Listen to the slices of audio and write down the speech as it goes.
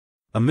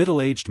A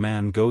middle-aged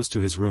man goes to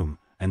his room,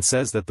 and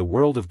says that the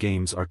world of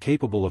games are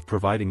capable of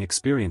providing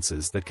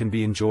experiences that can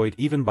be enjoyed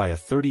even by a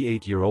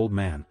 38-year-old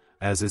man,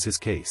 as is his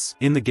case.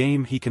 In the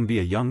game he can be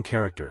a young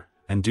character,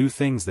 and do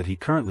things that he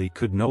currently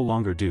could no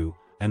longer do,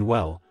 and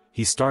well,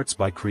 he starts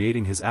by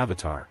creating his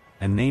avatar,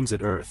 and names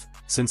it Earth,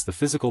 since the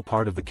physical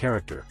part of the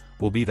character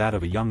will be that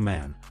of a young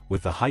man,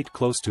 with the height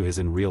close to his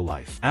in real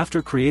life.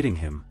 After creating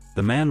him,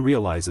 the man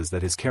realizes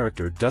that his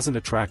character doesn't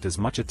attract as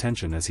much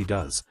attention as he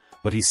does,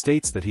 but he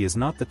states that he is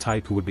not the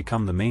type who would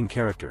become the main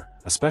character,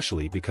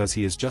 especially because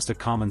he is just a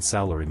common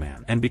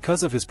salaryman. And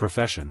because of his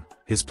profession,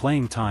 his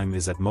playing time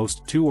is at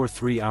most 2 or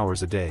 3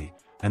 hours a day,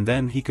 and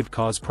then he could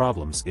cause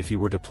problems if he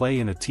were to play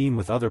in a team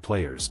with other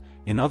players.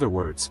 In other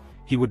words,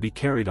 he would be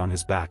carried on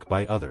his back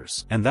by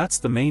others. And that's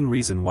the main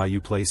reason why you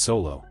play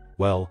solo.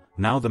 Well,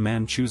 now the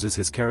man chooses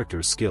his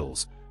character's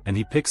skills, and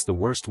he picks the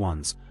worst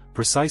ones,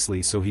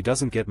 precisely so he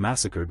doesn't get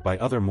massacred by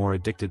other more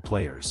addicted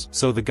players.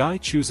 So the guy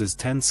chooses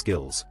 10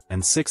 skills,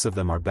 and 6 of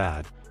them are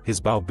bad.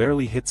 His bow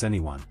barely hits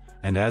anyone,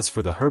 and as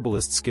for the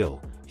herbalist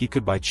skill, he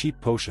could buy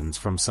cheap potions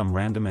from some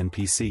random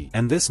NPC.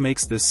 And this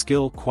makes this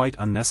skill quite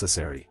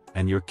unnecessary,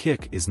 and your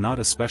kick is not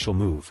a special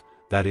move,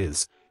 that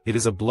is, it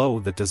is a blow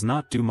that does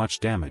not do much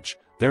damage,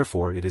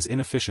 therefore it is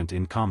inefficient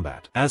in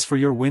combat. As for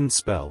your wind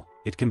spell,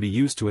 it can be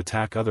used to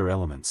attack other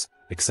elements,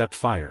 except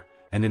fire,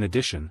 and in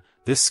addition,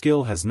 this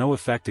skill has no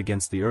effect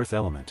against the earth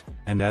element,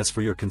 and as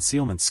for your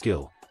concealment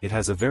skill, it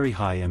has a very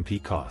high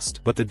MP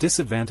cost. But the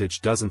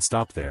disadvantage doesn't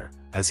stop there,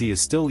 as he is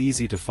still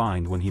easy to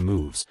find when he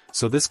moves,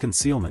 so this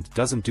concealment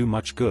doesn't do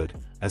much good,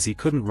 as he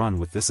couldn't run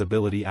with this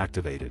ability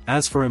activated.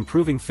 As for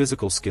improving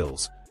physical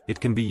skills, it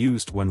can be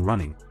used when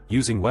running,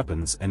 using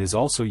weapons, and is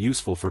also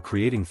useful for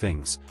creating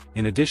things,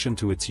 in addition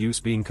to its use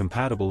being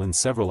compatible in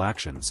several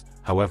actions.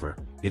 However,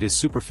 it is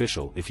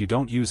superficial if you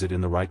don't use it in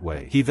the right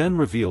way. He then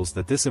reveals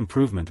that this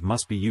improvement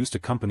must be used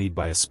accompanied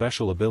by a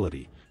special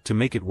ability, to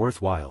make it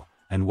worthwhile,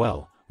 and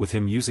well, with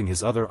him using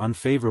his other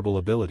unfavorable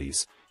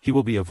abilities, he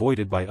will be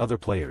avoided by other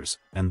players,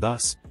 and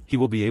thus, he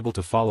will be able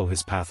to follow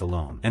his path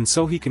alone. And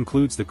so he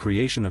concludes the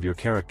creation of your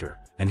character,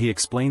 and he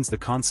explains the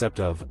concept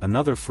of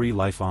another free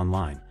life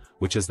online,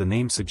 which as the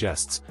name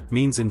suggests,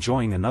 means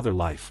enjoying another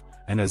life,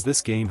 and as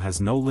this game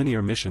has no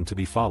linear mission to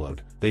be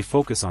followed, they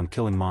focus on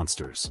killing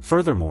monsters.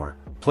 Furthermore,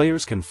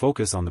 players can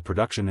focus on the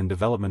production and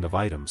development of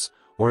items,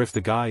 or if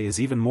the guy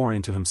is even more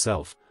into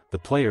himself, the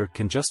player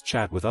can just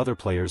chat with other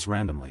players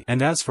randomly.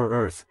 And as for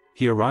Earth,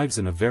 he arrives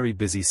in a very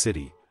busy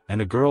city,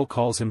 and a girl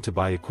calls him to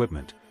buy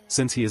equipment,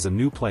 since he is a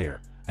new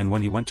player, and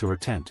when he went to her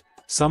tent,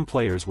 some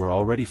players were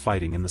already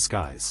fighting in the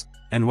skies.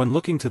 And when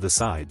looking to the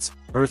sides,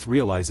 Earth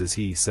realizes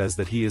he says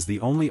that he is the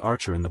only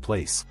archer in the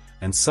place,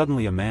 and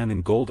suddenly a man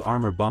in gold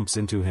armor bumps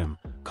into him,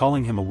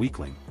 calling him a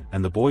weakling,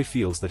 and the boy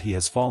feels that he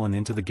has fallen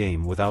into the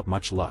game without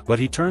much luck. But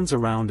he turns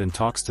around and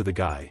talks to the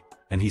guy,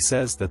 and he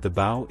says that the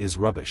bow is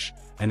rubbish,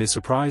 and is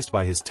surprised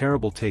by his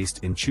terrible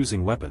taste in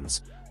choosing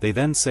weapons. They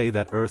then say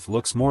that Earth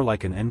looks more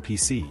like an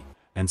NPC,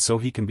 and so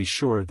he can be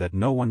sure that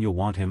no one will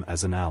want him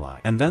as an ally.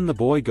 And then the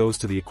boy goes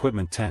to the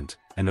equipment tent,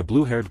 and a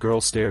blue-haired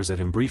girl stares at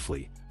him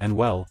briefly, and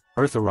well,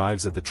 Earth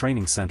arrives at the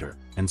training center,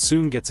 and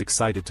soon gets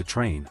excited to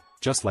train,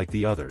 just like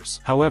the others.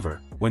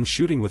 However, when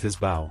shooting with his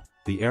bow,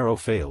 the arrow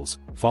fails,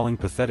 falling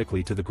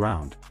pathetically to the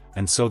ground,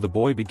 and so the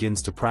boy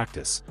begins to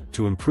practice,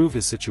 to improve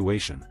his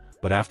situation,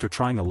 but after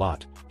trying a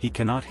lot, he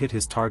cannot hit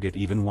his target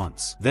even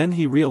once. Then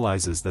he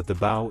realizes that the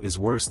bow is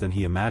worse than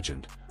he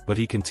imagined, but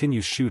he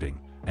continues shooting,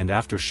 and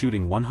after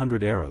shooting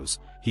 100 arrows,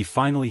 he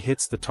finally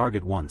hits the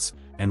target once,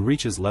 and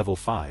reaches level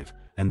 5,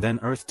 and then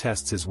Earth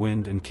tests his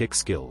wind and kick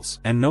skills,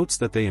 and notes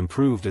that they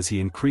improved as he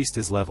increased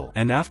his level.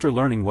 And after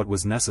learning what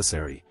was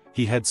necessary,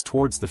 he heads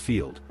towards the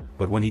field,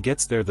 but when he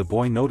gets there the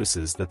boy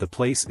notices that the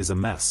place is a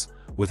mess,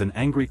 with an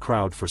angry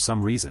crowd for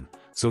some reason,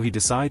 so he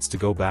decides to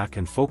go back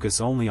and focus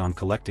only on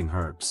collecting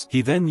herbs.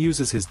 He then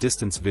uses his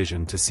distance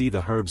vision to see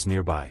the herbs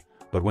nearby,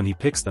 but when he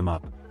picks them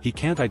up, he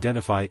can't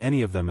identify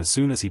any of them as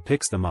soon as he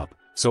picks them up,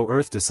 so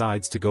Earth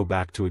decides to go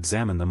back to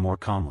examine them more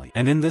calmly.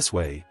 And in this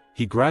way,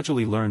 he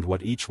gradually learned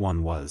what each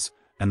one was,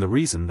 and the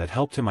reason that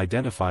helped him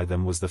identify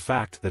them was the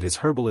fact that his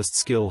herbalist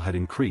skill had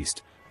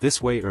increased.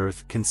 This way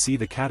Earth can see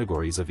the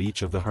categories of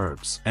each of the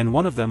herbs. And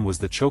one of them was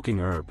the choking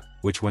herb,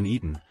 which when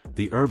eaten,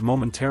 the herb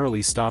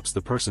momentarily stops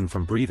the person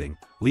from breathing,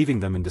 leaving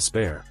them in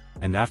despair,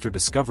 and after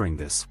discovering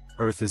this,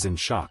 Earth is in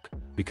shock,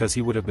 because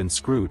he would have been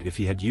screwed if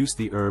he had used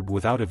the herb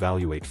without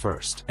evaluate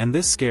first. And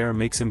this scare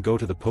makes him go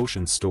to the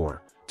potion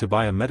store, to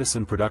buy a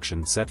medicine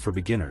production set for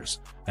beginners,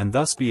 and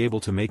thus be able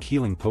to make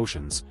healing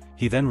potions.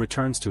 He then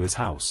returns to his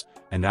house,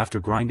 and after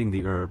grinding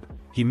the herb,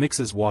 he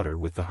mixes water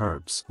with the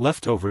herbs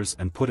leftovers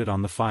and put it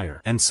on the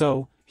fire. And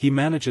so, he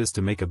manages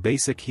to make a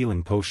basic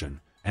healing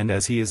potion, and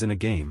as he is in a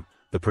game,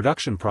 the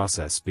production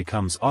process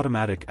becomes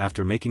automatic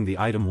after making the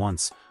item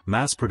once.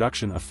 Mass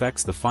production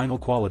affects the final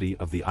quality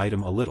of the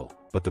item a little,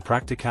 but the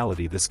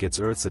practicality this gets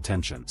Earth's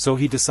attention. So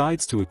he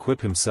decides to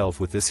equip himself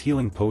with this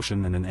healing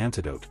potion and an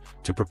antidote,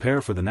 to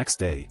prepare for the next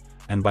day,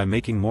 and by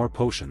making more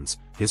potions,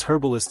 his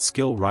herbalist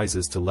skill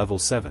rises to level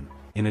 7.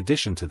 In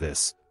addition to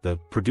this, the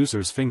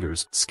producer's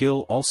fingers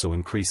skill also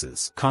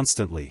increases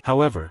constantly.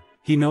 However,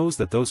 he knows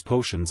that those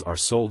potions are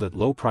sold at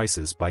low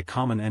prices by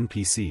common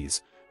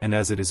NPCs, and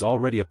as it is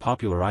already a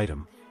popular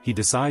item, he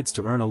decides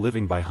to earn a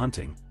living by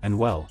hunting, and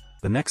well,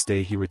 the next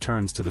day he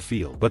returns to the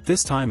field. But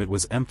this time it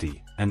was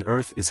empty, and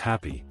Earth is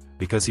happy,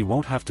 because he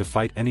won't have to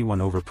fight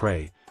anyone over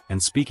prey,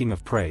 and speaking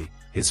of prey,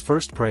 his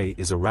first prey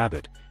is a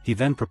rabbit. He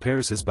then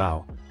prepares his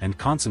bow, and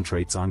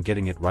concentrates on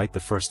getting it right the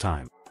first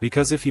time.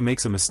 Because if he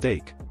makes a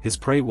mistake, his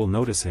prey will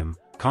notice him,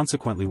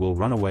 consequently will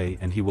run away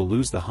and he will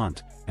lose the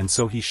hunt, and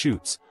so he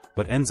shoots,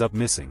 but ends up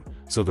missing,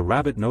 so the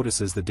rabbit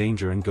notices the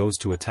danger and goes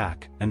to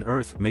attack, and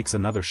Earth makes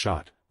another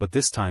shot, but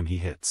this time he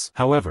hits.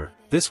 However,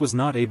 this was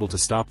not able to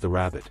stop the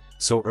rabbit,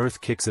 so Earth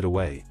kicks it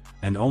away,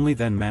 and only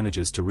then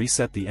manages to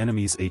reset the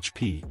enemy's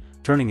HP,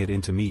 turning it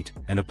into meat,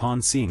 and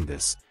upon seeing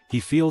this, he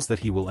feels that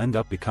he will end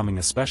up becoming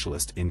a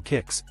specialist in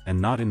kicks, and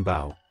not in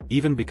bow,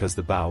 even because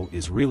the bow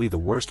is really the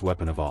worst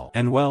weapon of all.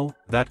 And well,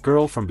 that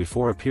girl from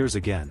before appears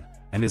again,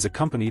 and is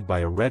accompanied by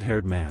a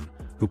red-haired man,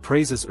 who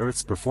praises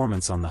Earth's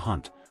performance on the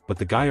hunt, but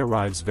the guy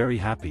arrives very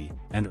happy,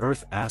 and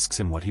Earth asks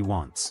him what he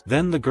wants.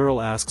 Then the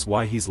girl asks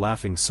why he's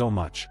laughing so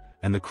much,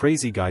 and the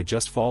crazy guy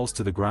just falls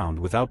to the ground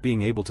without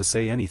being able to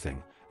say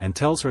anything, and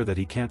tells her that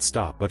he can't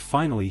stop. But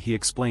finally he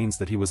explains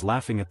that he was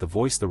laughing at the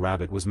voice the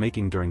rabbit was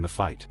making during the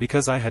fight,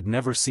 because I had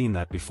never seen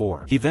that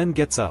before. He then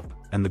gets up,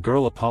 and the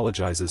girl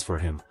apologizes for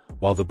him,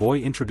 while the boy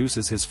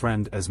introduces his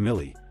friend as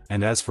Millie,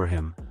 and as for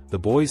him, the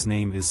boy's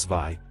name is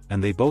Zwei,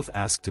 and they both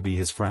ask to be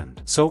his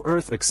friend. So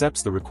Earth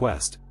accepts the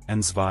request,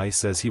 and Zwei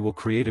says he will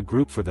create a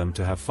group for them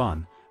to have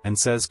fun, and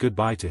says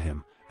goodbye to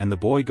him, and the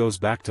boy goes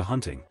back to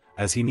hunting,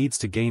 as he needs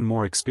to gain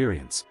more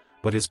experience.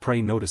 But his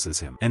prey notices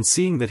him, and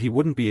seeing that he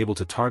wouldn't be able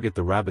to target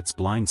the rabbit's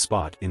blind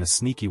spot in a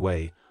sneaky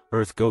way,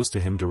 Earth goes to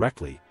him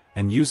directly,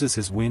 and uses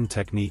his wind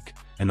technique,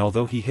 and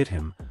although he hit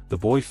him, the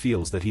boy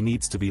feels that he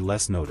needs to be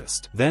less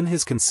noticed. Then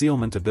his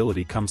concealment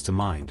ability comes to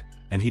mind,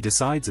 and he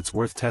decides it's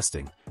worth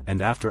testing,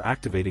 and after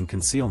activating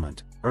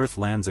concealment, Earth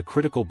lands a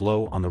critical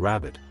blow on the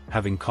rabbit,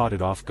 having caught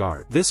it off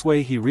guard. This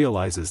way he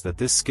realizes that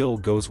this skill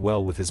goes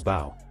well with his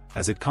bow,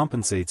 as it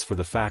compensates for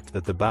the fact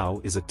that the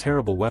bow is a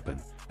terrible weapon,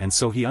 and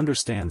so he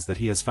understands that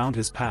he has found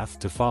his path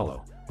to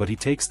follow, but he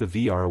takes the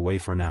VR away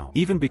for now.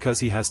 Even because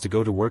he has to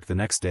go to work the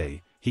next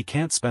day, he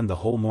can't spend the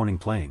whole morning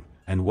playing,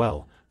 and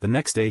well, the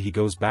next day he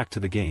goes back to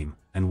the game,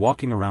 and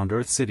walking around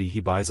Earth City he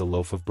buys a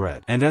loaf of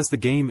bread. And as the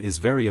game is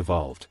very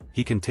evolved,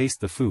 he can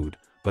taste the food,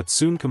 but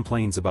soon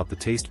complains about the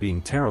taste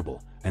being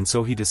terrible, and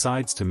so he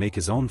decides to make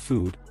his own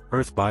food.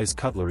 Earth buys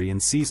cutlery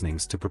and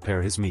seasonings to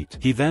prepare his meat.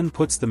 He then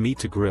puts the meat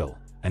to grill,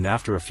 and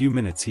after a few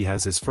minutes he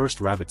has his first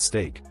rabbit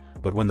steak.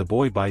 But when the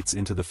boy bites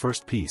into the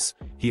first piece,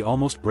 he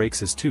almost breaks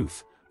his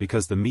tooth,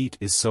 because the meat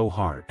is so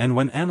hard. And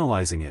when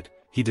analyzing it,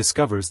 he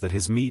discovers that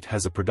his meat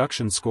has a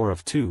production score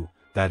of 2,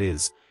 that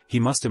is, he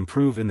must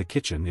improve in the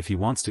kitchen if he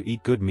wants to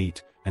eat good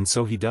meat, and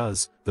so he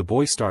does. The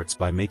boy starts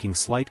by making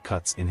slight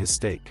cuts in his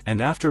steak. And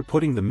after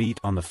putting the meat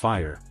on the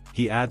fire,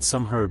 he adds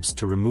some herbs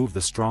to remove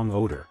the strong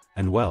odor,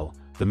 and well,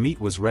 the meat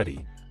was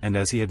ready, and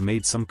as he had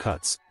made some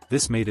cuts,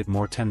 this made it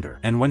more tender.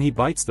 And when he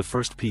bites the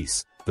first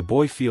piece, the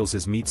boy feels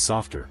his meat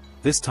softer.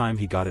 This time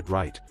he got it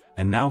right,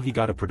 and now he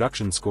got a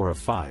production score of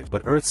 5.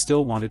 But Earth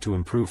still wanted to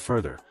improve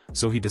further,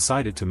 so he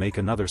decided to make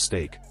another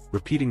steak,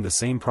 repeating the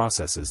same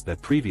processes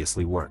that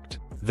previously worked.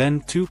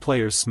 Then 2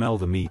 players smell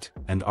the meat,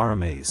 and are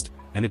amazed,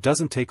 and it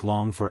doesn't take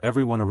long for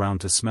everyone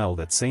around to smell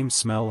that same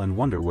smell and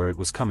wonder where it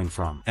was coming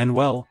from. And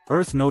well,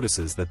 Earth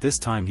notices that this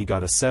time he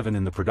got a 7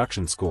 in the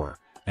production score,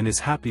 and is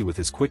happy with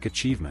his quick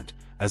achievement,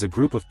 as a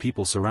group of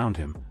people surround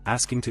him,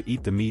 asking to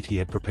eat the meat he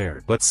had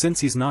prepared. But since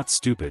he's not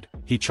stupid,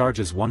 he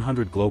charges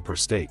 100 glow per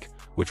steak,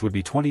 which would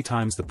be 20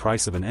 times the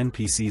price of an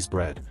NPC's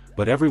bread,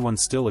 but everyone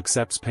still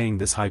accepts paying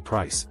this high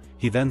price.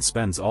 He then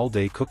spends all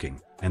day cooking,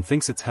 and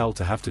thinks it's hell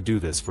to have to do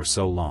this for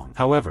so long.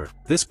 However,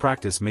 this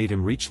practice made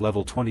him reach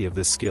level 20 of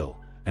this skill,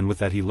 and with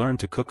that he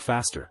learned to cook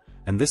faster,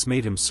 and this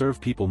made him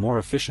serve people more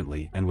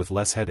efficiently and with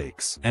less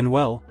headaches. And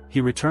well, he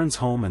returns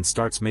home and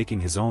starts making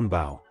his own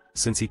bow,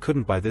 since he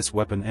couldn't buy this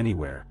weapon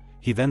anywhere.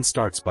 He then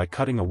starts by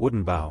cutting a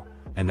wooden bow,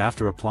 and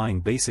after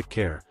applying basic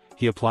care,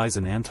 he applies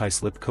an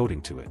anti-slip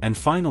coating to it. And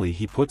finally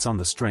he puts on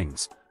the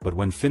strings, but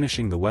when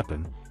finishing the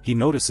weapon, he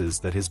notices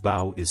that his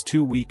bow is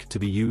too weak to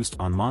be used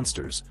on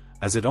monsters,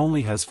 as it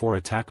only has 4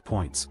 attack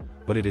points,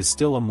 but it is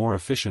still a more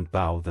efficient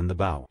bow than the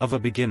bow of a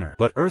beginner.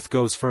 But Earth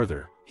goes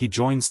further. He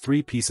joins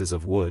 3 pieces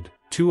of wood,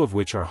 2 of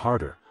which are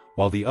harder,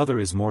 while the other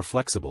is more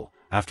flexible,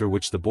 after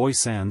which the boy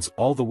sands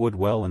all the wood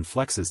well and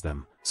flexes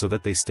them, so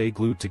that they stay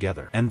glued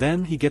together. And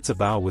then he gets a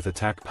bow with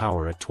attack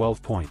power at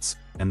 12 points,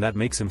 and that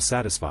makes him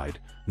satisfied.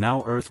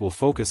 Now Earth will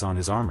focus on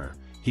his armor.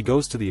 He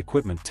goes to the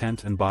equipment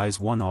tent and buys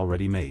one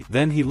already made.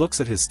 Then he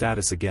looks at his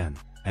status again,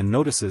 and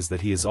notices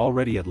that he is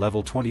already at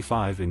level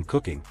 25 in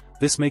cooking.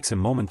 This makes him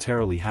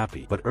momentarily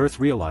happy, but Earth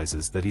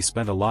realizes that he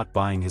spent a lot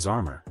buying his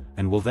armor,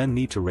 and will then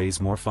need to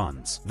raise more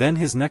funds. Then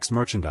his next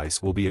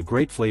merchandise will be a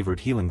great flavored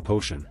healing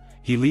potion.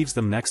 He leaves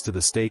them next to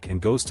the steak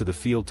and goes to the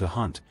field to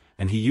hunt,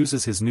 and he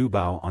uses his new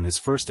bow on his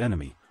first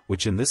enemy,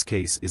 which in this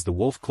case is the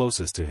wolf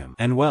closest to him.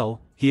 And well,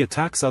 he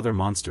attacks other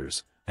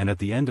monsters, and at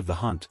the end of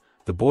the hunt,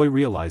 the boy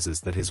realizes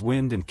that his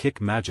wind and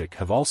kick magic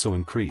have also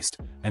increased,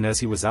 and as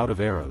he was out of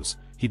arrows,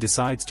 he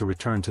decides to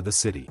return to the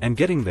city. And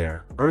getting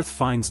there, Earth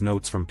finds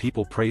notes from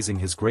people praising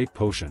his great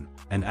potion,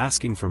 and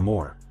asking for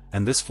more,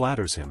 and this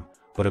flatters him,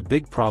 but a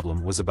big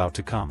problem was about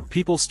to come.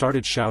 People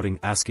started shouting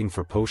asking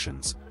for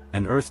potions,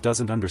 and Earth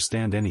doesn't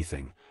understand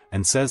anything,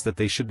 and says that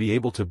they should be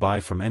able to buy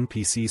from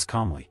NPCs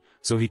calmly,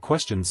 so he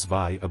questions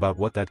Zwei about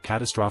what that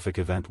catastrophic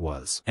event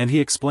was. And he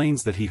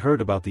explains that he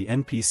heard about the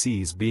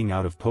NPCs being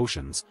out of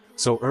potions,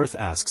 so Earth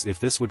asks if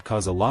this would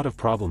cause a lot of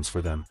problems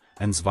for them,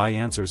 and Zwei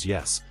answers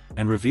yes,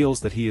 and reveals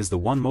that he is the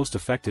one most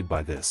affected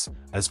by this,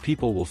 as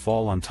people will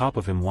fall on top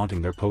of him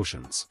wanting their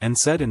potions. And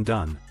said and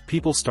done,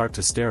 people start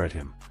to stare at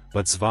him,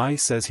 but Zwei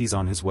says he's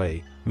on his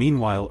way.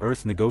 Meanwhile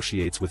Earth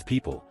negotiates with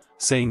people,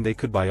 saying they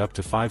could buy up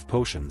to 5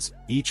 potions,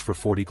 each for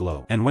 40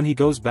 glow. And when he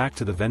goes back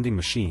to the vending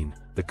machine,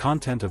 the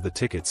content of the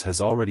tickets has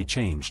already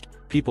changed,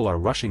 people are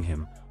rushing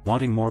him,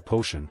 wanting more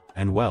potion,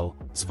 and well,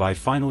 Zwei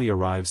finally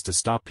arrives to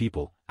stop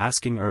people,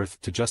 asking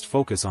Earth to just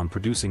focus on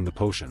producing the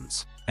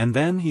potions. And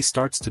then he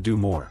starts to do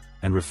more,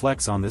 and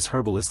reflects on this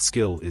herbalist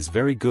skill is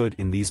very good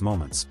in these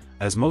moments,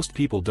 as most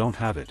people don't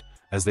have it,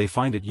 as they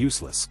find it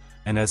useless,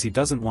 and as he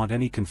doesn't want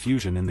any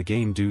confusion in the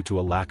game due to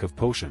a lack of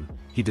potion,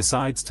 he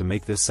decides to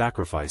make this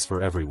sacrifice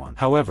for everyone.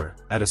 However,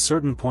 at a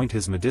certain point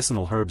his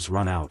medicinal herbs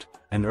run out,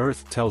 and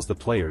Earth tells the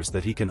players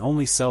that he can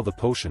only sell the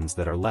potions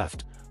that are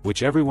left,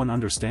 which everyone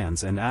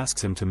understands and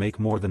asks him to make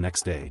more the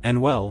next day.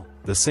 And well,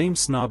 the same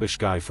snobbish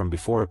guy from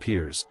before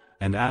appears,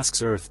 and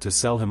asks Earth to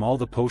sell him all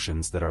the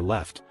potions that are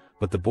left,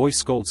 but the boy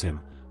scolds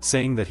him,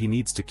 saying that he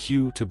needs to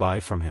queue to buy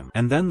from him.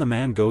 And then the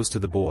man goes to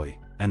the boy,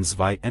 and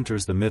Zwei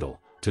enters the middle,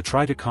 to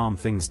try to calm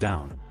things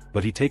down,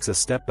 but he takes a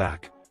step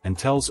back, and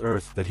tells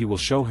Earth that he will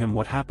show him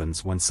what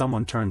happens when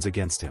someone turns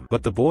against him.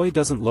 But the boy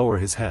doesn't lower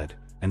his head,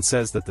 and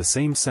says that the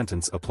same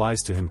sentence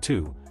applies to him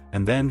too,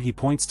 and then he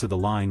points to the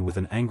line with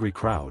an angry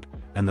crowd,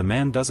 and the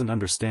man doesn't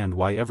understand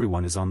why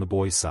everyone is on the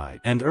boy's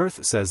side. And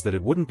Earth says that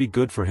it wouldn't be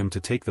good for him to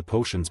take the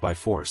potions by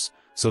force,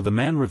 so the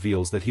man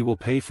reveals that he will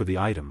pay for the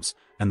items,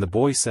 and the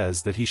boy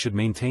says that he should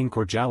maintain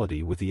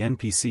cordiality with the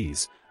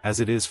NPCs, as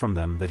it is from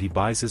them that he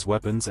buys his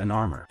weapons and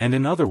armor. And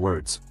in other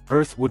words,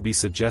 Earth would be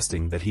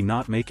suggesting that he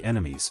not make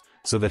enemies,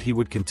 so that he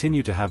would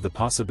continue to have the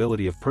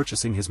possibility of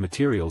purchasing his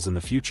materials in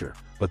the future,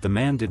 but the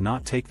man did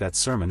not take that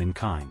sermon in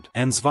kind.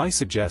 And Zwei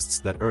suggests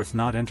that Earth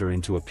not enter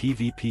into a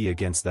PvP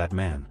against that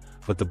man,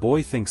 but the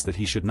boy thinks that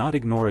he should not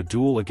ignore a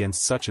duel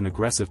against such an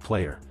aggressive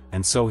player,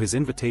 and so his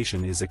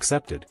invitation is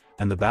accepted,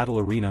 and the battle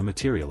arena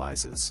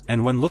materializes.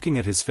 And when looking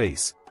at his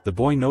face, the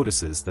boy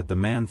notices that the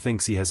man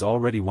thinks he has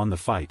already won the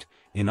fight.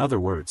 In other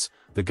words,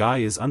 the guy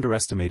is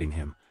underestimating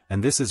him,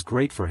 and this is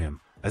great for him,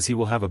 as he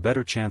will have a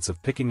better chance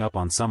of picking up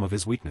on some of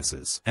his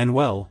weaknesses. And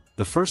well,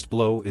 the first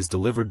blow is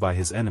delivered by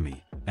his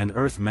enemy, and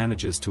Earth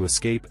manages to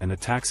escape and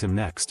attacks him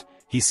next.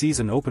 He sees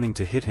an opening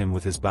to hit him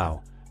with his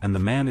bow, and the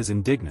man is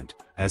indignant,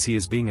 as he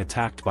is being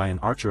attacked by an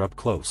archer up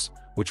close,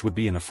 which would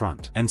be an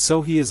affront. And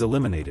so he is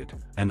eliminated,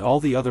 and all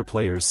the other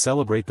players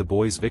celebrate the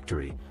boy's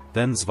victory.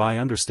 Then Zwei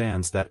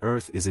understands that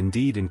Earth is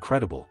indeed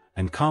incredible,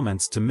 and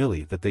comments to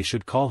Millie that they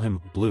should call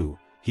him Blue.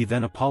 He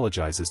then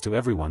apologizes to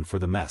everyone for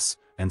the mess,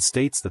 and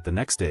states that the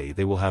next day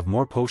they will have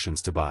more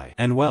potions to buy.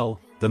 And well,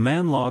 the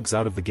man logs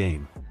out of the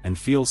game, and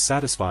feels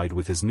satisfied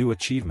with his new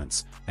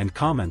achievements, and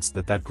comments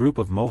that that group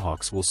of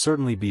Mohawks will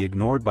certainly be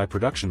ignored by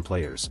production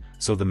players,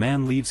 so the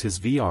man leaves his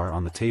VR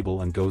on the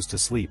table and goes to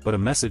sleep. But a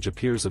message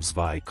appears of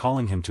Zwei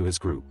calling him to his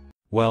group.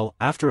 Well,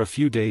 after a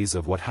few days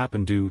of what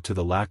happened due to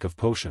the lack of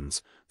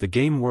potions, the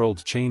game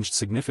world changed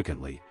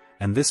significantly,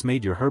 and this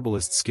made your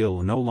herbalist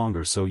skill no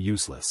longer so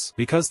useless.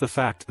 Because the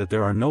fact that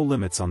there are no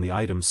limits on the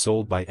items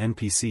sold by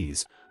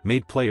NPCs,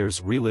 made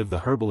players relive the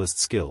herbalist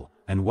skill,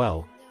 and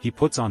well, he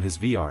puts on his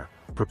VR,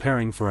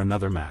 preparing for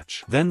another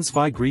match. Then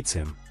Zwei greets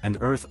him, and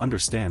Earth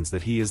understands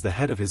that he is the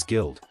head of his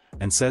guild,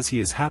 and says he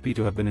is happy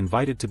to have been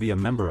invited to be a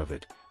member of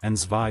it, and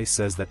Zwei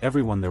says that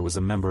everyone there was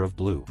a member of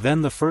Blue.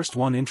 Then the first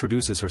one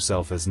introduces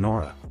herself as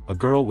Nora, a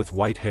girl with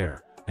white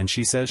hair, and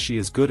she says she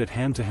is good at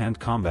hand-to-hand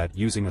combat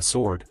using a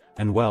sword,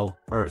 and well,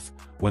 Earth,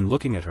 when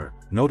looking at her,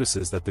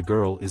 notices that the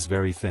girl is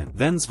very thin.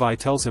 Then Zwei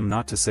tells him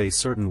not to say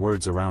certain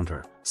words around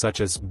her,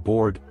 such as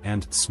bored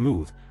and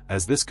smooth,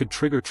 as this could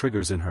trigger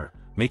triggers in her,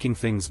 making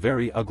things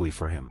very ugly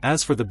for him.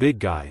 As for the big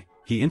guy,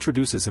 he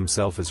introduces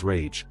himself as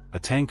Rage, a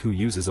tank who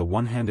uses a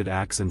one-handed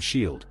axe and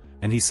shield,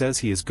 and he says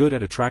he is good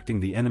at attracting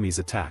the enemy's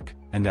attack.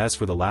 And as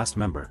for the last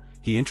member,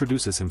 he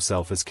introduces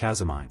himself as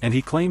Kazamine, and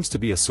he claims to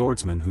be a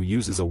swordsman who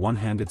uses a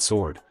one-handed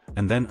sword.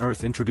 And then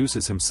Earth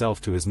introduces himself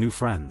to his new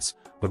friends,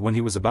 but when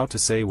he was about to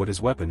say what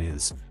his weapon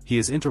is, he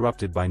is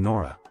interrupted by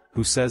Nora,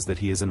 who says that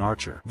he is an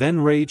archer. Then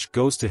Rage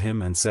goes to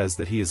him and says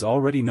that he is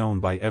already known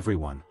by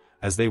everyone,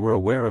 as they were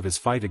aware of his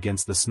fight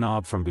against the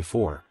snob from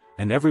before,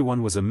 and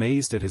everyone was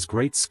amazed at his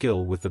great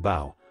skill with the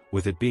bow,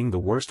 with it being the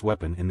worst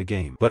weapon in the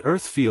game. But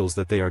Earth feels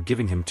that they are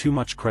giving him too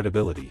much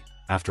credibility.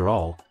 After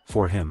all,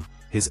 for him,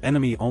 his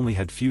enemy only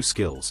had few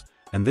skills,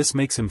 and this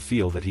makes him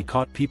feel that he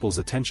caught people's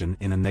attention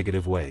in a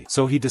negative way.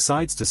 So he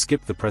decides to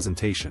skip the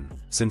presentation,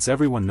 since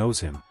everyone knows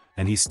him,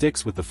 and he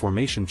sticks with the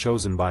formation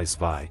chosen by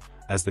Zwei,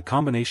 as the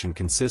combination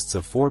consists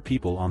of 4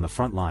 people on the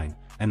front line,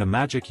 and a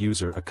magic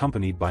user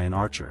accompanied by an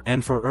archer.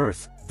 And for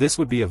Earth, this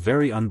would be a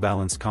very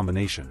unbalanced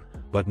combination,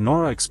 but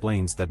Nora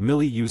explains that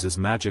Millie uses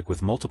magic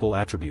with multiple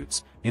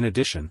attributes. In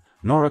addition,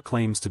 Nora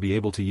claims to be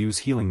able to use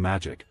healing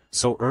magic,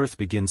 so Earth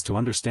begins to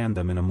understand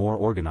them in a more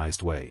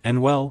organized way.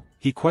 And well,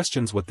 he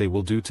questions what they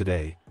will do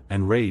today,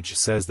 and Rage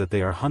says that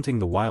they are hunting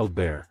the wild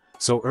bear,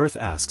 so Earth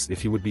asks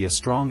if he would be a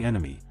strong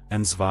enemy,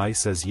 and Zwei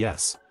says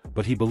yes,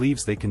 but he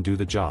believes they can do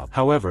the job.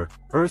 However,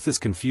 Earth is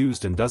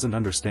confused and doesn't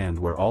understand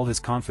where all his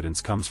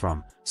confidence comes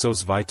from, so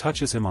Zwei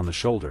touches him on the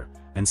shoulder,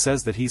 and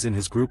says that he's in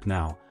his group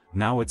now.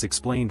 Now it's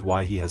explained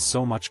why he has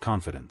so much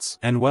confidence.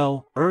 And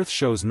well, Earth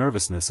shows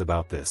nervousness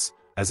about this,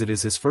 as it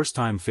is his first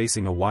time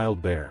facing a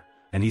wild bear,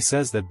 and he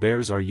says that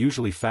bears are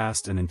usually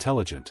fast and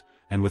intelligent,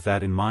 and with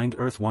that in mind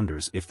Earth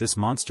wonders if this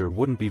monster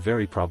wouldn't be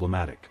very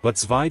problematic. But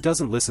Zwei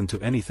doesn't listen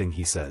to anything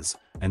he says,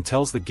 and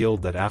tells the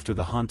guild that after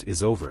the hunt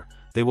is over,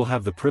 they will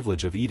have the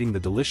privilege of eating the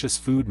delicious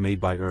food made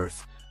by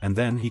Earth, and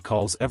then he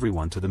calls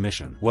everyone to the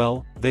mission.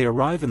 Well, they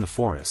arrive in the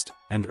forest,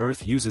 and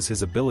Earth uses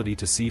his ability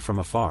to see from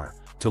afar,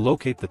 to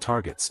locate the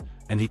targets,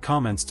 and he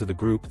comments to the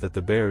group that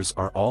the bears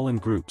are all in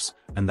groups,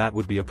 and that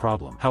would be a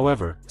problem.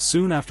 However,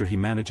 soon after he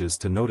manages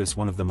to notice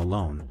one of them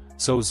alone,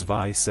 so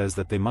Zwei says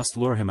that they must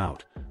lure him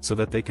out, so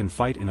that they can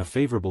fight in a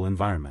favorable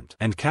environment.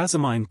 And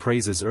Kazumine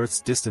praises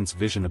Earth's distance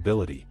vision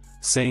ability,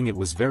 saying it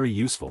was very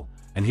useful,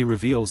 and he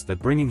reveals that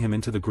bringing him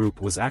into the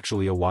group was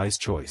actually a wise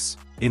choice.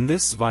 In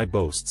this Zwei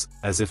boasts,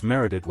 as if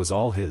merit was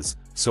all his,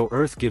 so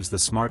Earth gives the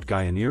smart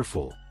guy an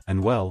earful,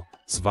 and well,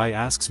 Zwei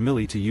asks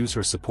Millie to use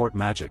her support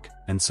magic,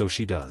 and so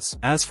she does.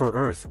 As for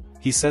Earth,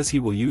 he says he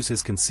will use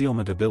his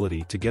concealment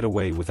ability to get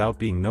away without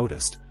being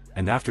noticed,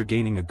 and after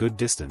gaining a good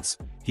distance,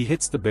 he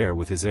hits the bear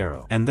with his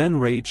arrow. And then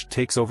Rage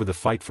takes over the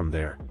fight from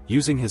there,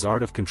 using his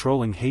art of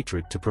controlling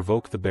hatred to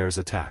provoke the bear's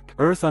attack.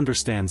 Earth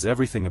understands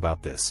everything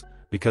about this,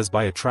 because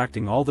by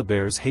attracting all the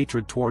bear's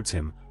hatred towards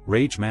him,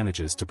 Rage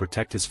manages to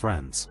protect his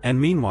friends. And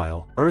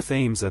meanwhile, Earth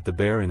aims at the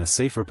bear in a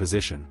safer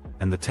position,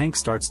 and the tank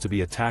starts to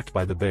be attacked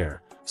by the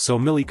bear, so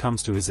Millie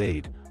comes to his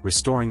aid,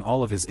 restoring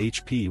all of his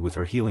HP with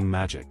her healing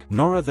magic.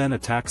 Nora then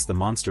attacks the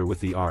monster with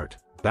the art,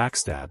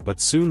 backstab, but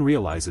soon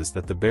realizes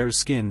that the bear's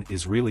skin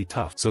is really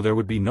tough, so there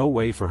would be no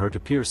way for her to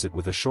pierce it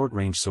with a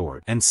short-range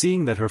sword. And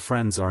seeing that her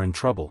friends are in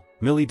trouble,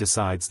 Millie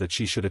decides that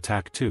she should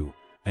attack too,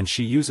 and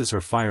she uses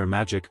her fire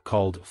magic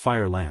called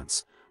Fire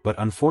Lance, but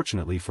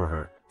unfortunately for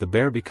her, the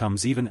bear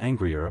becomes even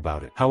angrier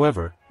about it.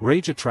 However,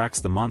 Rage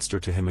attracts the monster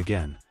to him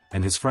again,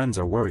 and his friends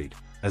are worried,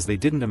 as they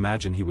didn't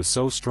imagine he was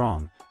so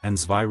strong, and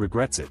Zwei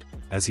regrets it,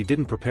 as he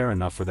didn't prepare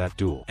enough for that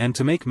duel. And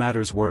to make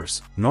matters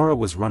worse, Nora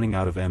was running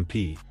out of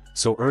MP,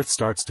 so Earth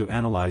starts to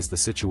analyze the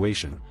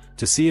situation,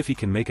 to see if he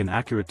can make an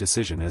accurate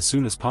decision as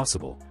soon as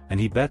possible, and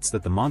he bets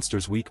that the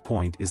monster's weak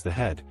point is the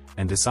head,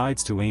 and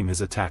decides to aim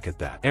his attack at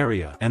that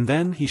area. And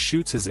then he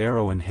shoots his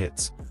arrow and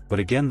hits, but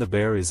again the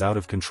bear is out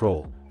of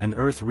control, and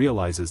Earth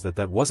realizes that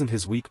that wasn't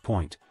his weak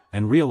point,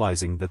 and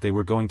realizing that they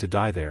were going to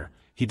die there,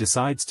 he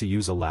decides to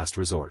use a last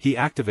resort. He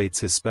activates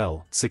his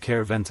spell,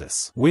 Sicare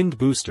Ventus Wind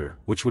Booster,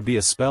 which would be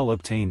a spell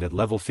obtained at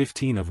level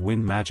 15 of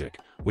wind magic,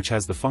 which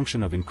has the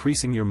function of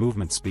increasing your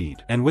movement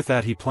speed. And with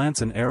that he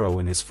plants an arrow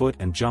in his foot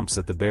and jumps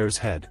at the bear's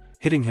head,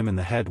 hitting him in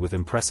the head with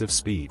impressive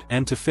speed.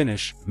 And to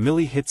finish,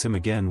 Millie hits him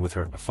again with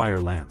her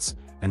Fire Lance,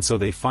 and so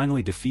they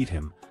finally defeat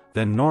him.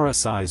 Then Nora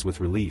sighs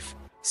with relief,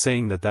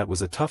 saying that that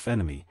was a tough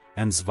enemy,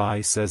 and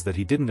Zwei says that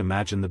he didn't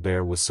imagine the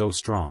bear was so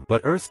strong.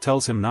 But Earth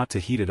tells him not to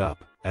heat it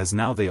up, as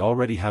now they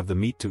already have the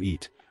meat to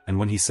eat, and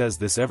when he says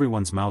this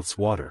everyone's mouths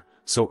water,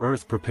 so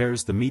Earth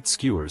prepares the meat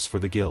skewers for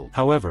the guild.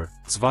 However,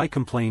 Zwei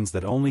complains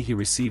that only he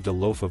received a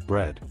loaf of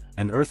bread,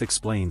 and Earth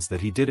explains that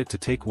he did it to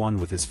take one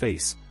with his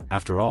face.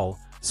 After all,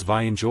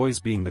 Zwei enjoys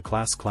being the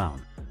class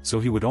clown,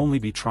 so he would only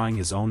be trying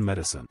his own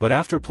medicine. But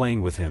after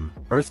playing with him,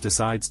 Earth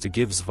decides to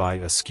give Zwei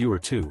a skewer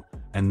too,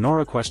 and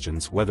Nora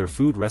questions whether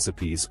food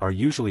recipes are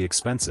usually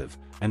expensive,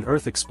 and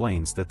Earth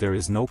explains that there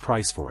is no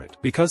price for it,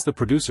 because the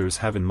producers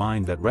have in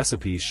mind that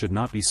recipes should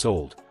not be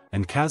sold,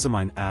 and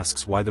Kazumine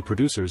asks why the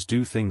producers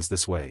do things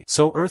this way.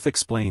 So Earth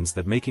explains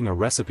that making a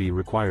recipe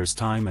requires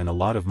time and a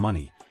lot of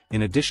money.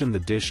 In addition, the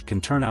dish can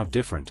turn out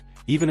different,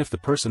 even if the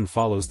person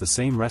follows the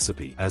same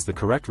recipe, as the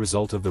correct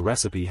result of the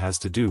recipe has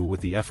to do with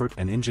the effort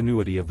and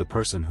ingenuity of the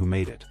person who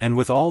made it. And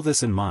with all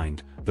this in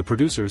mind, the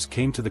producers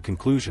came to the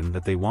conclusion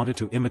that they wanted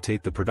to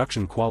imitate the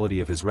production quality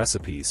of his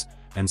recipes,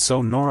 and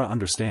so Nora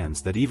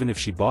understands that even if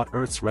she bought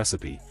Earth's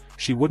recipe,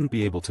 she wouldn't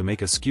be able to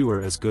make a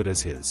skewer as good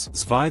as his.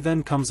 Zwei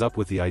then comes up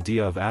with the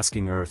idea of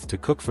asking Earth to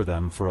cook for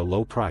them for a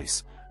low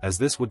price, as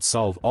this would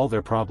solve all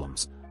their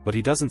problems, but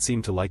he doesn't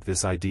seem to like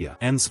this idea.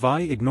 And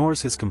Zwei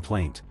ignores his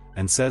complaint,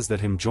 and says that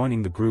him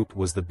joining the group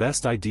was the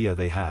best idea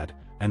they had,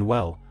 and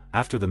well,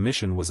 after the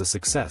mission was a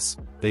success,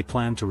 they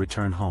plan to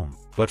return home.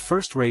 But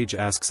first Rage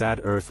asks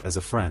add Earth as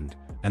a friend,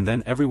 and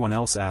then everyone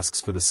else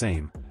asks for the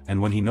same,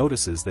 and when he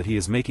notices that he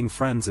is making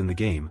friends in the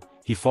game,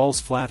 he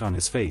falls flat on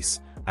his face,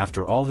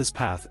 after all his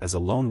path as a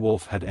lone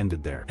wolf had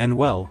ended there. And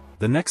well,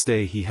 the next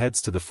day he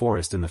heads to the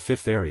forest in the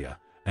 5th area,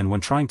 and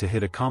when trying to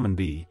hit a common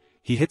bee,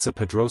 he hits a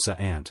Pedrosa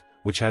ant,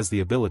 which has the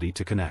ability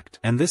to connect.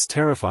 And this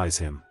terrifies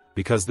him,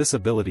 because this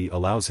ability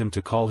allows him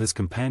to call his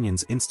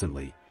companions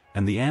instantly,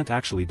 and the ant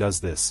actually does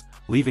this,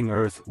 leaving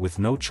Earth with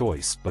no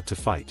choice but to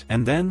fight.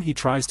 And then he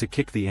tries to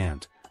kick the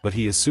ant, but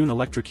he is soon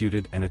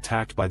electrocuted and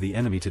attacked by the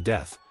enemy to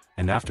death,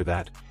 and after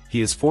that,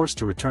 he is forced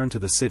to return to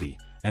the city,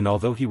 and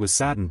although he was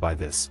saddened by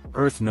this,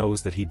 Earth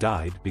knows that he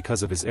died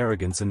because of his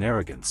arrogance,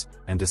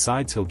 and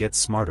decides he'll get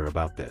smarter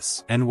about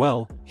this. And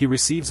well, he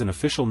receives an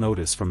official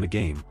notice from the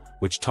game,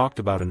 which talked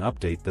about an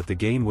update that the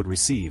game would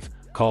receive,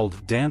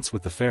 called Dance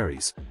with the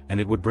Fairies, and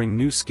it would bring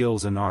new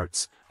skills and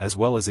arts, as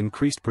well as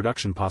increased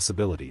production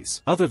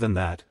possibilities. Other than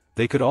that,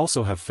 they could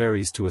also have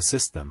fairies to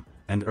assist them,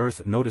 and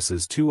Earth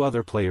notices 2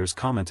 other players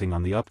commenting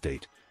on the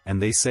update, and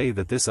they say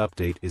that this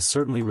update is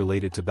certainly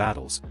related to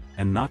battles,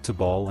 and not to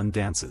ball and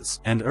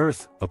dances. And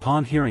Earth,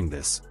 upon hearing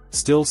this,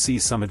 still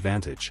sees some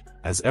advantage,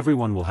 as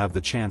everyone will have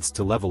the chance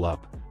to level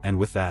up, and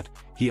with that,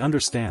 he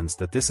understands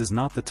that this is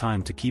not the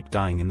time to keep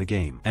dying in the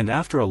game. And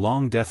after a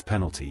long death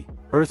penalty,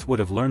 Earth would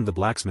have learned the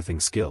blacksmithing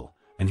skill,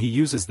 and he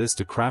uses this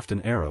to craft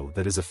an arrow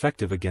that is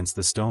effective against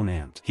the stone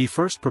ant. He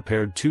first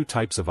prepared 2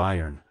 types of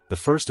iron, the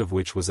first of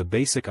which was a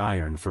basic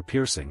iron for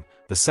piercing,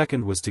 the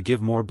second was to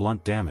give more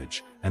blunt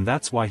damage, and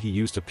that's why he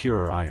used a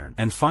purer iron.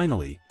 And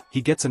finally,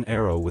 he gets an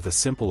arrow with a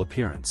simple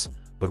appearance,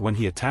 but when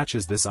he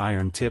attaches this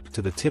iron tip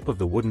to the tip of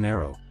the wooden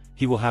arrow,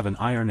 he will have an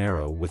iron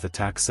arrow with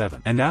attack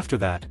 7. And after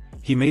that,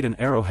 he made an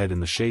arrowhead in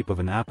the shape of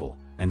an apple,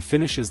 and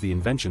finishes the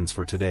inventions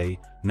for today.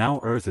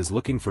 Now Earth is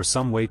looking for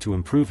some way to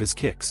improve his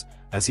kicks,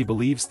 as he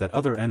believes that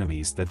other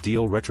enemies that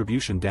deal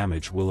retribution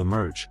damage will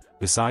emerge,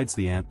 besides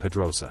the ant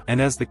Pedrosa.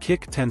 And as the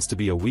kick tends to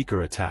be a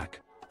weaker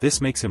attack,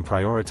 this makes him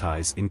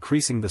prioritize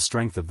increasing the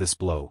strength of this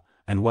blow,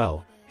 and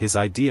well, his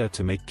idea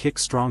to make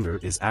kicks stronger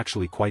is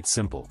actually quite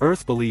simple.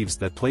 Earth believes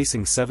that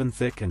placing 7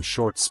 thick and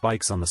short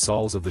spikes on the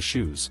soles of the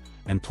shoes,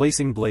 and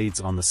placing blades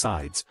on the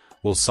sides,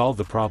 will solve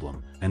the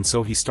problem, and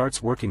so he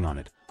starts working on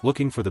it,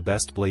 looking for the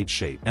best blade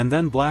shape. And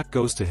then Black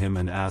goes to him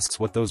and asks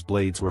what those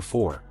blades were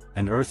for,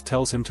 and Earth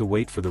tells him to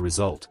wait for the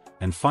result,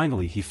 and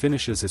finally he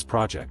finishes his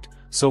project,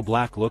 so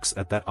Black looks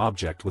at that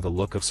object with a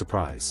look of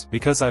surprise.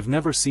 Because I've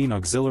never seen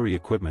auxiliary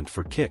equipment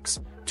for kicks,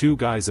 2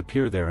 guys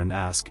appear there and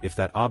ask if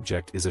that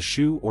object is a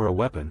shoe or a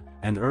weapon,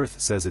 and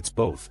Earth says it's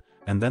both,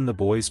 and then the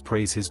boys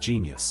praise his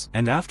genius.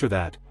 And after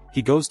that,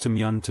 he goes to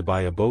Myun to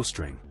buy a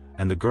bowstring,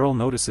 and the girl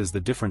notices the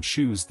different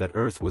shoes that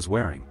Earth was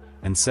wearing,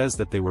 and says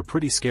that they were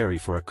pretty scary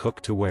for a cook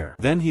to wear.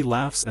 Then he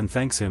laughs and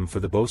thanks him for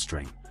the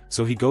bowstring,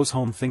 so he goes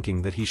home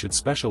thinking that he should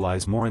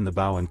specialize more in the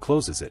bow and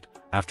closes it.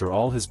 After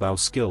all, his bow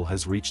skill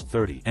has reached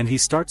 30. And he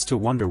starts to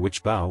wonder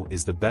which bow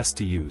is the best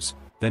to use.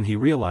 Then he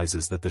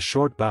realizes that the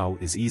short bow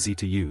is easy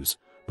to use,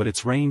 but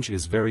its range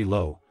is very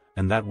low,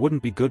 and that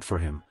wouldn't be good for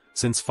him,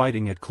 since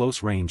fighting at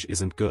close range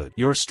isn't good.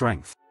 Your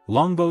strength.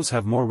 Longbows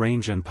have more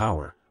range and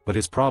power, but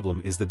his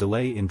problem is the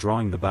delay in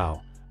drawing the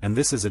bow, and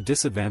this is a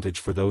disadvantage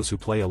for those who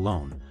play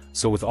alone.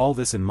 So with all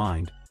this in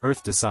mind,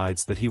 Earth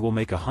decides that he will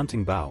make a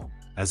hunting bow,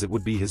 as it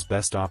would be his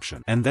best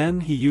option. And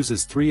then he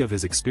uses 3 of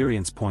his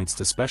experience points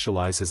to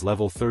specialize his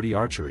level 30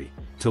 archery,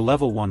 to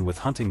level 1 with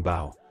hunting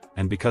bow,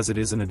 and because it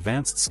is an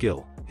advanced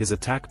skill, his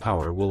attack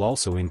power will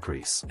also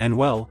increase. And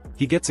well,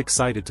 he gets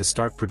excited to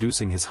start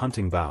producing his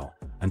hunting bow,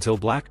 until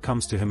Black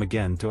comes to him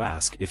again to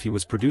ask if he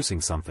was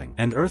producing something.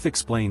 And Earth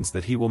explains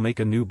that he will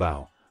make a new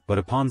bow, but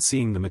upon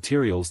seeing the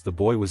materials the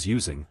boy was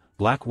using,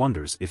 Black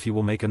wonders if he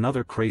will make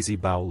another crazy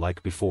bow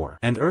like before.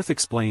 And Earth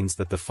explains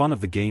that the fun of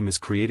the game is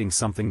creating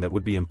something that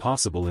would be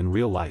impossible in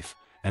real life,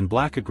 and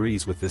Black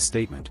agrees with this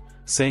statement,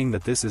 saying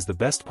that this is the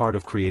best part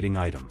of creating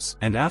items.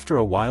 And after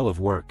a while of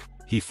work,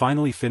 he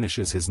finally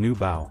finishes his new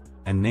bow,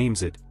 and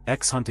names it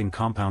X-Hunting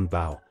Compound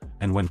Bow,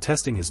 and when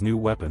testing his new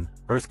weapon,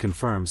 Earth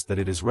confirms that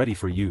it is ready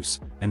for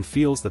use, and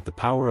feels that the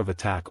power of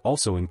attack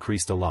also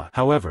increased a lot.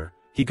 However,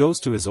 he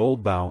goes to his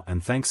old bow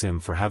and thanks him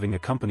for having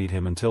accompanied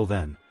him until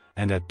then,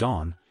 and at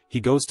dawn, he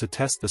goes to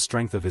test the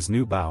strength of his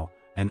new bow,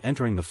 and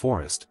entering the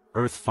forest,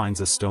 Earth finds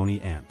a stony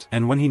ant.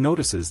 And when he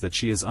notices that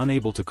she is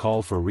unable to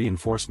call for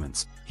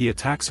reinforcements, he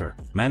attacks her,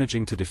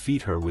 managing to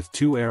defeat her with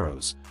 2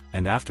 arrows,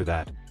 and after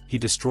that, he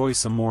destroys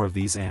some more of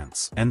these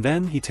ants. And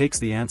then he takes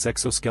the ant's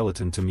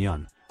exoskeleton to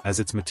Myun,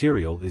 as its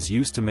material is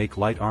used to make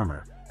light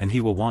armor, and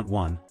he will want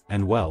one,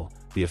 and well,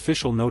 the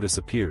official notice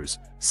appears,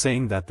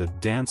 saying that the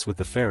Dance with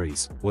the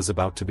Fairies was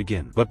about to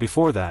begin. But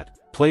before that,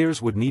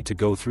 players would need to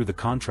go through the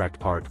contract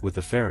part with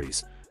the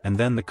fairies, and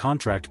then the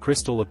contract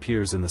crystal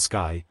appears in the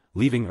sky,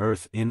 leaving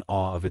Earth in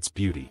awe of its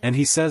beauty. And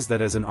he says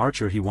that as an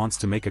archer he wants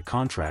to make a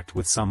contract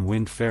with some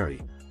wind fairy,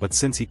 but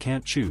since he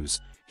can't choose,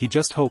 he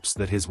just hopes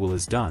that his will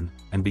is done,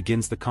 and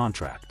begins the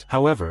contract.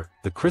 However,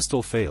 the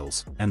crystal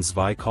fails, and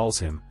Zwei calls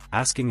him,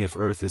 asking if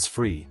Earth is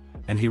free,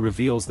 and he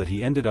reveals that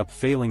he ended up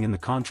failing in the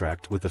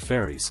contract with the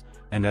fairies,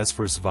 and as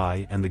for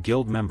Zwei and the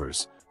guild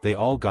members, they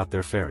all got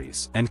their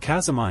fairies. And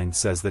Kazamine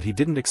says that he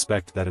didn't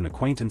expect that an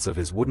acquaintance of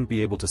his wouldn't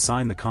be able to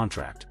sign the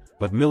contract,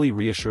 but Millie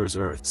reassures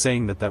Earth,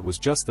 saying that that was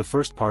just the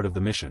first part of the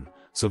mission,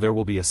 so there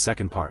will be a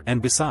second part. And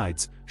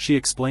besides, she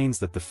explains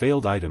that the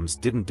failed items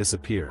didn't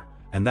disappear,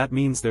 and that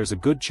means there's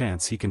a good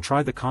chance he can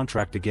try the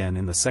contract again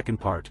in the second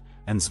part.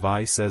 And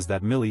Zwei says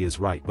that Millie is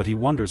right, but he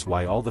wonders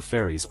why all the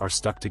fairies are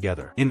stuck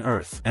together in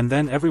Earth. And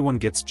then everyone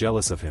gets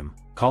jealous of him,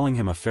 calling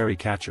him a fairy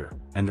catcher,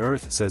 and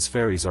Earth says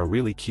fairies are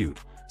really cute,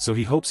 so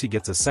he hopes he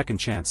gets a second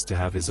chance to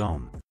have his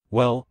own.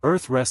 Well,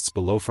 Earth rests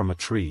below from a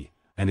tree,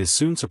 and is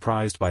soon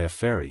surprised by a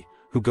fairy,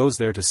 who goes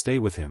there to stay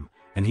with him,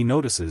 and he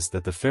notices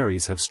that the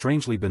fairies have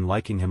strangely been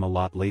liking him a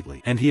lot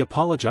lately. And he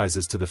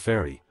apologizes to the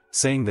fairy,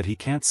 saying that he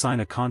can't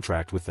sign a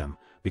contract with them,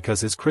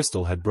 because his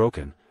crystal had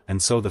broken,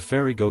 and so the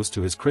fairy goes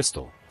to his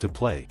crystal, to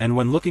play. And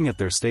when looking at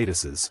their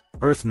statuses,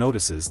 Earth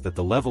notices that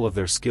the level of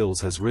their skills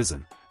has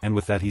risen, and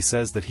with that he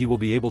says that he will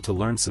be able to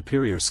learn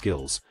superior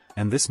skills,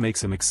 and this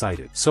makes him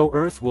excited. So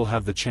Earth will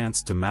have the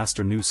chance to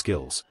master new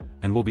skills,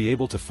 and will be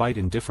able to fight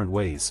in different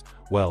ways.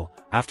 Well,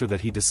 after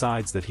that he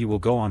decides that he will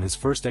go on his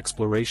first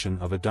exploration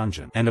of a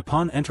dungeon. And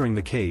upon entering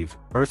the cave,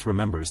 Earth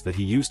remembers that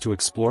he used to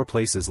explore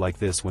places like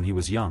this when he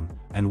was young,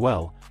 and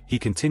well, he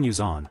continues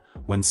on,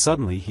 when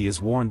suddenly he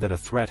is warned that a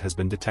threat has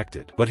been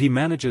detected. But he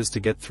manages to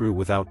get through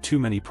without too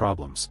many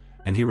problems,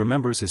 and he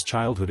remembers his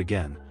childhood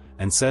again,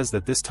 and says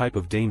that this type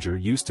of danger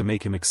used to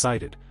make him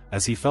excited,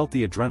 as he felt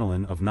the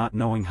adrenaline of not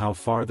knowing how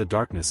far the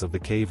darkness of the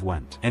cave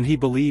went. And he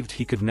believed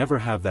he could never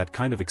have that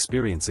kind of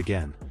experience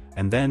again,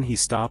 and then he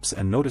stops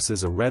and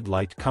notices a red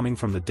light coming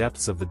from the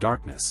depths of the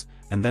darkness,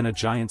 and then a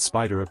giant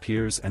spider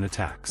appears and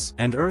attacks.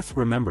 And Earth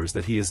remembers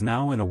that he is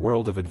now in a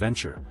world of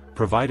adventure,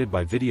 provided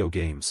by video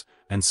games,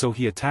 and so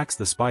he attacks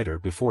the spider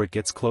before it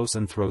gets close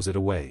and throws it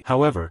away.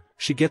 However,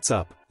 she gets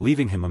up,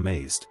 leaving him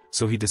amazed,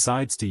 so he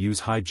decides to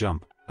use high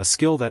jump, a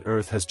skill that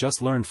Earth has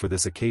just learned for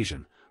this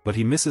occasion, but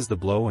he misses the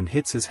blow and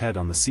hits his head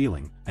on the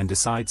ceiling, and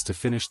decides to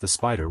finish the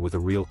spider with a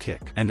real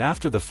kick. And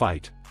after the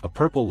fight, a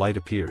purple light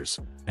appears,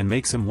 and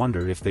makes him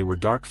wonder if they were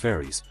dark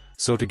fairies,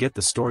 so to get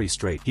the story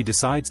straight he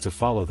decides to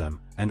follow them,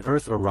 and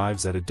Earth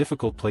arrives at a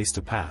difficult place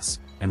to pass,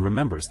 and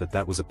remembers that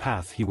that was a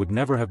path he would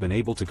never have been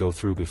able to go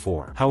through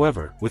before.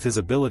 However, with his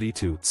ability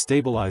to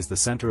stabilize the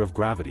center of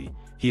gravity,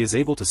 he is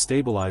able to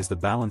stabilize the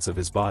balance of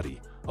his body,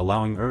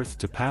 allowing Earth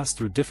to pass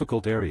through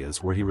difficult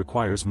areas where he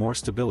requires more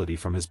stability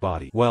from his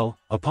body. Well,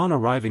 upon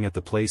arriving at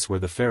the place where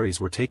the fairies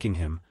were taking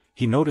him,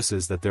 he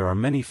notices that there are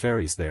many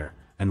fairies there,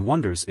 and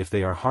wonders if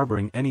they are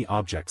harboring any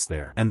objects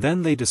there. And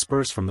then they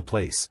disperse from the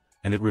place,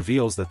 and it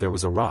reveals that there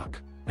was a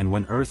rock, and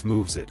when Earth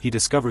moves it he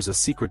discovers a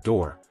secret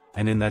door,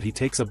 and in that he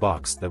takes a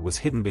box that was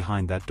hidden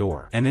behind that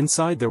door. And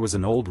inside there was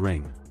an old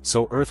ring,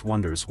 so Earth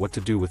wonders what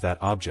to do with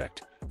that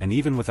object, and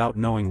even without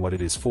knowing what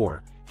it is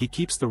for, he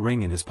keeps the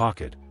ring in his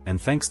pocket, and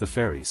thanks the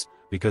fairies,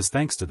 because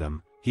thanks to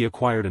them, he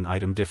acquired an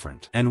item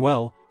different. And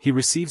well, he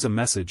receives a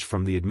message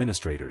from the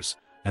administrators,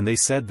 and they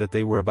said that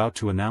they were about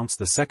to announce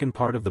the second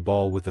part of the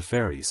ball with the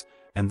fairies,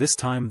 and this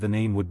time the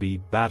name would be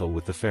Battle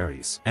with the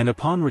Fairies. And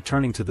upon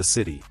returning to the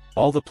city,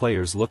 all the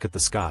players look at the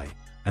sky,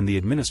 and the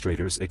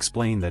administrators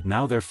explain that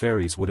now their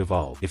fairies would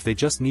evolve if they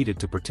just needed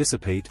to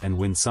participate and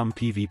win some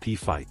PvP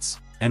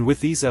fights. And with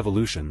these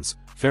evolutions,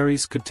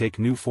 fairies could take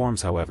new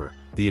forms. However,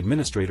 the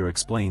administrator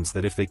explains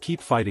that if they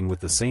keep fighting with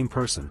the same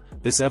person,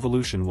 this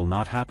evolution will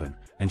not happen,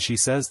 and she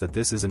says that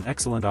this is an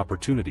excellent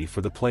opportunity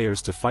for the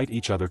players to fight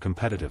each other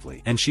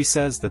competitively. And she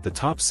says that the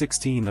top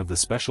 16 of the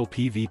special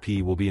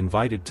PvP will be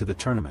invited to the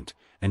tournament,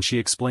 and she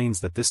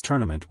explains that this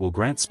tournament will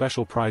grant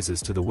special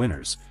prizes to the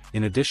winners.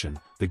 In addition,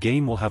 the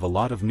game will have a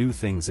lot of new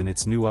things in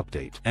its new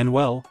update. And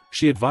well,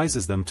 she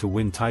advises them to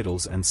win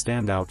titles and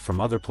stand out from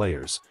other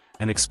players,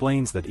 and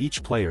explains that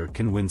each player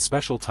can win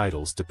special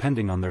titles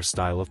depending on their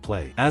style of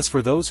play. As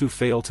for those who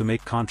fail to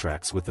make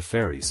contracts with the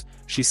fairies,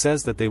 she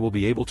says that they will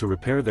be able to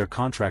repair their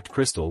contract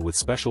crystal with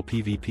special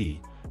PvP,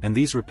 and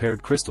these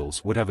repaired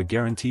crystals would have a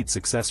guaranteed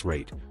success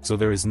rate, so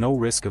there is no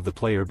risk of the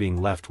player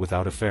being left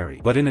without a fairy.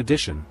 But in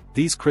addition,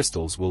 these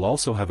crystals will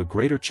also have a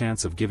greater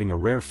chance of giving a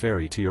rare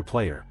fairy to your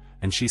player,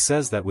 and she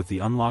says that with the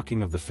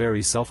unlocking of the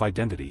fairy's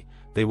self-identity,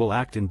 they will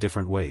act in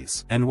different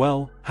ways. And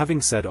well,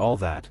 having said all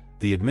that,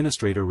 the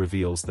administrator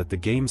reveals that the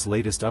game's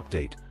latest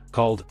update,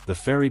 called the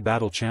Fairy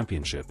Battle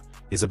Championship,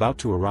 is about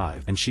to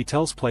arrive, and she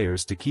tells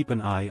players to keep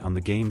an eye on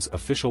the game's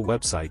official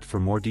website for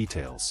more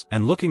details.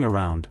 And looking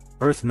around,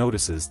 Earth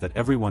notices that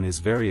everyone is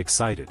very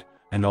excited,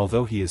 and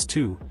although he is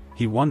too,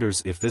 he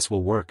wonders if this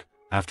will work.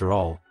 After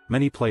all,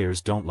 many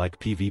players don't like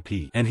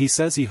PvP. And he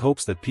says he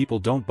hopes that people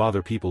don't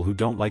bother people who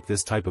don't like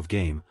this type of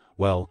game.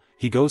 Well,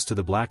 he goes to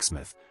the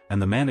blacksmith,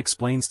 and the man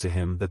explains to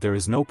him that there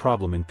is no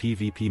problem in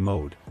PvP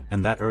mode,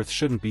 and that Earth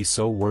shouldn't be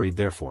so worried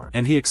therefore.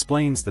 And he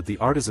explains that the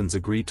artisans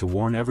agreed to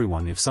warn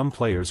everyone if some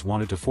players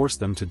wanted to force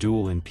them to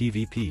duel in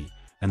PvP,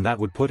 and that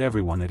would put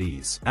everyone at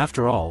ease.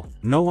 After all,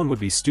 no one would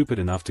be stupid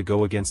enough to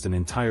go against an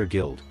entire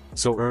guild,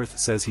 so Earth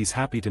says he's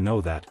happy to know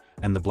that,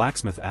 and the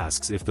blacksmith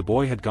asks if the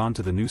boy had gone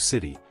to the new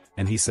city,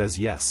 and he says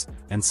yes,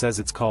 and says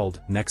it's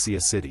called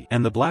Nexia City.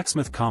 And the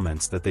blacksmith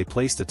comments that they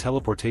placed a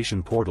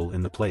teleportation portal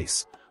in the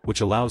place,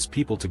 which allows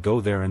people to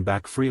go there and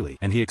back freely.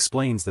 And he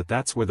explains that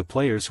that's where the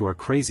players who are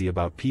crazy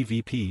about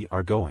PvP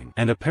are going.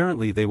 And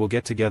apparently they will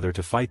get together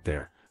to fight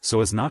there,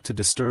 so as not to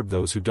disturb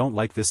those who don't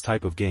like this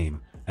type of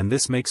game, and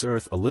this makes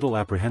Earth a little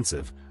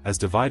apprehensive, as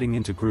dividing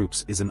into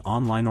groups is an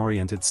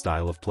online-oriented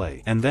style of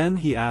play. And then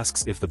he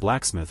asks if the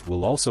blacksmith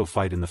will also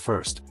fight in the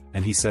first,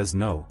 and he says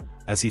no,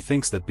 as he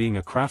thinks that being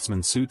a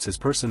craftsman suits his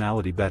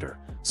personality better,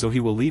 so he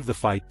will leave the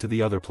fight to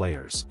the other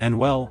players. And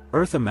well,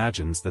 Earth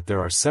imagines that there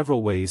are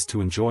several ways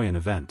to enjoy an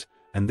event,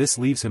 and this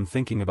leaves him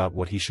thinking about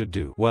what he should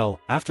do. Well,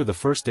 after the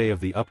first day of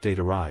the update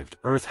arrived,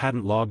 Earth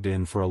hadn't logged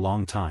in for a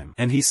long time,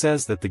 and he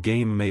says that the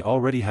game may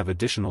already have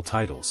additional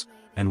titles,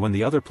 and when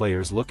the other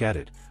players look at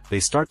it, they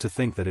start to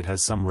think that it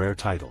has some rare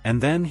title.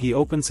 And then he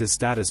opens his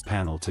status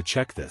panel to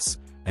check this,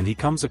 and he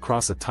comes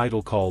across a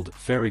title called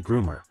Fairy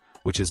Groomer,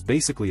 which is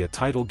basically a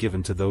title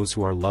given to those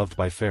who are loved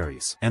by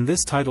fairies. And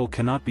this title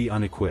cannot be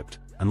unequipped,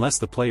 unless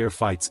the player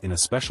fights in a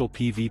special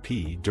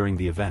PvP during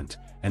the event,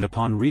 and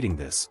upon reading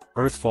this,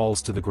 Earth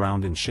falls to the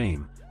ground in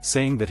shame,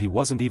 saying that he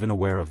wasn't even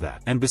aware of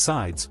that. And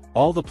besides,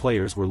 all the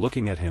players were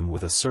looking at him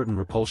with a certain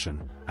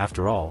repulsion.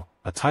 After all,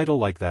 a title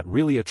like that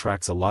really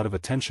attracts a lot of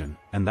attention,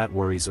 and that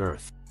worries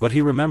Earth. But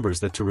he remembers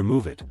that to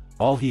remove it,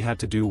 all he had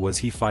to do was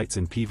he fights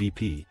in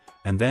PvP,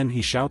 and then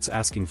he shouts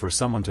asking for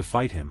someone to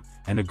fight him,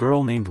 and a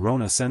girl named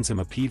Rona sends him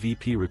a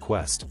PvP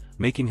request,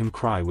 making him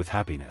cry with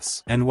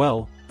happiness. And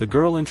well, the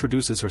girl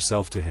introduces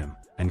herself to him,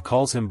 and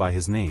calls him by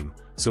his name,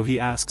 so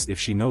he asks if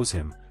she knows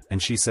him,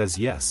 and she says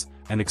yes,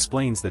 and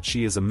explains that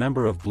she is a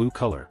member of Blue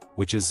Color,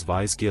 which is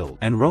Vi's guild.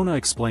 And Rona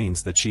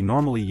explains that she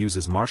normally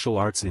uses martial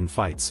arts in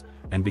fights,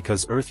 and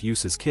because Earth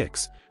uses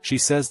kicks, she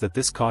says that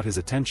this caught his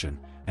attention,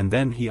 and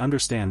then he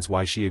understands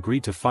why she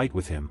agreed to fight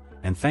with him,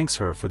 and thanks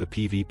her for the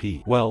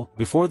PvP. Well,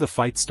 before the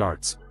fight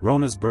starts,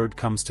 Rona's bird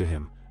comes to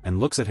him, and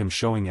looks at him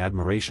showing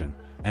admiration,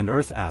 and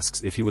Earth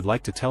asks if he would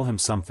like to tell him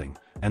something,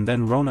 and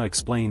then Rona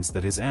explains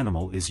that his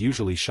animal is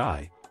usually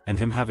shy, and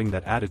him having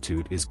that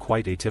attitude is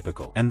quite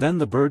atypical. And then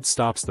the bird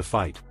stops the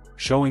fight,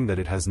 showing that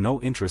it has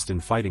no interest in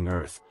fighting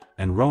Earth,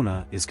 and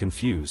Rona is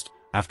confused.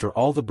 After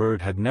all, the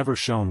bird had never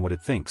shown what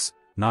it thinks,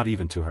 not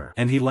even to her.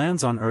 And he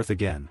lands on Earth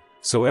again,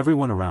 so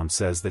everyone around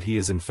says that he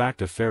is in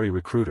fact a fairy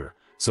recruiter,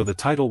 so the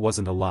title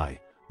wasn't a lie,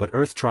 but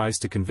Earth tries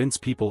to convince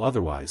people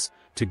otherwise,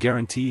 to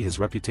guarantee his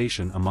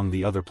reputation among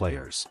the other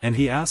players. And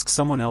he asks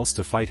someone else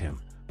to fight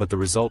him, but the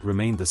result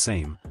remained the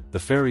same. The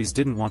fairies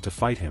didn't want to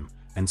fight him,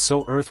 and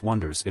so Earth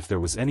wonders if there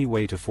was any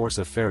way to force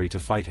a fairy to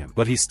fight him.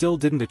 But he still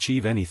didn't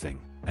achieve anything,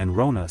 and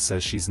Rona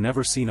says she's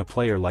never seen a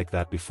player like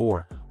that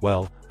before.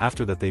 Well,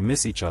 after that they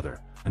miss each other,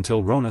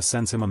 until Rona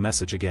sends him a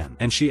message again.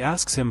 And she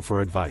asks him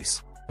for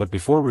advice, but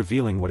before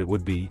revealing what it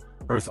would be,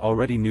 Earth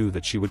already knew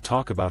that she would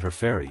talk about her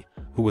fairy,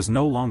 who was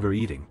no longer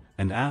eating,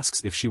 and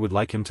asks if she would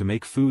like him to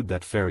make food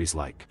that fairies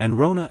like. And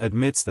Rona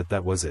admits that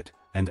that was it,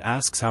 and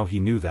asks how he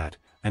knew that,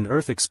 and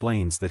Earth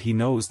explains that he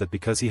knows that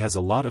because he has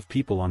a lot of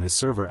people on his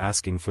server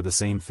asking for the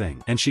same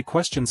thing. And she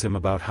questions him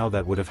about how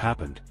that would have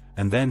happened,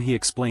 and then he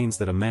explains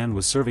that a man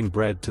was serving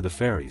bread to the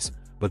fairies,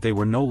 but they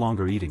were no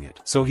longer eating it.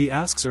 So he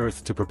asks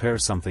Earth to prepare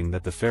something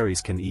that the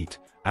fairies can eat.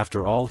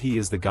 After all, he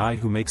is the guy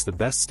who makes the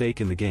best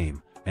steak in the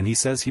game, and he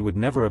says he would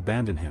never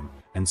abandon him,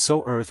 and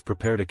so Earth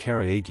prepared a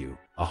karaage,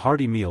 a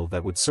hearty meal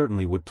that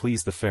would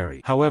please the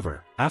fairy.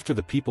 However, after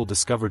the people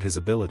discovered his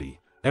ability,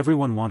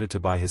 everyone wanted to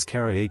buy his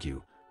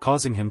karaage,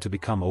 causing him to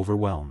become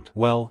overwhelmed.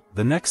 Well,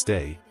 the next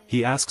day,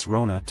 he asks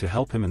Rona to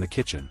help him in the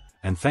kitchen,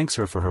 and thanks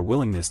her for her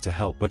willingness to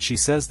help, but she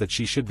says that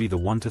she should be the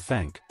one to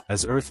thank,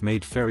 as Earth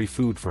made fairy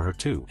food for her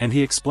too. And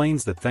he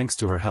explains that thanks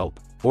to her help,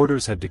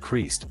 orders had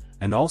decreased,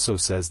 and also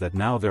says that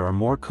now there are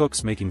more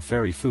cooks making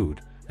fairy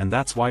food, and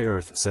that's why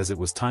Earth says it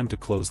was time to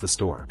close the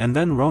store. And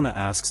then Rona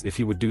asks if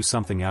he would do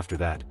something after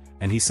that,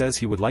 and he says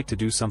he would like to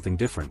do something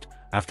different.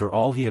 After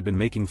all, he had been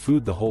making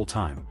food the whole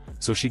time,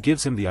 so she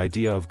gives him the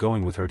idea of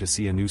going with her to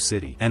see a new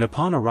city. And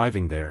upon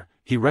arriving there,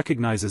 he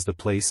recognizes the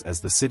place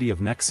as the city of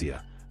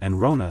Nexia, and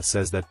Rona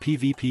says that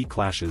PvP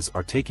clashes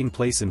are taking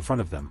place in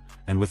front of them,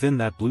 and within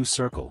that blue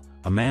circle,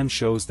 a man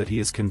shows that he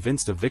is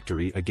convinced of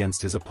victory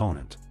against his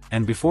opponent.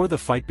 And before the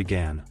fight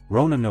began,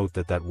 Rona note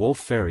that wolf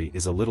fairy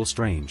is a little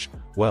strange.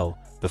 Well,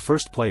 the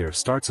first player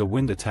starts a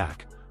wind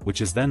attack,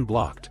 which is then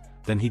blocked,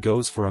 then he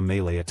goes for a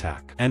melee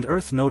attack. And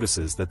Earth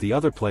notices that the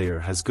other player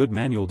has good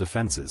manual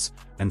defenses,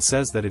 and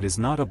says that it is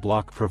not a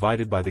block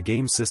provided by the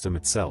game system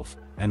itself,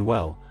 and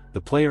well,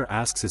 the player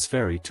asks his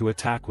fairy to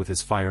attack with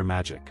his fire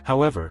magic.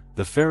 However,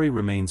 the fairy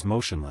remains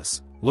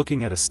motionless,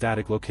 looking at a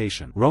static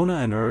location. Rona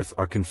and Earth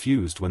are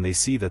confused when they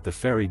see that the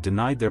fairy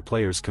denied their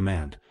player's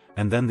command,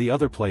 and then the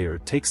other player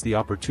takes the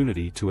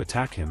opportunity to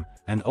attack him,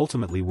 and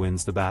ultimately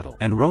wins the battle.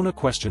 And Rona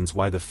questions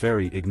why the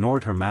fairy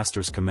ignored her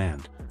master's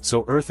command,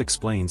 so Earth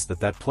explains that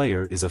that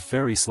player is a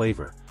fairy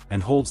slaver,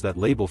 and holds that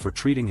label for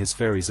treating his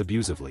fairies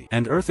abusively.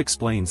 And Earth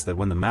explains that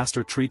when the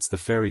master treats the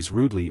fairies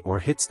rudely or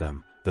hits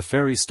them, the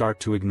fairies start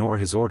to ignore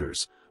his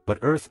orders, but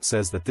Earth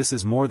says that this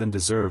is more than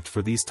deserved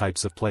for these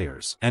types of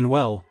players. And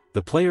well,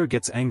 the player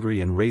gets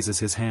angry and raises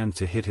his hand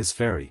to hit his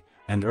fairy,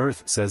 and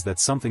Earth says that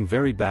something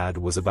very bad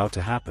was about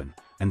to happen,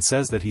 and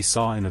says that he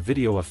saw in a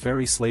video a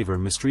fairy slaver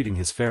mistreating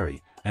his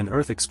fairy, and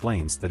Earth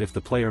explains that if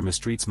the player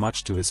mistreats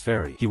much to his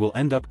fairy he will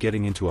end up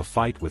getting into a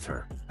fight with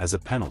her, as a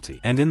penalty.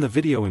 And in the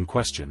video in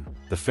question,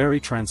 the fairy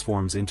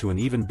transforms into an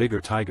even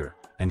bigger tiger,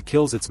 and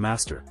kills its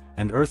master,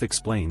 and Earth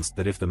explains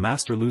that if the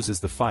master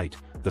loses the fight,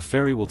 the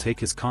fairy will take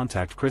his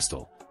contact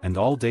crystal, and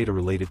all data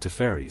related to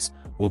fairies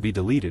will be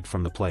deleted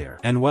from the player.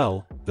 And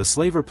well, the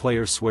slaver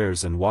player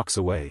swears and walks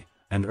away,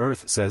 and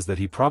Earth says that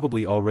he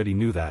probably already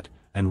knew that,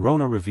 and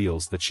Rona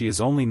reveals that she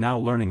is only now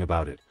learning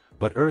about it,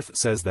 but Earth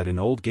says that in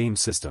old game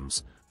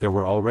systems, there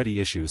were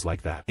already issues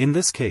like that. In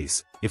this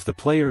case, if the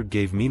player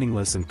gave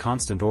meaningless and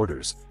constant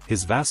orders,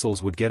 his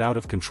vassals would get out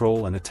of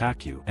control and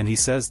attack you, and he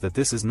says that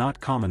this is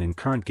not common in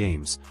current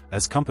games,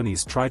 as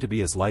companies try to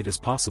be as light as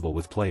possible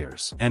with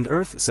players. And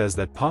Earth says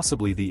that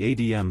possibly the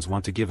ADMs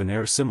want to give an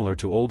air similar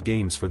to old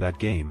games for that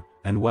game,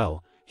 and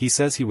well, he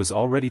says he was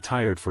already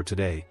tired for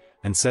today,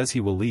 and says he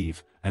will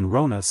leave, and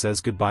Rona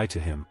says goodbye to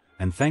him,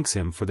 and thanks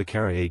him for the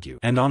Kara-ague.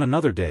 And on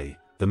another day,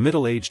 the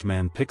middle-aged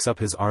man picks up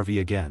his RV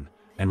again,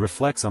 and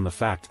reflects on the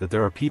fact that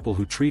there are people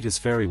who treat his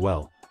fairy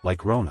well,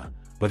 like Rona,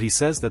 but he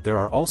says that there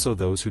are also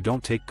those who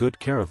don't take good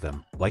care of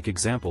them, like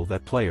example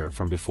that player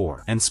from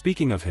before. And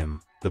speaking of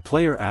him, the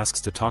player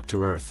asks to talk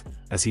to Earth,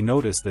 as he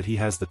noticed that he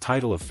has the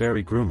title of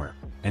fairy groomer,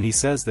 and he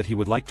says that he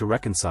would like to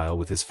reconcile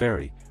with his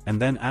fairy,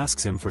 and then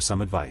asks him for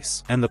some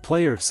advice. And the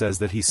player says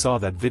that he saw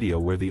that video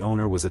where the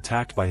owner was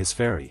attacked by his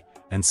fairy,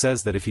 and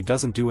says that if he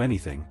doesn't do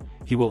anything,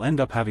 he will end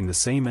up having the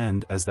same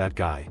end as that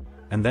guy.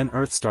 And then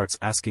Earth starts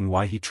asking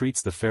why he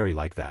treats the fairy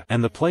like that.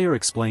 And the player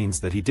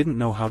explains that he didn't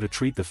know how to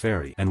treat the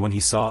fairy, and when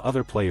he saw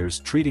other players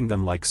treating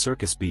them like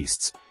circus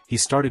beasts, he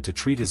started to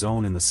treat his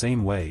own in the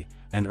same way,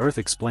 and Earth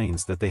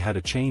explains that they had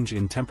a change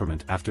in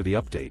temperament after the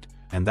update,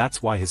 and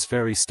that's why his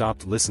fairy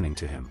stopped listening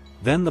to him.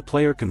 Then the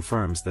player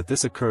confirms that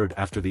this occurred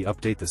after the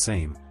update the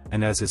same,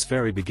 and as his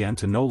fairy began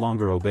to no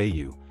longer obey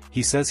you,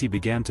 he says he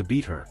began to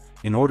beat her,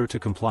 in order to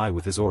comply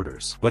with his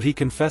orders. But he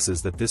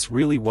confesses that this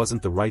really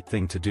wasn't the right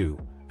thing to do,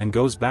 and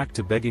goes back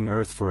to begging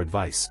Earth for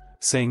advice,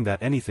 saying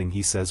that anything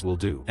he says will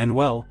do. And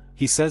well,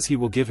 he says he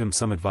will give him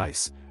some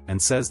advice,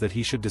 and says that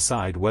he should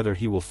decide whether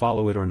he will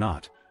follow it or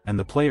not, and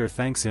the player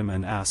thanks him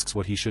and asks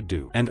what he should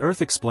do. And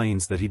Earth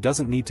explains that he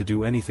doesn't need to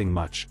do anything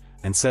much,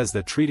 and says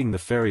that treating the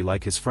fairy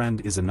like his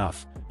friend is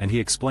enough, and he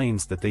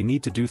explains that they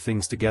need to do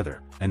things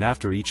together, and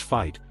after each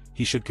fight,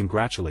 he should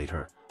congratulate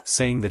her,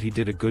 saying that he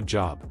did a good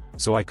job,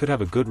 so I could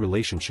have a good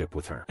relationship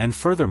with her. And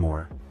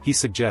furthermore, he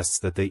suggests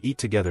that they eat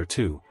together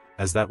too,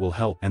 as that will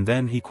help. And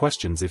then he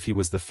questions if he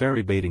was the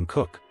fairy baiting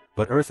cook,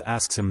 but Earth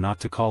asks him not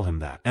to call him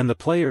that. And the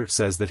player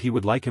says that he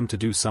would like him to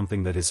do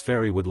something that his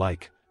fairy would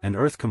like, and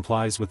Earth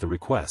complies with the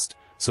request,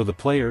 so the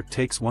player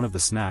takes one of the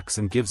snacks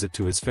and gives it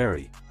to his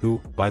fairy,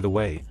 who, by the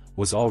way,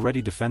 was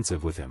already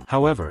defensive with him.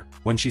 However,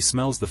 when she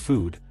smells the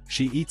food,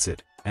 she eats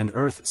it, and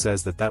Earth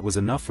says that that was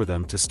enough for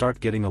them to start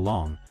getting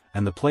along,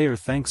 and the player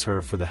thanks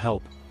her for the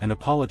help, and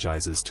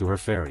apologizes to her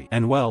fairy.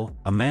 And well,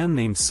 a man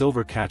named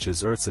Silver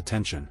catches Earth's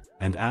attention,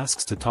 and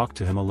asks to talk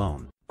to him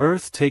alone.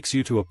 Earth takes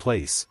you to a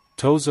place,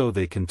 Tozo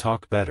they can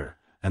talk better,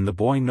 and the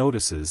boy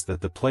notices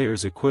that the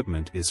player's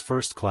equipment is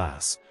first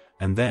class,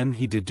 and then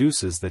he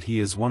deduces that he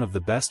is one of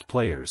the best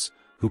players,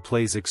 who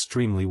plays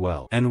extremely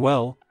well. And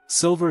well,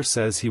 Silver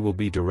says he will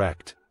be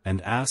direct,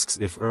 and asks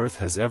if Earth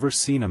has ever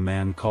seen a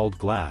man called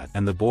Glad,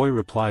 and the boy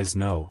replies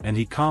no, and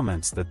he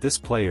comments that this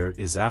player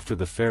is after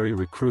the fairy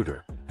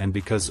recruiter, and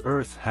because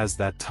Earth has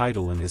that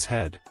title in his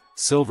head,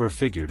 Silver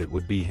figured it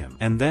would be him.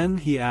 And then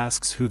he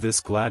asks who this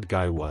Glad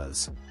guy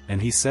was,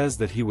 and he says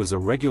that he was a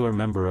regular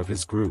member of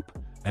his group,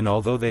 and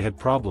although they had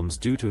problems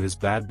due to his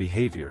bad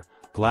behavior,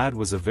 Glad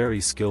was a very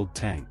skilled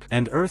tank.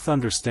 And Earth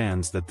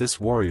understands that this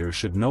warrior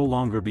should no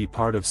longer be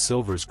part of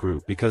Silver's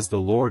group because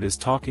the Lord is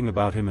talking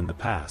about him in the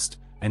past,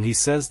 and he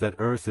says that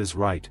Earth is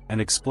right and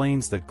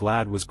explains that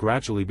Glad was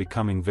gradually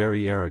becoming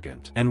very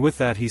arrogant. And with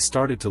that he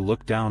started to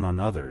look down on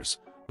others,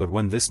 but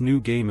when this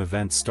new game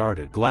event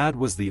started, Glad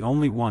was the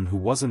only one who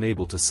wasn't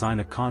able to sign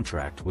a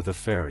contract with a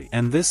fairy.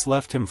 And this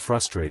left him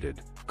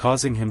frustrated,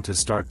 causing him to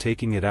start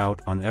taking it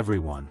out on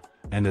everyone,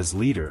 and as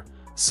leader,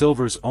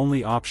 Silver's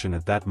only option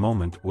at that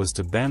moment was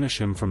to banish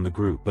him from the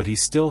group. But he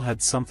still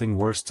had something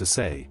worse to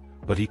say,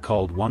 but he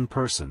called one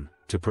person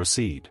to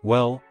proceed.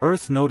 Well,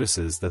 Earth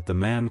notices that the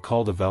man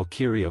called a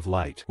Valkyrie of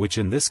Light, which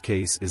in this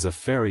case is a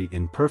fairy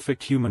in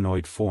perfect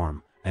humanoid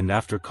form, and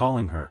after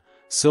calling her,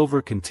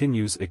 Silver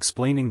continues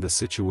explaining the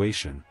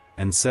situation,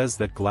 and says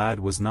that Glad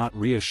was not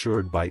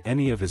reassured by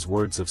any of his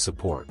words of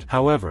support.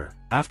 However,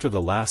 after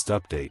the last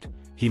update,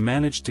 he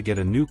managed to get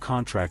a new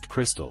contract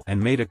crystal and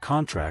made a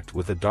contract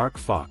with a dark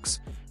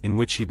fox, in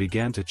which he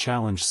began to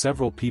challenge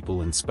several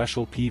people in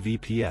special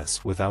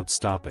PvPs without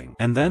stopping.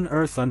 And then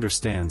Earth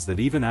understands that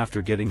even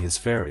after getting his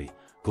fairy,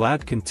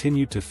 Glad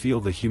continued to feel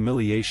the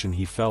humiliation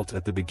he felt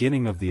at the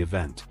beginning of the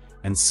event,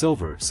 and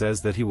Silver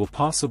says that he will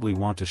possibly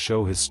want to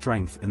show his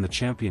strength in the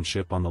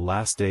championship on the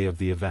last day of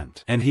the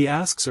event. And he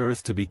asks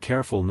Earth to be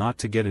careful not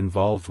to get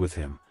involved with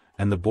him,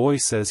 and the boy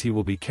says he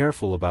will be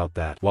careful about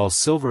that, while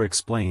Silver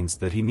explains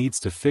that he needs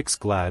to fix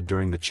Glad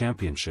during the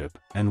championship,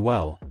 and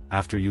well,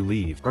 after you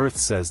leave, Earth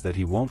says that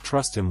he won't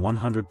trust him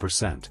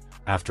 100%,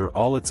 after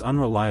all it's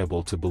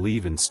unreliable to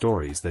believe in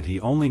stories that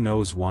he only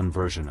knows one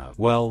version of.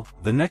 Well,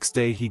 the next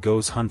day he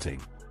goes hunting,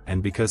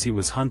 and because he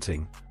was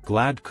hunting,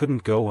 Glad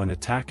couldn't go and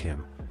attack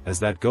him, as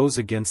that goes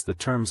against the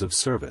terms of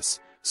service,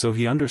 so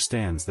he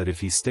understands that if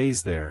he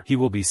stays there, he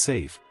will be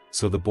safe,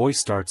 so the boy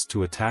starts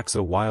to attack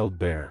a wild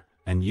bear,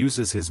 and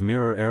uses his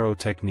mirror arrow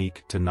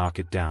technique to knock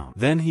it down.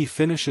 Then he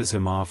finishes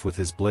him off with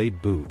his blade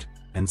boot,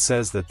 and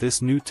says that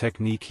this new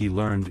technique he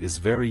learned is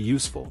very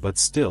useful, but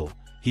still,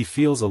 he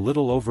feels a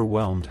little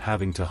overwhelmed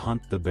having to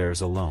hunt the bears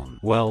alone.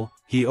 Well,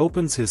 he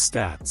opens his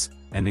stats,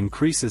 and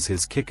increases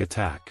his kick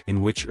attack,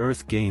 in which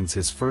Earth gains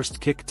his first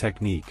kick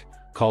technique,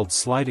 called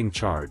sliding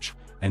charge,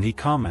 and he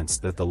comments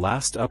that the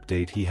last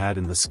update he had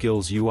in the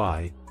skills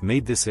UI,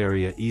 made this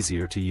area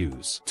easier to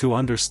use, to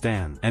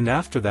understand. And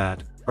after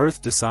that,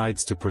 Earth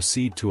decides to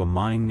proceed to a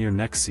mine near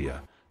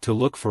Nexia, to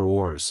look for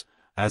ores,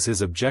 as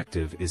his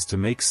objective is to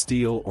make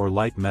steel or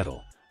light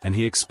metal, and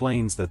he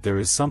explains that there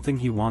is something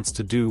he wants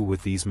to do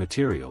with these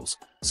materials,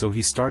 so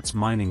he starts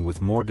mining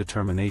with more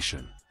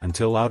determination,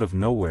 until out of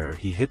nowhere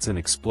he hits an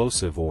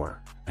explosive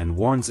ore, and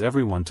warns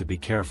everyone to be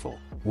careful.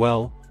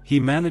 Well, he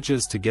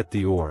manages to get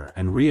the ore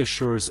and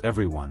reassures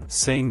everyone,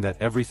 saying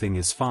that everything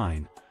is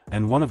fine,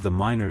 and one of the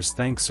miners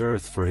thanks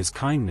Earth for his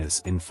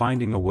kindness in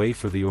finding a way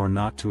for the ore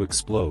not to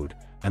explode,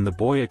 and the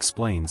boy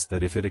explains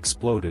that if it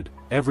exploded,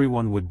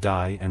 everyone would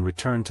die and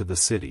return to the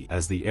city,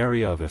 as the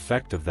area of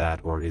effect of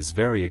that ore is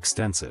very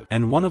extensive.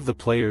 And one of the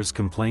players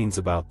complains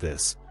about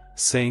this,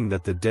 saying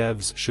that the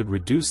devs should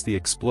reduce the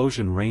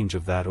explosion range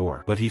of that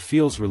ore, but he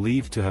feels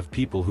relieved to have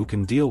people who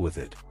can deal with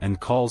it, and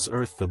calls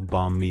Earth the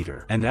bomb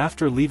meter. And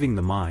after leaving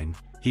the mine,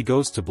 he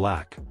goes to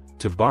Black,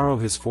 to borrow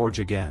his forge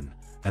again,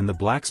 and the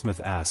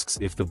blacksmith asks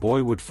if the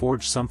boy would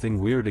forge something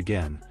weird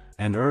again,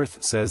 and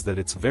Earth says that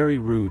it's very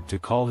rude to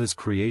call his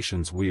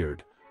creations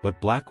weird,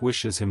 but Black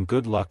wishes him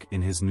good luck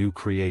in his new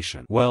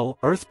creation. Well,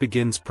 Earth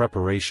begins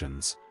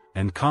preparations,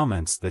 and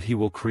comments that he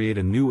will create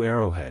a new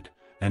arrowhead,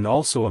 and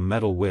also a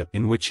metal whip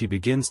in which he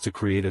begins to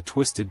create a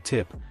twisted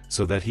tip,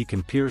 so that he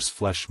can pierce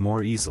flesh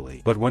more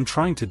easily. But when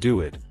trying to do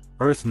it,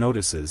 Earth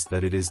notices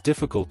that it is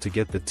difficult to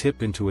get the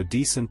tip into a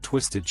decent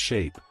twisted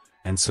shape,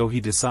 and so he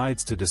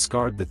decides to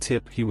discard the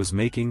tip he was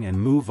making and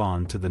move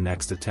on to the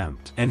next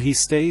attempt. And he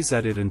stays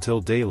at it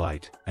until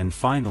daylight, and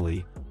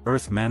finally,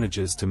 Earth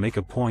manages to make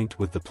a point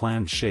with the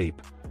planned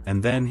shape,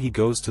 and then he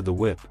goes to the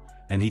whip,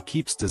 and he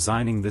keeps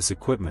designing this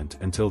equipment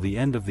until the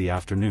end of the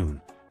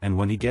afternoon, and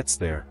when he gets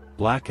there,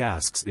 Black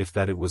asks if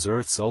that it was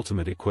Earth's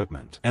ultimate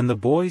equipment. And the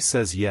boy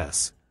says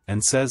yes,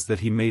 and says that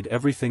he made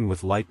everything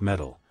with light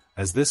metal,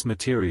 as this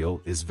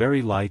material is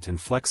very light and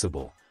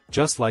flexible,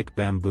 just like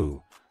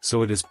bamboo,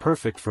 so it is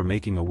perfect for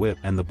making a whip.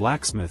 And the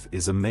blacksmith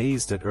is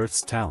amazed at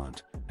Earth's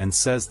talent, and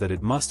says that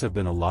it must have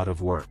been a lot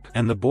of work.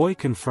 And the boy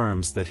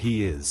confirms that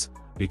he is,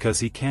 because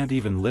he can't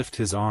even lift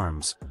his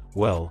arms.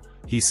 Well,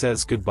 he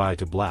says goodbye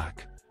to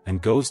Black,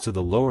 and goes to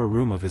the lower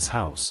room of his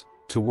house,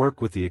 to work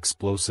with the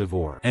explosive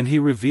ore. And he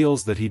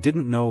reveals that he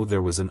didn't know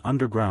there was an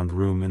underground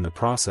room in the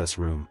process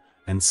room,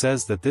 and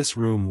says that this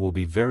room will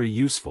be very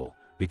useful,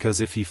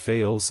 because if he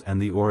fails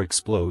and the ore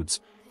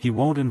explodes, he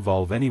won't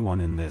involve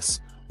anyone in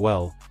this.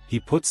 Well, he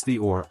puts the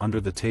ore under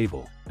the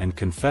table, and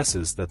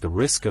confesses that the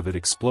risk of it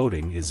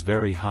exploding is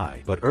very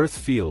high, but Earth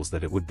feels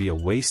that it would be a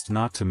waste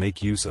not to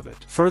make use of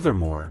it.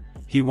 Furthermore,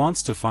 he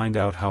wants to find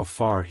out how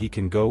far he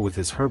can go with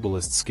his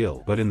herbalist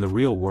skill, but in the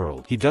real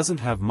world he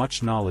doesn't have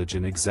much knowledge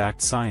in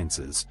exact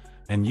sciences,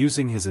 and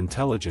using his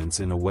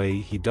intelligence in a way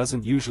he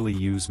doesn't usually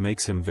use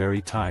makes him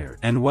very tired.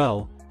 And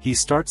well, he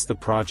starts the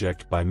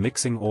project by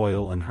mixing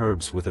oil and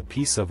herbs with a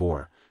piece of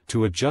ore,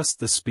 to adjust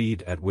the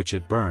speed at which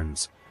it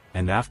burns,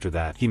 and after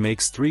that he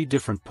makes 3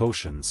 different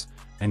potions,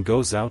 and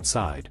goes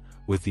outside,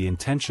 with the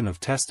intention of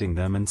testing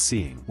them and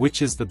seeing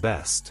which is the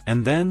best.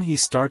 And then he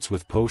starts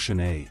with potion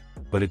A,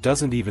 but it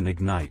doesn't even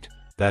ignite,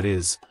 that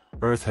is,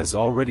 Earth has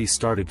already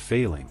started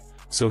failing,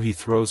 so he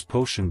throws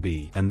potion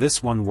B, and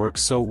this one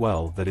works so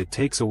well that it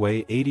takes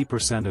away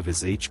 80% of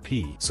his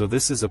HP, so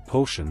this is a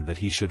potion that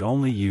he should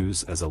only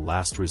use as a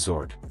last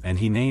resort, and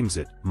he names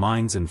it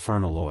Mine's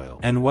Infernal Oil.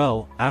 And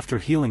well, after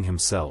healing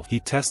himself he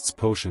tests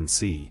potion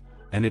C,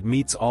 and it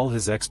meets all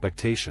his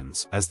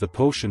expectations, as the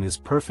potion is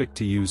perfect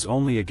to use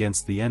only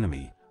against the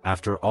enemy.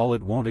 After all,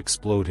 it won't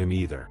explode him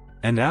either.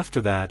 And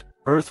after that,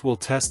 Earth will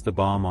test the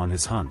bomb on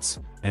his hunts,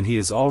 and he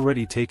is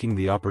already taking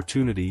the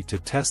opportunity to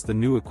test the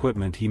new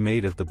equipment he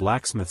made at the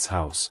blacksmith's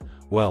house.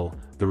 Well,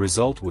 the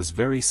result was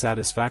very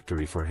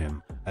satisfactory for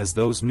him, as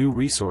those new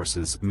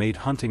resources made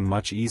hunting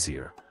much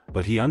easier,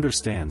 but he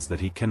understands that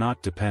he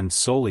cannot depend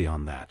solely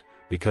on that,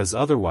 because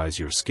otherwise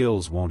your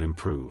skills won't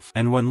improve.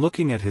 And when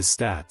looking at his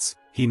stats,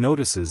 he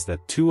notices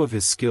that 2 of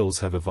his skills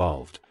have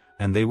evolved,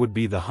 and they would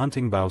be the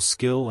hunting bow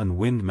skill and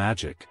wind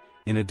magic.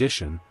 In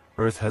addition,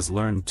 Earth has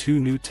learned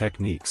 2 new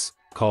techniques,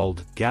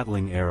 called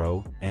Gatling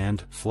Arrow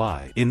and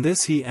Fly. In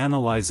this he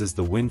analyzes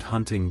the wind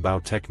hunting bow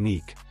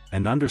technique,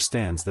 and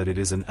understands that it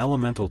is an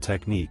elemental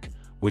technique,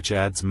 which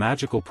adds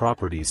magical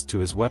properties to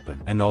his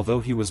weapon. And although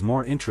he was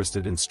more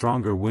interested in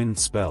stronger wind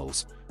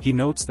spells, he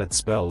notes that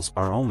spells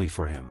are only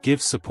for him.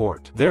 Give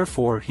support.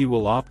 Therefore he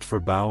will opt for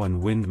bow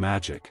and wind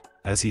magic,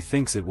 as he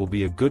thinks it will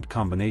be a good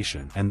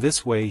combination, and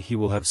this way he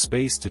will have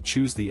space to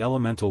choose the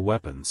elemental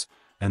weapons,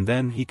 and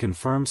then he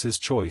confirms his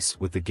choice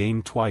with the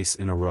game twice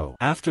in a row.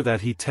 After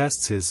that he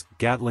tests his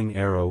Gatling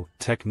arrow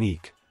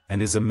technique,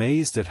 and is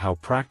amazed at how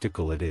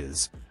practical it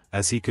is,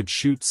 as he could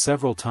shoot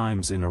several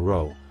times in a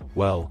row.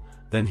 Well,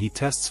 then he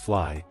tests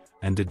fly,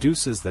 and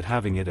deduces that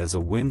having it as a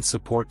wind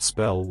support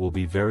spell will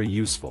be very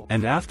useful.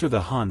 And after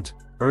the hunt,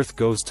 Earth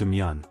goes to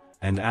Myun,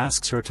 and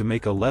asks her to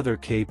make a leather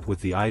cape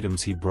with the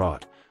items he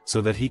brought,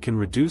 so that he can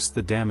reduce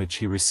the damage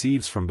he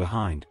receives from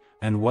behind,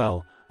 and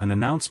well, an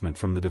announcement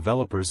from the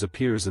developers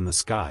appears in the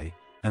sky,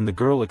 and the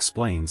girl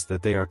explains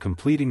that they are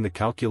completing the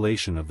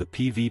calculation of the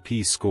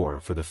PvP score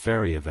for the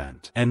fairy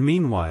event. And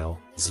meanwhile,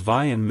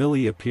 Zwei and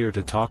Millie appear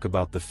to talk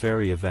about the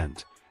fairy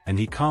event, and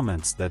he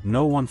comments that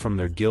no one from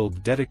their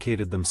guild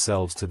dedicated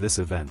themselves to this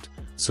event,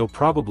 so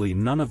probably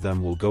none of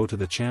them will go to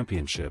the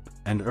championship,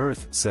 and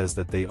Earth says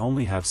that they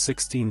only have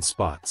 16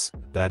 spots,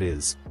 that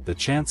is, the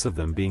chance of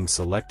them being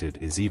selected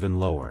is even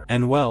lower.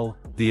 And well,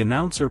 the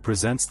announcer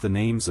presents the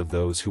names of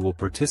those who will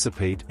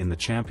participate in the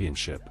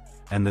championship,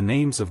 and the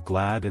names of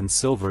Glad and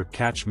Silver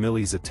catch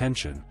Millie's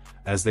attention,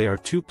 as they are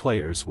two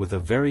players with a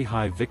very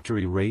high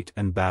victory rate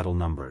and battle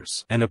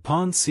numbers. And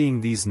upon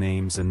seeing these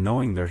names and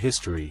knowing their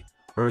history,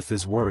 Earth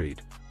is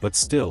worried, but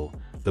still,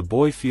 the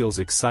boy feels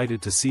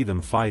excited to see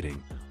them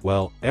fighting.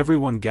 Well,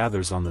 everyone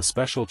gathers on the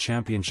special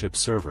championship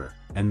server,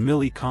 and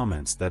Millie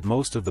comments that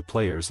most of the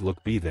players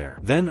be there.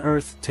 Then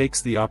Earth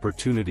takes the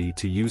opportunity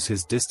to use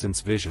his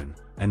distance vision,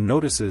 and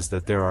notices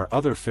that there are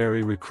other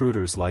fairy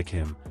recruiters like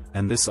him,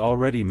 and this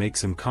already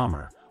makes him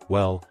calmer.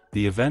 Well,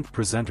 the event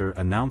presenter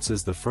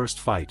announces the first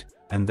fight,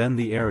 and then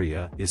the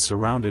area is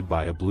surrounded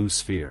by a blue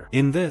sphere.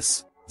 In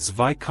this,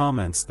 Zwei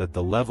comments that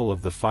the level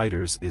of the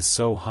fighters is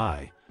so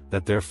high,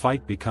 that their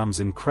fight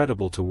becomes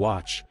incredible to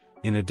watch.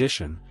 In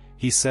addition,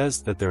 he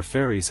says that their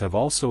fairies have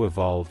also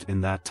evolved in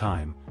that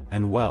time,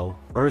 and well,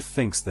 Earth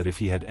thinks that if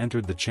he had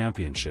entered the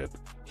championship,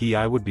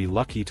 I would be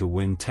lucky to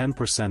win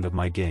 10% of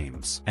my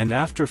games. And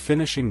after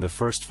finishing the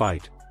first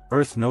fight,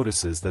 Earth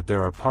notices that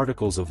there are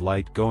particles of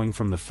light going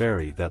from the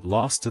fairy that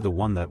lost to the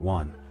one that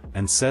won,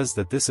 and says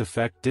that this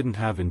effect didn't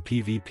have in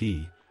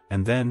PvP,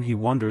 and then he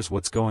wonders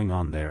what's going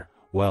on there.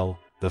 Well,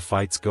 the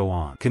fights go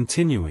on,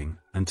 continuing,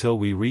 until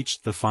we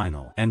reached the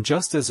final. And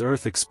just as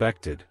Earth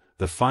expected,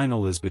 the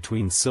final is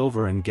between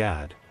Silver and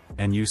Gad,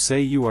 and you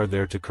say you are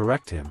there to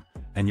correct him,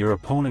 and your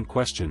opponent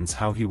questions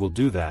how he will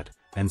do that,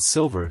 and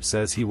Silver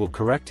says he will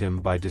correct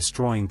him by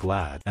destroying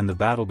Glad, and the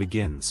battle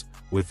begins,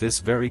 with this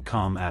very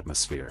calm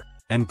atmosphere.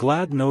 And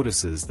Glad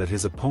notices that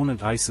his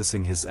opponent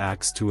ising his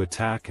axe to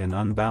attack and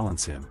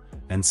unbalance him,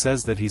 and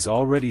says that he's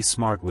already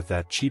smart with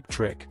that cheap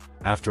trick,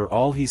 after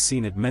all he's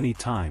seen it many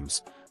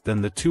times.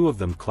 Then the two of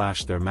them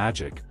clash their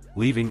magic,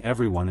 leaving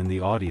everyone in the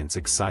audience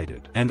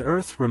excited. And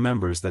Earth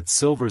remembers that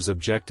Silver's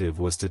objective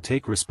was to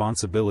take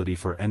responsibility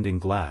for ending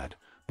Glad,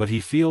 but he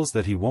feels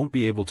that he won't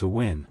be able to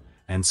win,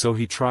 and so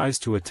he tries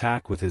to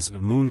attack with his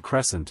Moon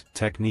Crescent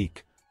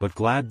technique, but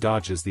Glad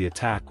dodges the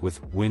attack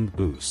with Wind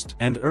Boost.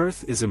 And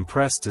Earth is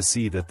impressed to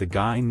see that the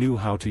guy knew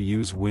how to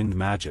use wind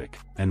magic,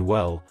 and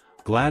well,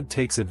 Glad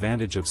takes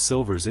advantage of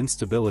Silver's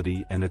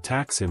instability and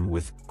attacks him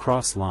with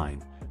Cross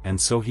Line, and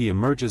so he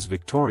emerges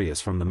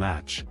victorious from the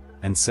match,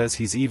 and says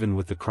he's even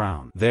with the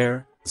crown.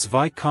 There,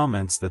 Zwei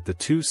comments that the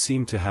two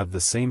seem to have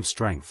the same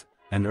strength,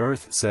 and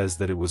Earth says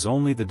that it was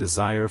only the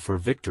desire for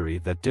victory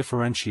that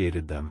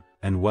differentiated them,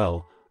 and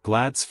well,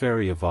 Glad's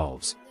fairy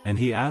evolves, and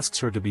he asks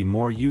her to be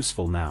more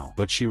useful now,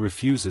 but she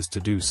refuses to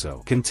do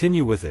so.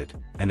 Continue with it,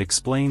 and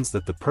explains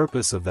that the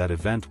purpose of that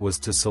event was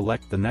to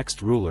select the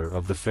next ruler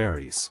of the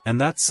fairies, and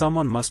that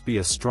someone must be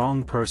a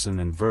strong person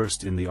and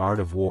versed in the art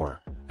of war.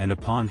 And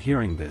upon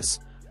hearing this,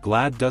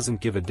 Glad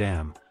doesn't give a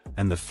damn,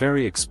 and the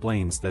fairy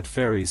explains that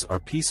fairies are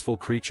peaceful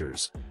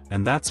creatures,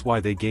 and that's why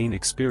they gain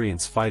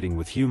experience fighting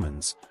with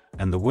humans,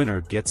 and the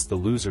winner gets the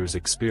loser's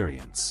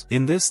experience.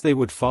 In this they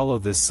would follow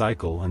this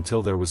cycle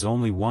until there was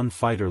only one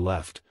fighter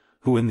left,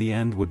 who in the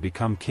end would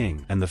become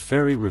king, and the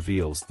fairy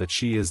reveals that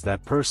she is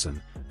that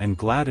person, and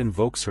Glad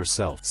invokes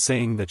herself,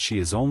 saying that she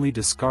is only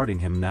discarding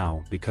him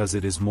now because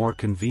it is more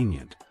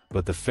convenient.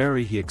 But the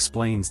fairy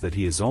explains that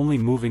he is only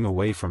moving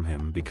away from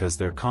him because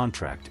their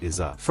contract is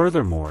up.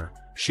 Furthermore,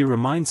 she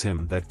reminds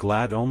him that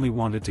Glad only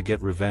wanted to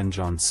get revenge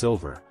on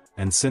Silver,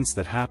 and since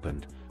that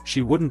happened,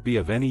 she wouldn't be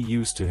of any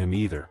use to him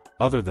either.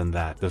 Other than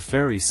that, the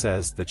fairy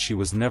says that she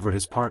was never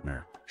his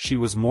partner, she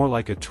was more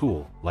like a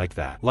tool, like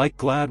that. Like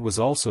Glad was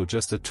also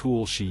just a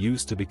tool she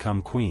used to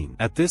become queen.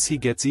 At this he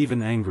gets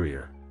even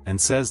angrier,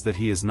 and says that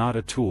he is not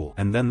a tool,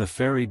 and then the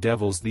fairy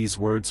devils these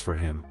words for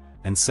him,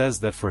 and says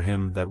that for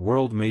him that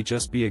world may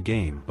just be a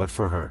game, but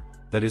for her,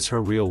 that is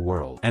her real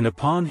world. And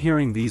upon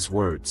hearing these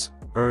words,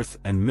 Earth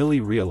and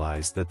Millie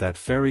realize that that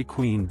fairy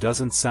queen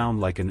doesn't sound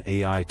like an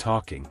AI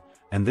talking,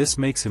 and this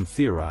makes him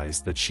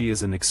theorize that she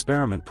is an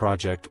experiment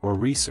project or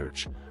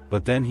research,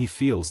 but then he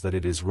feels that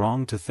it is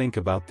wrong to think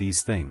about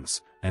these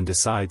things, and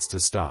decides to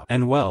stop.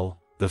 And well,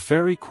 the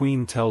fairy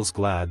queen tells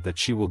Glad that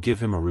she will give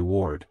him a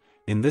reward.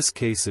 In this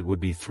case it would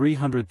be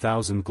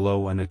 300,000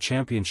 glow and a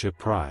championship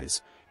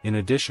prize. In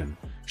addition,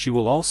 she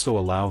will also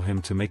allow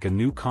him to make a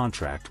new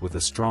contract with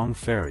a strong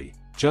fairy,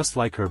 just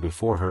like her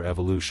before her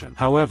evolution.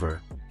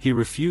 However, he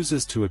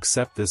refuses to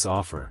accept this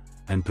offer,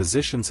 and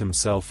positions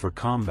himself for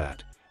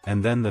combat,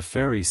 and then the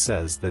fairy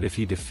says that if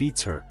he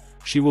defeats her,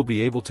 she will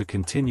be able to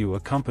continue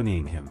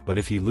accompanying him, but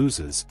if he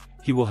loses,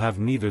 he will have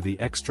neither the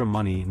extra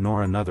money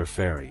nor another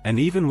fairy. And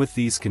even with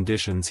these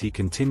conditions he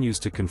continues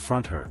to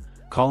confront her,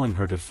 calling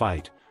her to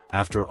fight.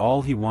 After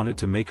all, he wanted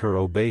to make her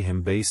obey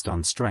him based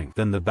on strength.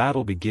 Then the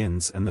battle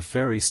begins and the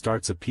fairy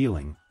starts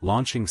appealing,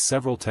 launching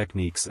several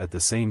techniques at the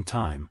same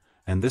time,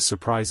 and this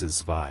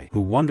surprises Vi, who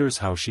wonders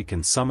how she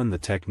can summon the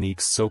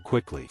techniques so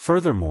quickly.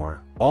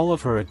 Furthermore, all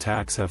of her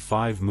attacks have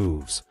 5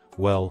 moves.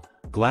 Well,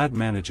 Glad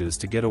manages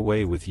to get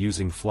away with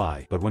using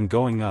Fly, but when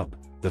going up,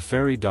 the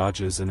fairy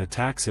dodges and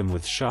attacks him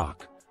with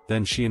Shock.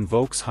 Then she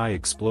invokes High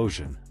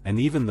Explosion, and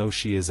even though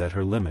she is at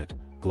her limit,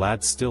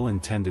 Glad still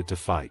intended to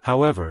fight.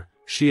 However,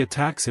 she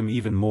attacks him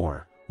even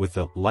more, with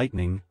the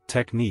Lightning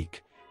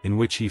technique, in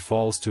which he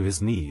falls to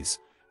his knees,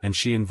 and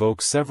she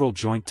invokes several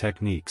joint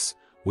techniques,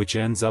 which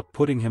ends up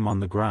putting him on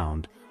the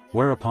ground,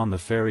 whereupon the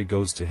fairy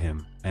goes to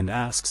him, and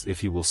asks if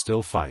he will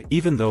still fight,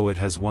 even though it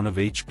has 1 of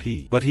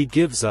HP. But he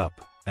gives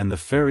up, and the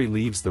fairy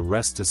leaves the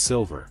rest to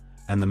Silver,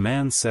 and the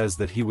man says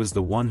that he was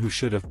the one who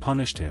should have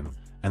punished him,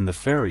 and the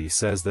fairy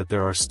says that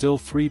there are still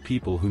 3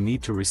 people who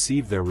need to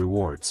receive their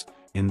rewards.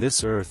 In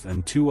this earth,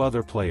 and 2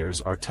 other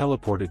players are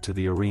teleported to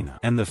the arena.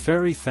 And the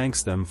fairy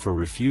thanks them for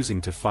refusing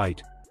to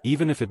fight,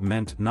 even if it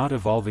meant not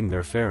evolving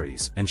their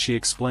fairies, and she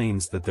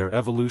explains that their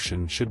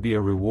evolution should be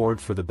a reward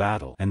for the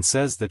battle, and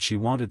says that she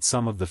wanted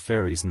some of the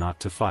fairies not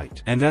to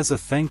fight. And as a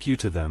thank you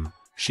to them,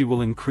 she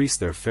will increase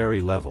their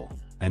fairy level.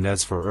 And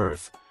as for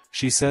Earth,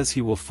 she says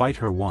he will fight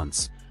her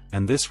once,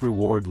 and this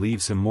reward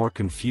leaves him more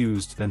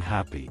confused than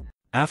happy.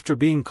 After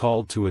being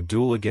called to a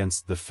duel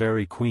against the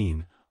fairy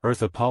queen,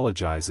 Earth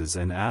apologizes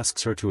and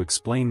asks her to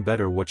explain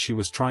better what she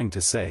was trying to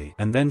say,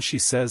 and then she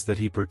says that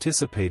he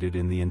participated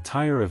in the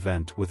entire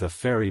event with a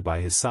fairy by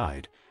his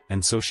side,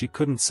 and so she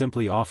couldn't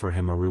simply offer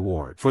him a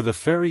reward. For the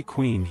fairy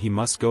queen, he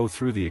must go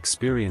through the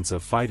experience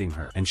of fighting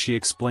her, and she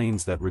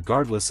explains that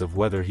regardless of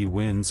whether he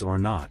wins or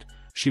not,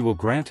 she will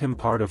grant him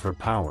part of her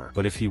power,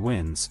 but if he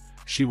wins,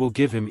 she will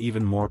give him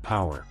even more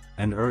power,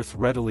 and Earth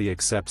readily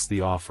accepts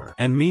the offer.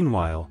 And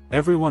meanwhile,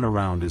 everyone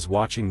around is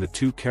watching the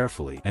two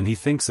carefully, and he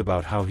thinks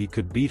about how he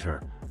could beat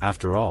her.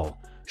 After all,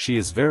 she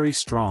is very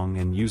strong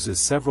and uses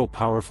several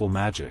powerful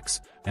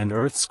magics, and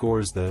Earth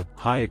scores the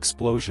High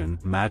Explosion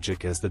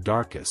magic as the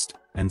darkest,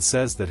 and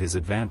says that his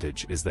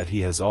advantage is that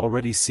he has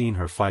already seen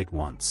her fight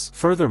once.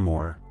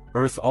 Furthermore,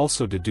 Earth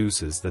also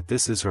deduces that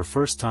this is her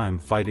first time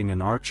fighting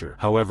an archer.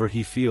 However,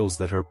 he feels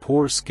that her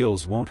poor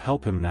skills won't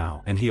help him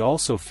now, and he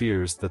also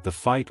fears that the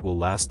fight will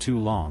last too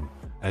long,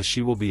 as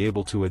she will be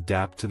able to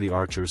adapt to the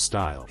archer's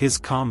style. His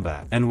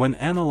combat. And when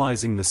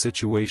analyzing the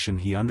situation,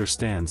 he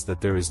understands that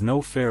there is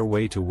no fair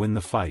way to win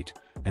the fight,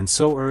 and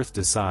so Earth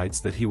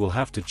decides that he will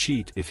have to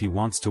cheat if he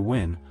wants to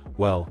win.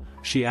 Well,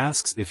 she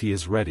asks if he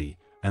is ready,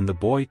 and the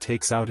boy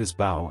takes out his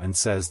bow and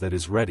says that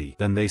is ready.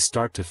 Then they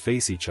start to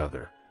face each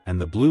other, and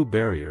the blue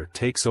barrier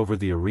takes over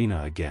the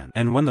arena again.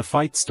 And when the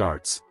fight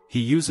starts, he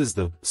uses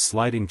the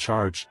sliding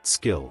charge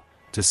skill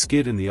to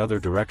skid in the other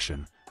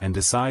direction, and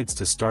decides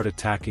to start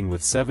attacking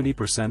with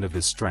 70% of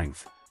his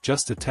strength,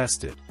 just to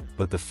test it,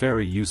 but the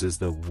fairy uses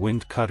the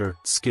wind cutter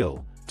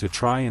skill to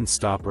try and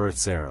stop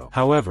Earth's arrow.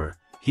 However,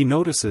 he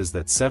notices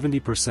that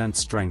 70%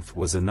 strength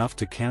was enough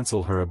to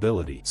cancel her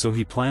ability, so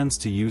he plans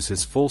to use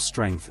his full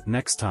strength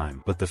next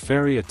time, but the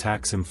fairy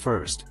attacks him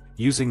first,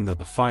 using the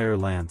Fire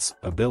Lance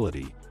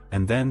ability,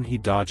 and then he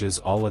dodges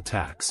all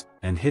attacks,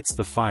 and hits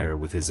the fire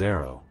with his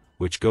arrow,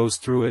 which goes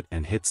through it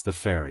and hits the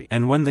fairy.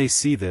 And when they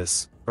see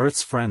this,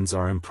 Earth's friends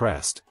are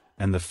impressed,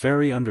 and the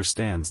fairy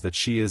understands that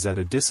she is at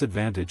a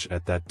disadvantage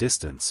at that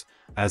distance,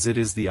 as it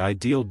is the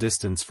ideal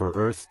distance for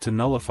Earth to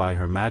nullify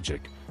her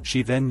magic.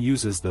 She then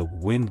uses the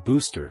wind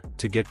booster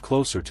to get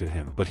closer to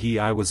him, but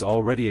I was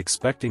already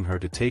expecting her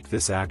to take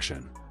this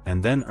action.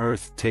 And then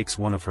Earth takes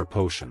one of her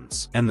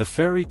potions, and the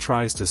fairy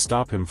tries to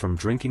stop him from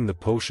drinking the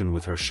potion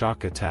with her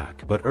shock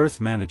attack, but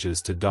Earth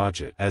manages to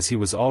dodge it, as he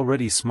was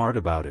already smart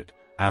about it.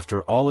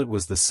 After all, it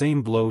was the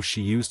same blow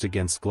she used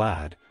against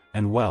Glad,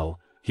 and well,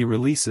 he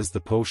releases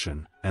the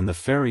potion, and the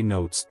fairy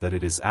notes that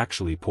it is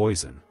actually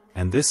poison,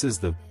 and this is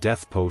the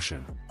death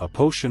potion, a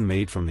potion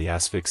made from the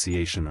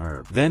asphyxiation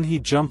herb. Then he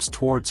jumps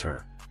towards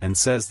her, and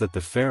says that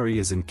the fairy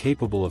is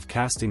incapable of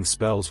casting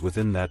spells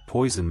within that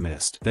poison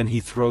mist. Then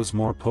he throws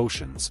more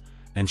potions,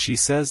 and she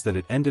says that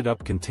it ended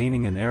up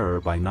containing an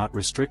error by not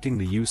restricting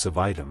the use of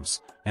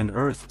items, and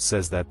Earth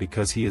says that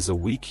because he is a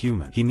weak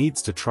human, he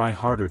needs to try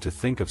harder to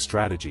think of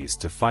strategies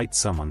to fight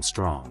someone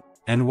strong.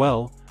 And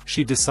well,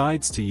 she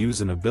decides to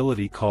use an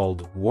ability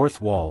called Warth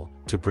Wall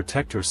to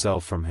protect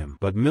herself from him.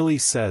 But Millie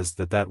says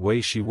that way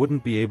she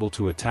wouldn't be able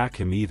to attack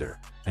him either,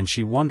 and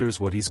she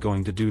wonders what he's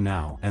going to do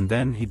now. And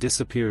then he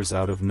disappears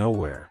out of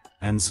nowhere,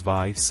 and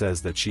Zwei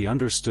says that she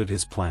understood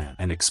his plan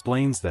and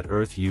explains that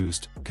Earth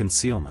used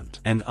concealment.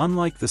 And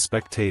unlike the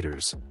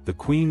spectators, the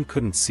Queen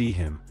couldn't see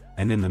him,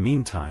 and in the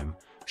meantime,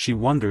 she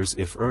wonders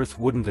if Earth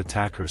wouldn't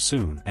attack her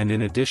soon. And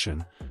in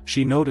addition,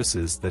 she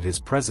notices that his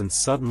presence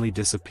suddenly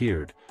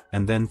disappeared,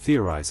 and then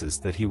theorizes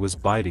that he was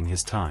biding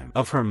his time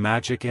of her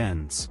magic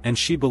ends. And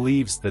she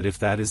believes that if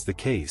that is the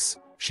case,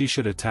 she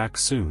should attack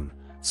soon.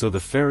 So the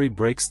fairy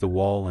breaks the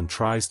wall and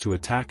tries to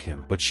attack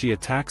him, but she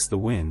attacks the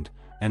wind,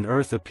 and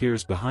Earth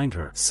appears behind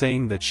her,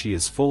 saying that she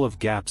is full of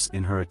gaps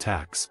in her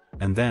attacks,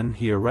 and then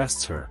he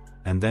arrests her,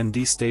 and then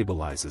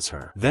destabilizes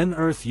her. Then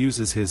Earth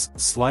uses his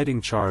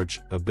sliding charge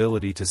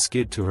ability to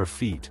skid to her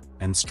feet,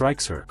 and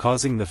strikes her,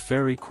 causing the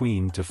fairy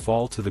queen to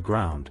fall to the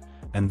ground,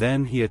 and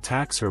then he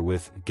attacks her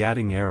with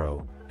Gadding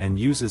Arrow, and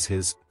uses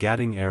his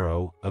Gadding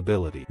Arrow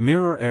ability,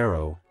 Mirror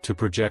Arrow, to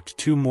project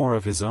 2 more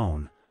of his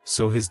own,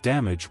 so his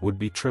damage would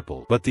be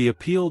tripled. But the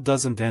appeal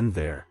doesn't end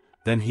there.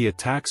 Then he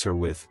attacks her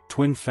with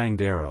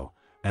Twin-Fanged Arrow,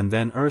 and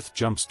then Earth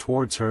jumps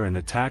towards her and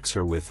attacks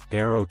her with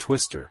Arrow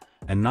Twister,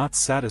 and not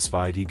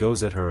satisfied he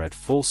goes at her at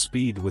full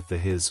speed with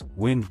his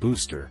Wind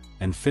Booster,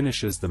 and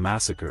finishes the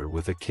massacre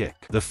with a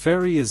kick. The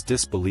fairy is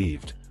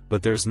disbelieved,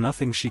 but there's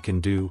nothing she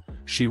can do.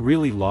 She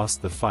really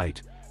lost the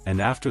fight,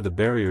 and after the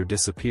barrier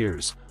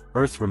disappears,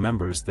 Earth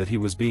remembers that he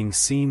was being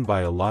seen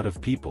by a lot of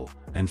people,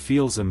 and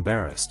feels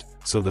embarrassed,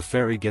 so the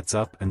fairy gets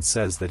up and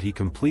says that he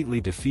completely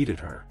defeated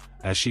her,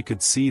 as she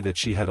could see that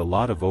she had a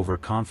lot of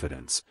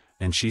overconfidence,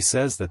 and she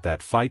says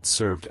that fight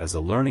served as a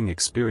learning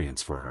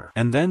experience for her.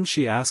 And then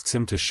she asks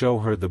him to show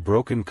her the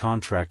broken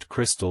contract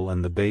crystal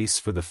and the base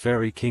for the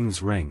Fairy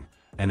King's ring,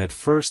 and at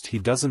first he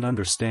doesn't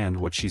understand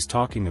what she's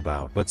talking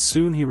about, but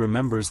soon he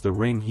remembers the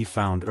ring he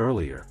found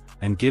earlier,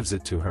 and gives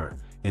it to her,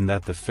 in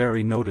that the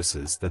fairy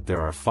notices that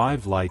there are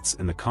 5 lights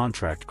in the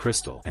contract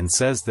crystal, and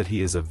says that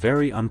he is a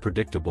very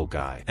unpredictable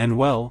guy. And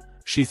well,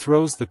 she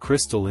throws the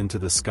crystal into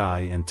the sky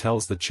and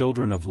tells the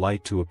Children of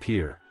Light to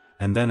appear,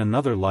 and then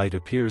another light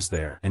appears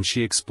there, and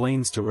she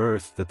explains to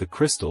Earth that the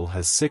crystal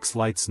has 6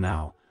 lights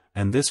now,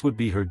 and this would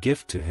be her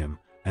gift to him,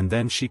 and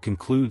then she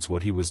concludes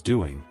what he was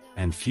doing,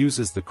 and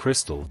fuses the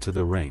crystal to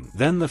the ring.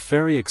 Then the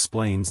fairy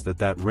explains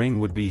that ring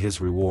would be his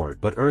reward,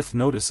 but Earth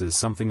notices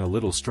something a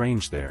little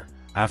strange there.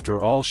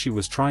 After all, she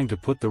was trying to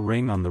put the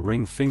ring on the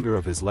ring finger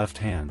of his left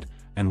hand,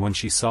 and when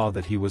she saw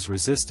that he was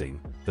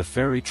resisting, the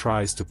fairy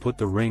tries to put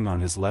the ring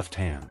on his left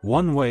hand,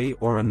 one way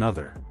or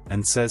another,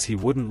 and says he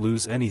wouldn't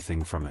lose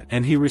anything from it.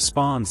 And he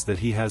responds that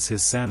he has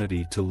his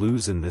sanity to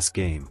lose in this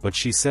game, but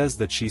she says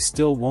that she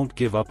still won't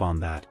give up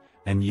on that,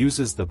 and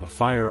uses the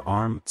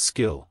firearm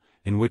skill,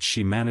 in which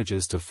she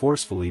manages to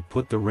forcefully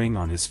put the ring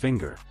on his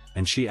finger,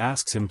 and she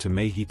asks him to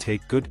may he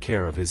take good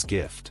care of his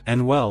gift.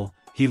 And well,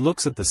 he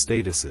looks at the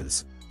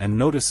statuses, and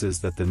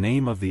notices that the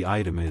name of the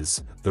item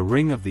is the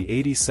Ring of the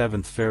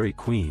 87th Fairy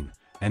Queen,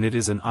 and it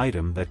is an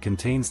item that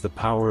contains the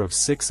power of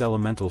 6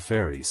 elemental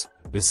fairies.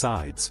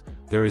 Besides,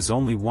 there is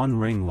only one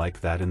ring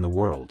like that in the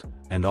world,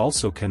 and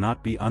also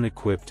cannot be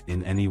unequipped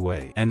in any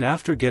way. And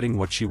after getting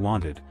what she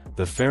wanted,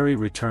 the fairy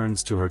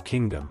returns to her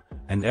kingdom,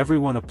 and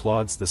everyone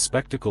applauds the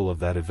spectacle of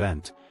that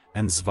event,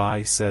 and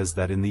Zwei says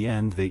that in the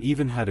end they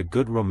even had a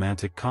good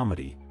romantic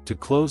comedy, to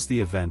close the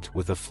event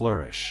with a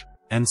flourish.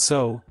 And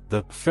so,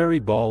 the Fairy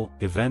Ball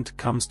event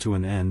comes to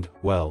an end.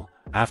 Well,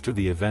 after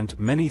the event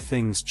many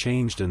things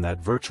changed in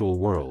that virtual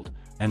world,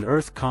 and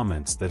Earth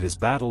comments that his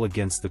battle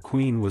against the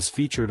Queen was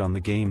featured on the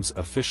game's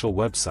official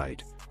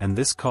website, and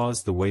this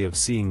caused the way of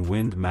seeing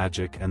wind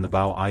magic and the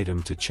bow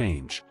item to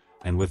change,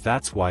 and with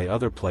that's why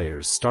other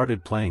players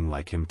started playing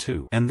like him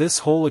too. And this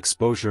whole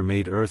exposure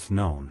made Earth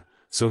known,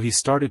 so he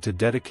started to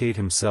dedicate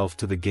himself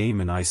to the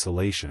game in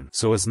isolation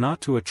so as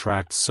not to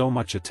attract so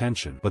much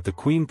attention. But the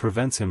Queen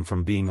prevents him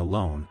from being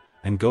alone,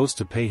 and goes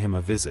to pay him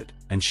a visit,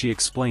 and she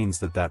explains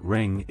that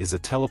ring is a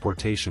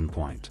teleportation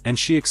point. And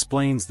she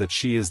explains that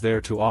she is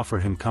there to offer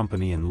him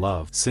company and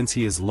love since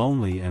he is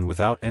lonely and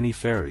without any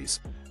fairies,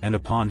 and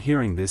upon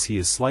hearing this he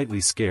is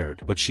slightly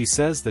scared, but she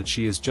says that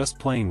she is just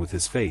playing with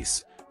his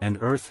face, and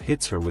Earth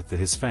hits her with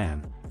his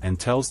fan, and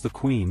tells the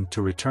Queen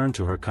to return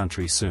to her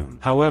country soon.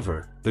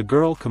 However, the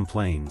girl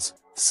complains,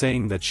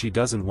 saying that she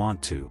doesn't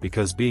want to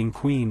because being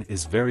queen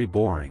is very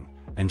boring,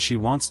 and she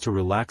wants to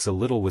relax a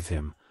little with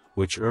him,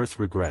 which Earth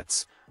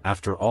regrets,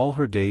 after all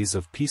her days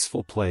of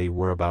peaceful play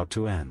were about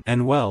to end.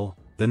 And well,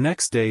 the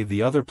next day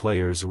the other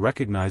players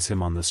recognize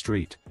him on the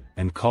street,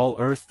 and call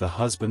Earth the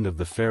husband of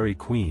the Fairy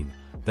Queen.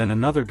 Then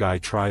another guy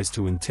tries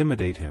to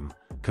intimidate him,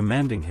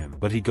 commanding him,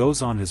 but he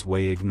goes on his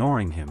way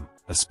ignoring him,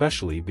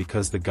 especially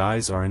because the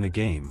guys are in a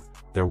game,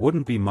 there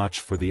wouldn't be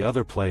much for the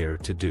other player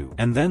to do.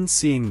 And then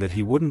seeing that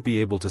he wouldn't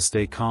be able to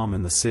stay calm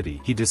in the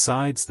city, he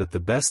decides that the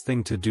best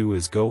thing to do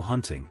is go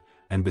hunting,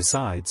 and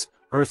besides,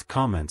 Earth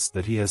comments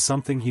that he has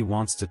something he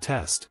wants to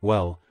test.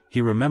 Well, he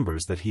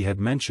remembers that he had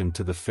mentioned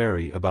to the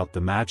fairy about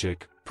the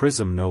magic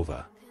Prism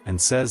Nova, and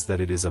says that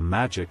it is a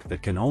magic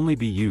that can only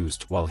be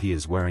used while he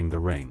is wearing the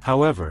ring.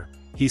 However,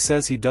 he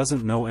says he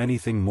doesn't know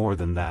anything more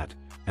than that,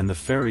 and the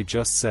fairy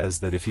just says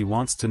that if he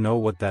wants to know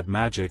what that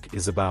magic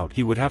is about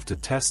he would have to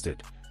test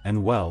it,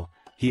 and well,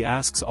 he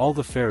asks all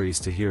the fairies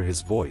to hear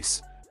his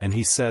voice, and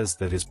he says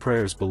that his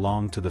prayers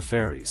belong to the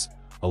fairies,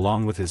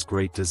 along with his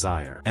great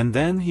desire. And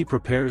then he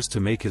prepares to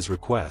make his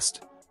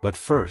request, but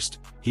first,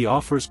 he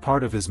offers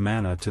part of his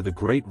mana to the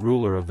great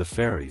ruler of the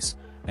fairies,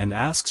 and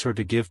asks her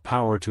to give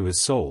power to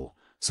his soul,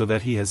 so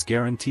that he has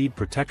guaranteed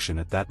protection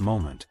at that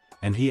moment,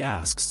 and he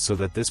asks so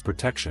that this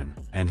protection,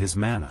 and his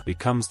mana,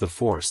 becomes the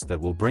force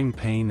that will bring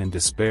pain and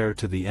despair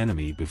to the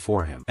enemy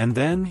before him. And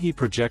then he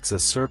projects a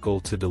circle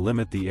to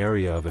delimit the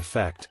area of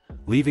effect,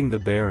 leaving the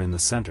bear in the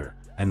center,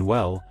 and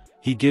well,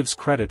 he gives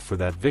credit for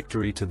that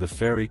victory to the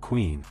fairy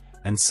queen,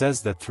 and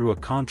says that through a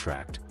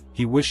contract,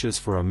 he wishes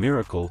for a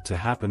miracle to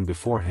happen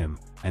before him,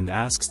 and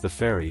asks the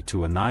fairy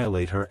to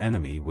annihilate her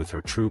enemy with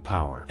her true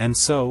power. And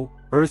so,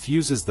 Earth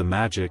uses the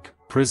magic,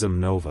 Prism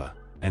Nova,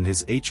 and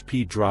his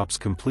HP drops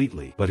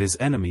completely, but his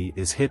enemy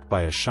is hit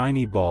by a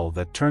shiny ball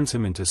that turns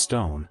him into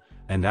stone,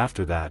 and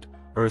after that,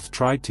 Earth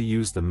tried to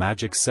use the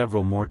magic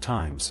several more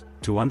times,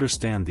 to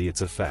understand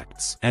its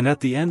effects. And at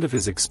the end of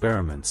his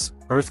experiments,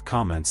 Earth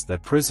comments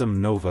that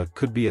Prism Nova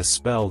could be a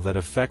spell that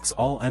affects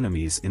all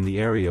enemies in the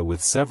area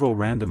with several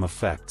random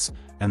effects,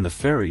 and the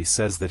fairy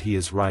says that he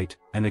is right,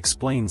 and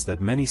explains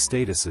that many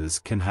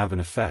statuses can have an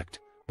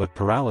effect, but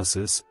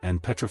paralysis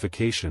and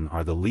petrification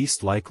are the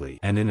least likely,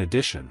 and in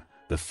addition,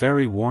 the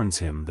fairy warns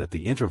him that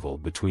the interval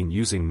between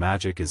using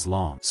magic is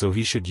long, so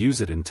he should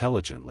use it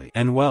intelligently.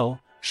 And well,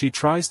 she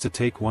tries to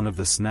take one of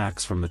the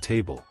snacks from the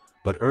table,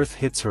 but Earth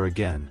hits her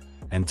again,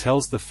 and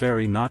tells the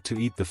fairy not to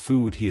eat the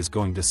food he is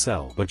going to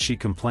sell, but she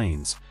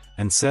complains,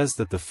 and says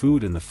that the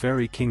food in the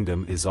fairy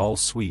kingdom is all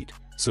sweet,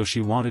 so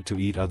she wanted to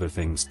eat other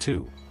things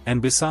too.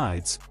 And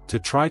besides, to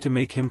try to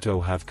make him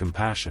to have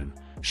compassion,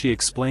 she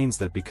explains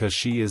that because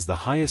she is the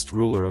highest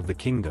ruler of the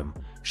kingdom,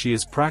 she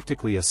is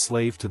practically a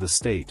slave to the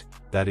state,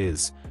 that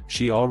is,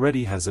 she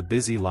already has a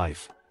busy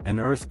life, and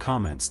Earth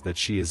comments that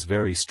she is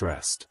very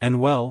stressed. And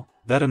well,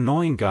 that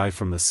annoying guy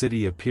from the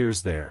city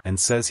appears there and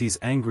says he's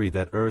angry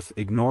that Earth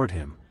ignored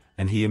him,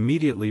 and he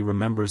immediately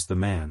remembers the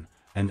man,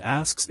 and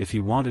asks if he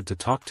wanted to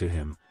talk to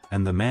him,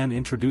 and the man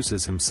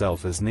introduces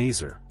himself as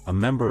Nazar, a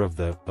member of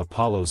the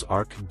Apollo's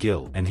Arc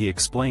Guild, and he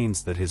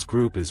explains that his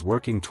group is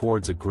working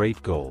towards a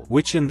great goal,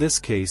 which in this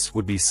case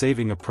would be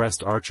saving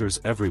oppressed archers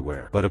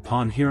everywhere. But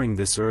upon hearing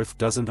this, Earth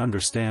doesn't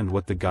understand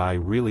what the guy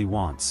really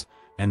wants,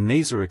 and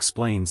Nazar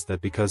explains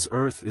that because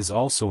Earth is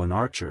also an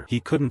archer he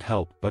couldn't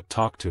help but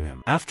talk to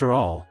him. After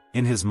all,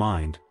 in his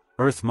mind,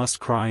 Earth must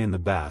cry in the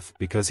bath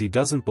because he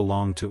doesn't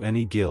belong to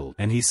any guild,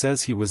 and he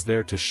says he was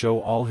there to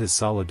show all his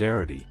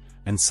solidarity,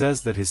 and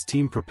says that his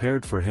team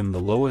prepared for him the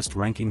lowest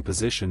ranking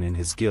position in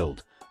his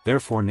guild.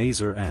 Therefore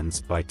Nazar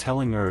ends by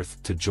telling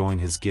Earth to join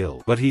his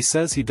guild. But he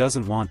says he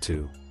doesn't want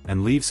to,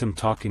 and leaves him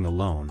talking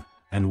alone,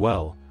 and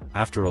well,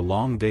 after a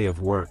long day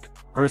of work,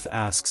 Earth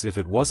asks if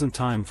it wasn't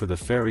time for the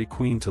fairy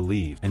queen to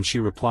leave, and she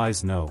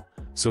replies no,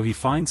 so he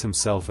finds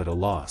himself at a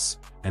loss,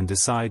 and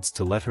decides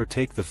to let her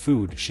take the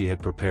food she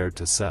had prepared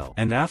to sell.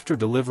 And after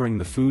delivering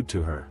the food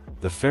to her,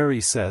 the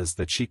fairy says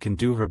that she can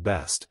do her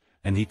best,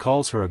 and he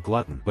calls her a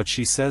glutton, but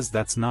she says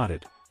that's not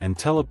it, and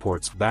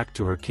teleports back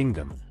to her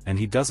kingdom, and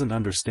he doesn't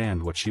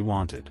understand what she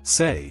wanted to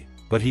say,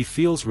 but he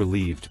feels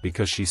relieved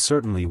because she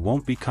certainly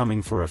won't be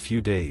coming for a few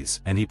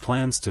days, and he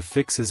plans to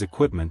fix his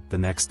equipment the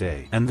next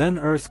day. And then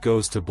Earth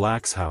goes to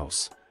Black's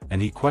house,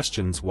 and he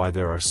questions why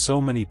there are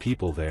so many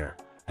people there,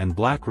 and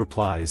Black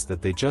replies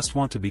that they just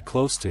want to be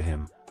close to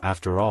him.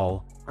 After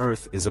all,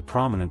 Earth is a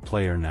prominent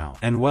player now.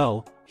 And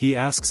well, he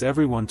asks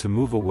everyone to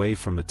move away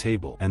from the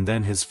table, and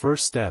then his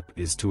first step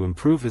is to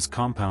improve his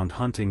compound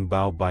hunting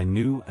bow by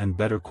new and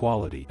better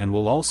quality, and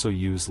will also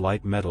use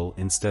light metal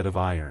instead of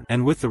iron.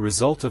 And with the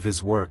result of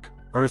his work,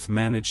 Earth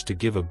managed to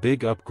give a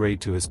big upgrade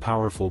to his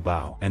powerful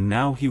bow, and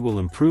now he will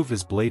improve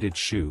his bladed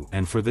shoe,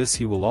 and for this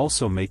he will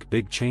also make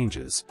big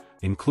changes,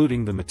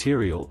 including the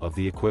material of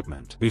the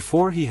equipment.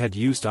 Before he had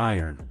used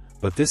iron,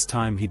 but this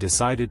time he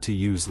decided to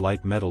use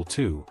light metal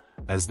too,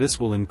 as this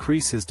will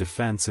increase his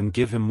defense and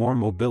give him more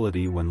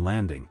mobility when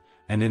landing,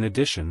 and in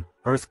addition,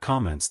 Earth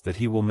comments that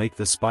he will make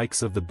the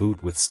spikes of the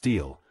boot with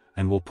steel,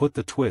 and will put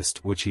the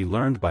twist which he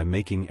learned by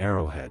making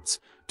arrowheads,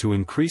 to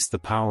increase the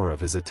power of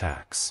his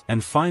attacks.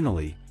 And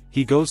finally,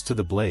 he goes to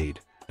the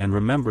blade, and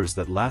remembers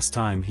that last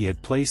time he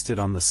had placed it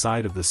on the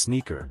side of the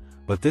sneaker,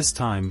 but this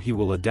time he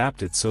will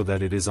adapt it so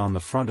that it is on the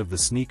front of the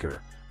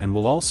sneaker, and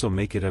will also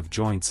make it have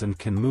joints and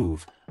can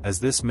move, as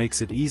this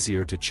makes it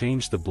easier to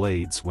change the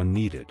blades when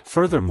needed.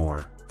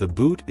 Furthermore, the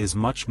boot is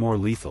much more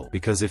lethal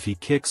because if he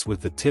kicks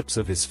with the tips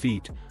of his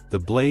feet, the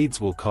blades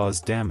will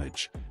cause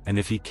damage, and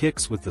if he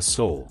kicks with the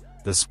sole,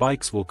 the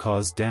spikes will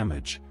cause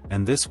damage,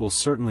 and this will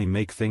certainly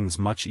make things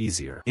much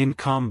easier in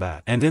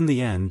combat. And in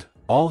the end,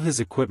 all his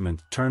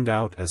equipment turned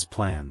out as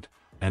planned,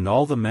 and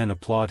all the men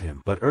applaud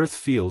him. But Earth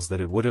feels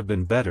that it would have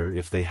been better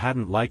if they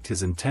hadn't liked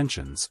his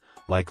intentions,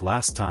 like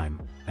last time,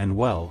 and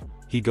well,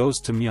 he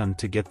goes to Myun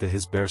to get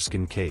his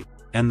bearskin cape.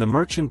 And the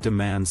merchant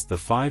demands the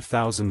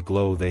 5,000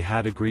 glow they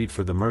had agreed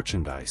for the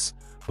merchandise,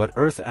 but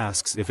Earth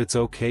asks if it's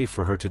okay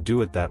for her to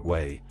do it that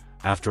way.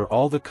 After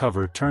all, the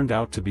cover turned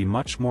out to be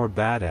much more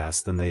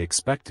badass than they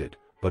expected,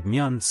 but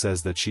Myun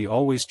says that she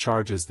always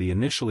charges the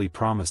initially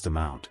promised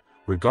amount,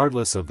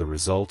 regardless of the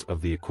result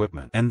of the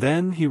equipment. And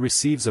then he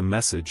receives a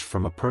message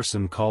from a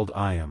person called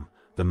Iam,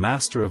 the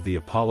master of the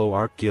Apollo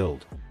Art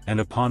Guild, and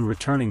upon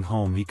returning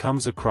home he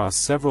comes across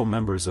several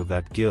members of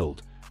that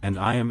guild, and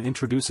Iam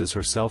introduces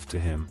herself to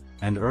him,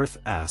 and Earth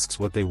asks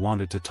what they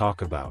wanted to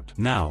talk about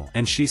now,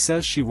 and she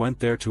says she went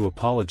there to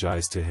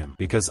apologize to him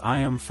because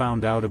Iam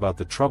found out about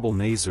the trouble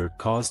Nazar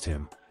caused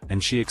him,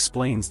 and she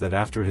explains that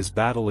after his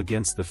battle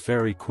against the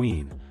Fairy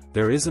Queen,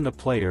 there isn't a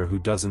player who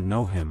doesn't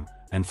know him,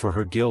 and for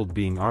her guild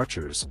being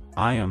archers,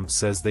 Iam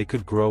says they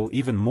could grow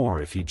even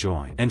more if he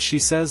joined. And she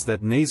says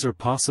that Nazar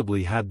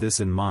possibly had this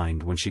in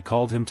mind when she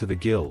called him to the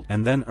guild,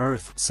 and then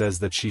Earth says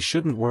that she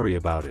shouldn't worry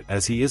about it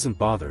as he isn't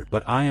bothered,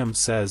 but Iam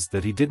says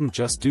that he didn't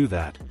just do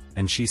that,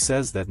 and she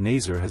says that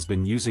Nazar has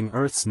been using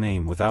Earth's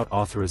name without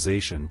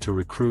authorization to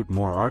recruit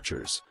more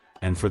archers,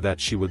 and for that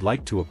she would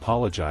like to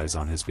apologize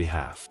on his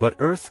behalf. But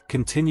Earth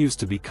continues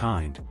to be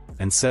kind,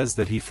 and says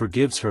that he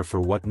forgives her for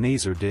what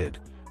Nazar did,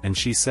 and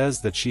she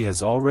says that she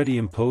has already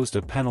imposed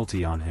a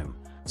penalty on him,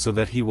 so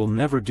that he will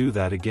never do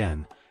that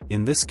again.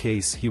 In this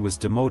case he was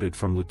demoted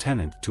from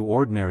lieutenant to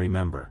ordinary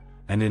member,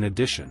 and in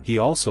addition he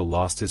also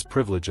lost his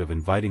privilege of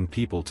inviting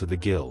people to the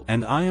guild.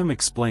 And Iam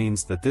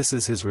explains that this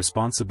is his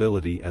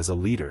responsibility as a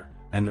leader,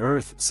 and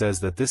Earth says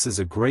that this is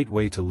a great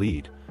way to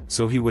lead,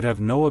 so he would have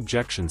no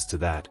objections to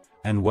that,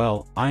 and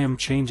well, Iam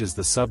changes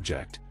the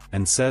subject,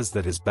 and says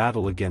that his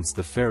battle against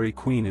the Fairy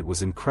Queen, it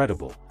was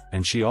incredible,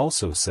 and she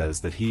also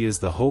says that he is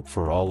the hope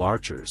for all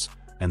archers,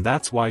 and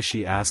that's why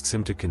she asks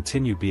him to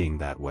continue being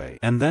that way.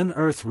 And then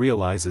Earth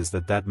realizes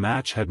that that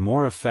match had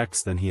more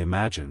effects than he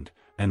imagined,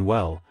 and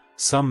well,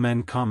 some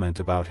men comment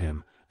about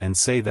him, and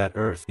say that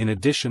Earth, in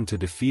addition to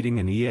defeating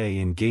an EA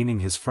and gaining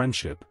his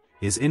friendship,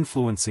 is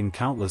influencing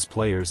countless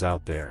players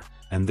out there,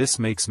 and this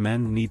makes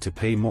men need to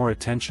pay more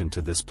attention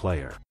to this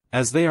player.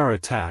 As they are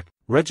attacked,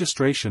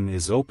 registration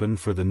is open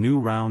for the new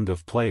round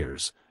of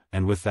players,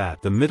 and with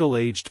that the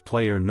middle-aged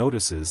player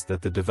notices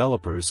that the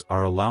developers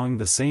are allowing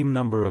the same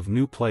number of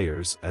new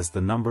players as the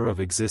number of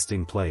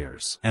existing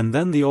players. And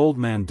then the old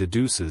man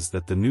deduces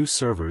that the new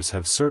servers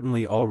have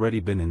certainly already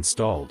been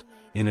installed.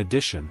 In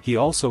addition, he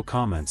also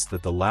comments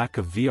that the lack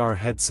of VR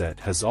headset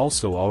has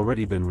also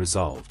already been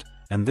resolved,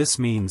 and this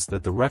means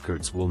that the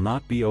records will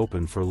not be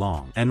open for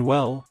long. And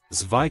well,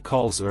 Zwei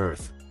calls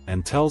Earth,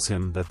 and tells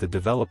him that the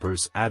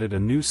developers added a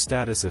new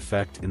status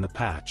effect in the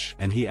patch,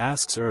 and he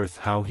asks Earth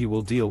how he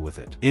will deal with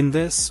it. In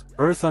this,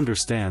 Earth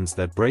understands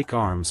that break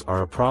arms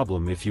are a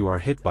problem if you are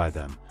hit by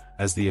them,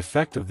 as the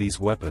effect of these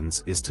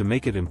weapons is to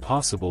make it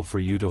impossible for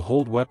you to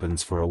hold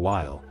weapons for a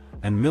while,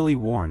 and Millie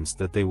warns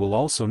that they will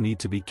also need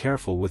to be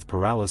careful with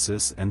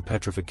paralysis and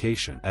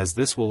petrification, as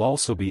this will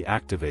also be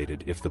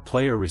activated if the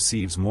player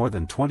receives more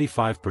than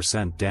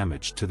 25%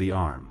 damage to the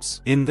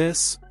arms. In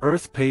this,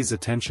 Earth pays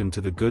attention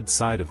to the good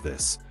side of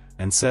this,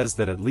 and says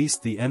that at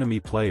least the enemy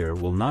player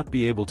will not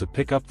be able to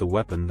pick up the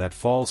weapon that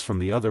falls from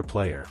the other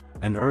player,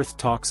 and Earth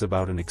talks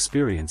about an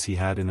experience he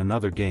had in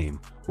another game,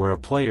 where a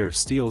player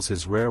steals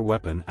his rare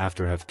weapon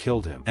after have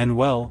killed him. And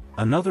well,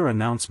 another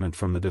announcement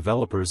from the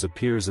developers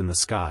appears in the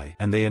sky,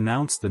 and they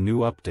announce the new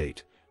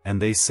update,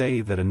 and they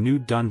say that a new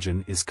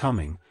dungeon is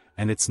coming,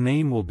 and its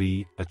name will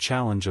be A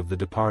Challenge of the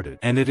Departed.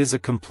 And it is a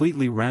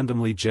completely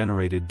randomly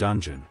generated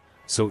dungeon,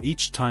 so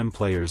each time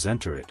players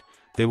enter it,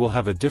 they will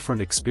have a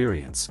different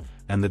experience,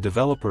 and the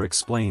developer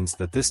explains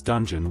that this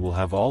dungeon will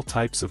have all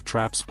types of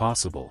traps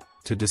possible,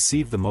 to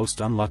deceive the most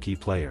unlucky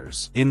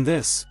players. In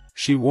this,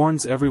 she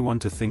warns everyone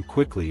to think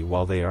quickly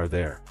while they are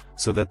there,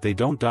 so that they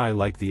don't die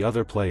like the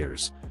other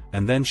players,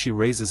 and then she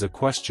raises a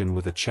question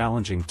with a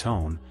challenging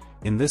tone.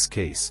 In this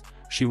case,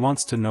 she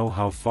wants to know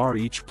how far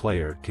each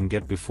player can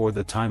get before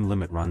the time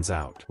limit runs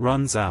out.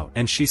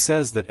 And she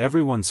says that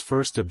everyone's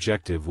first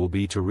objective will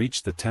be to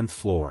reach the 10th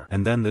floor,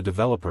 and then the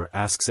developer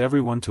asks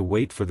everyone to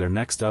wait for their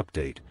next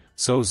update,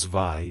 so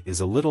Zwei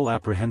is a little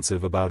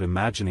apprehensive about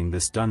imagining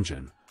this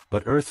dungeon,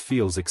 but Earth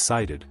feels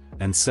excited,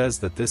 and says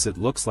that it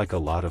looks like a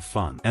lot of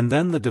fun. And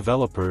then the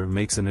developer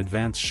makes an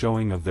advance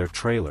showing of their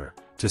trailer,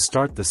 to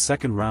start the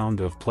second round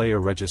of player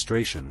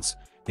registrations.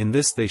 In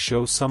this they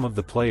show some of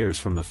the players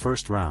from the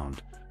first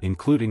round,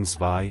 including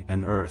Zwei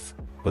and Earth,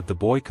 but the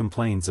boy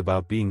complains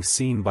about being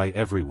seen by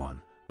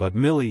everyone. But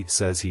Millie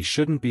says he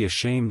shouldn't be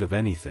ashamed of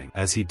anything,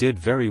 as he did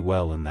very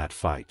well in that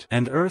fight.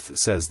 And Earth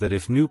says that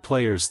if new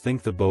players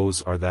think the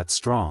bows are that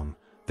strong,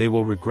 they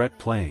will regret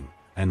playing,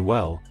 and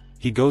well,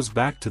 he goes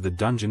back to the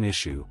dungeon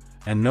issue,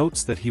 and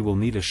notes that he will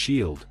need a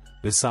shield.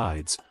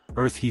 Besides,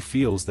 Earth he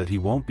feels that he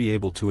won't be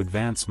able to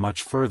advance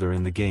much further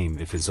in the game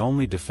if his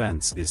only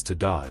defense is to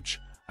dodge.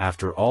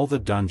 After all, the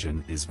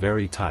dungeon is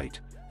very tight,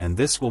 and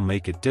this will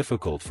make it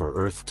difficult for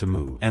Earth to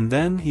move. And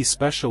then he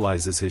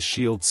specializes his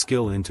shield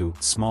skill into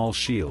small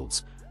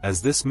shields,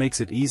 as this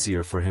makes it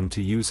easier for him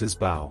to use his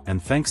bow.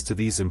 And thanks to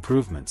these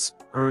improvements,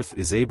 Earth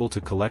is able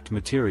to collect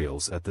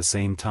materials at the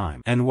same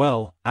time. And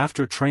well,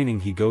 after training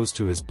he goes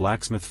to his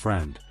blacksmith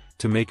friend,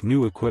 to make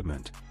new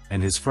equipment,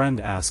 and his friend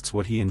asks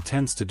what he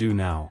intends to do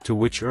now, to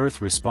which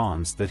Earth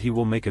responds that he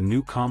will make a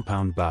new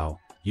compound bow,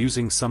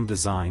 using some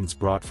designs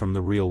brought from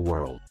the real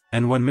world.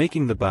 And when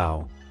making the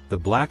bow, the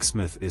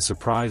blacksmith is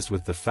surprised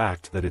with the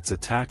fact that its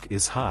attack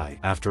is high.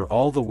 After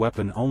all, the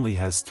weapon only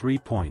has 3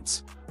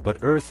 points, but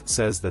Earth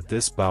says that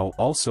this bow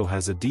also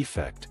has a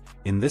defect.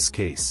 In this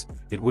case,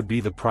 it would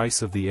be the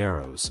price of the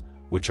arrows,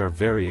 which are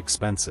very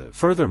expensive.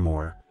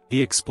 Furthermore,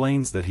 he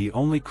explains that he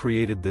only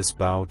created this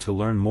bow to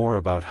learn more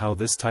about how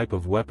this type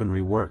of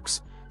weaponry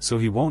works, so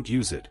he won't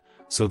use it.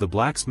 So the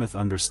blacksmith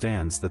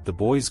understands that the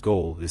boy's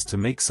goal is to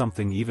make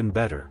something even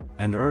better,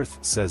 and Earth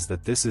says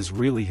that this is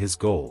really his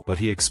goal, but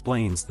he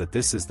explains that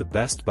this is the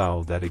best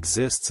bow that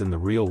exists in the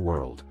real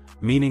world,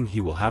 meaning he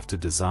will have to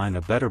design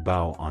a better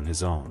bow on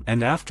his own.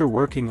 And after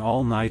working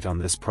all night on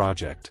this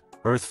project,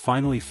 Earth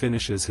finally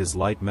finishes his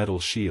light metal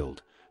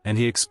shield, and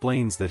he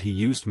explains that he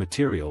used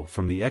material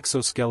from the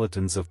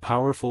exoskeletons of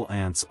powerful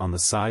ants on the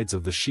sides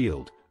of the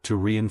shield, to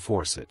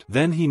reinforce it.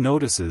 Then he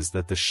notices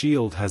that the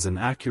shield has an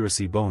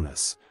accuracy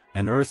bonus,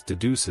 and Earth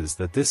deduces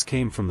that this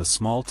came from the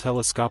small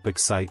telescopic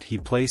sight he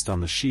placed on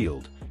the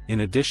shield.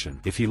 In addition,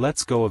 if he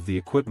lets go of the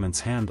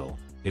equipment's handle,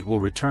 it will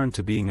return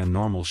to being a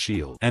normal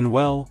shield. And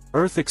well,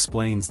 Earth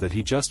explains that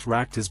he just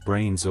racked his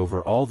brains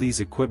over all these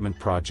equipment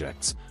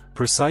projects,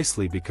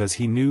 precisely because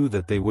he knew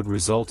that they would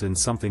result in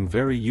something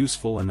very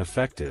useful and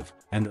effective,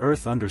 and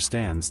Earth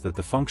understands that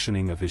the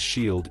functioning of his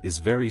shield is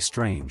very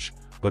strange,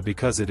 but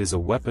because it is a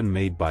weapon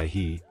made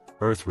by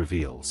Earth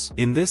reveals.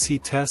 In this he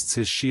tests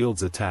his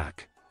shield's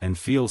attack, and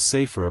feels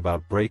safer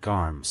about break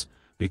arms,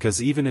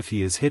 because even if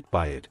he is hit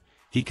by it,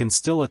 he can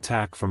still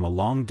attack from a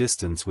long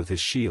distance with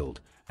his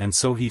shield, and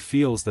so he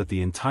feels that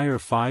the entire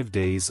 5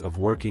 days of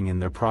working in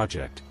their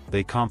project,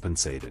 they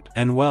compensated.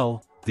 And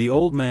well, the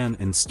old man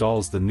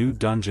installs the new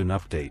dungeon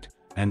update,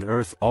 and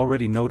Earth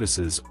already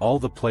notices all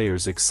the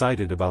players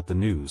excited about the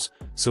news,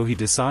 so he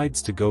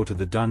decides to go to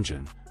the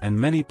dungeon, and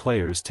many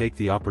players take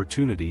the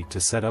opportunity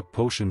to set up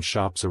potion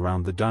shops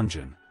around the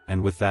dungeon.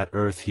 And with that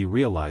Earth he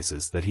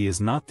realizes that he is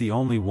not the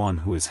only one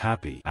who is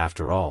happy.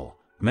 After all,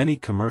 many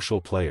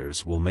commercial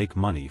players will make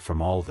money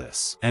from all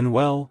this. And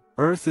well,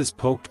 Earth is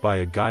poked by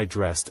a guy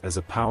dressed as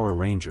a Power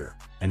Ranger,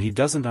 and he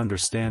doesn't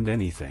understand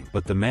anything.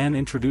 But the man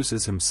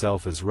introduces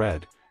himself as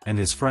Red, and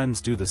his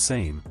friends do the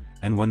same,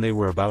 and when they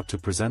were about to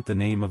present the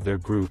name of their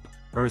group,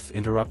 Earth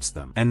interrupts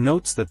them, and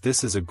notes that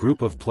this is a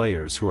group of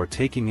players who are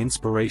taking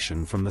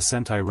inspiration from the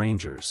Sentai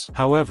Rangers.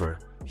 However,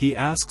 he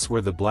asks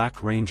where the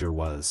Black Ranger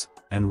was,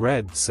 and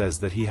Red says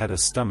that he had a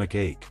stomach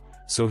ache,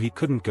 so he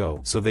couldn't go.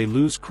 So they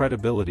lose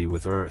credibility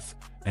with Earth,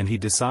 and he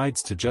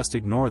decides to just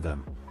ignore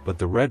them, but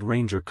the Red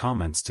Ranger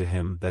comments to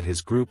him that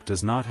his group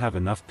does not have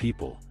enough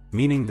people,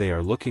 meaning they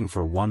are looking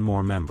for one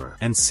more member.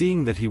 And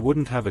seeing that he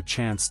wouldn't have a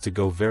chance to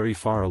go very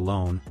far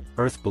alone,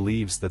 Earth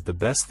believes that the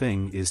best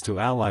thing is to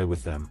ally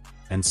with them,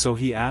 and so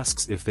he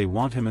asks if they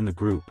want him in the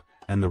group,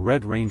 and the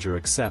Red Ranger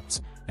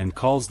accepts, and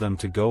calls them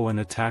to go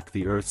and attack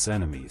the Earth's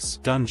enemies'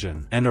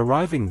 dungeon. And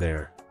arriving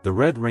there, the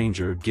Red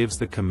Ranger gives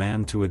the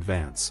command to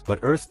advance, but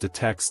Earth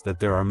detects that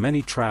there are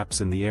many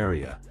traps in the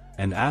area,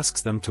 and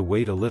asks them to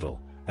wait a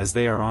little, as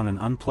they are on an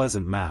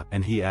unpleasant map,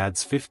 and he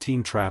adds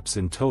 15 traps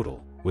in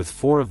total, with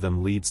 4 of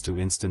them leads to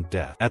instant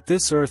death. At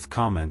this Earth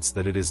comments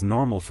that it is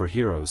normal for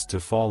heroes to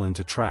fall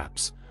into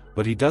traps,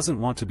 but he doesn't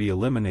want to be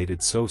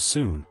eliminated so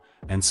soon,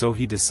 and so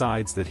he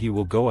decides that he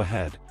will go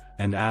ahead,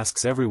 and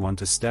asks everyone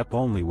to step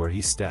only where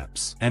he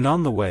steps. And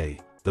on the way,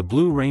 the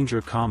Blue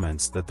Ranger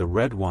comments that the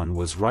Red one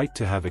was right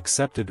to have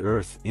accepted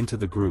Earth into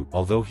the group,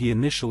 although he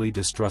initially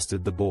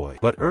distrusted the boy.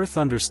 But Earth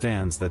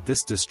understands that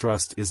this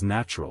distrust is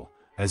natural,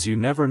 as you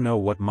never know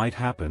what might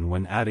happen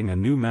when adding a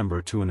new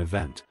member to an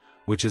event,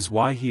 which is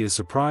why he is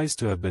surprised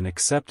to have been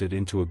accepted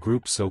into a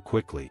group so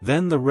quickly.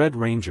 Then the Red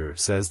Ranger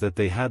says that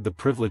they had the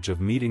privilege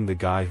of meeting the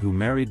guy who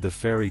married the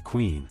Fairy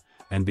Queen,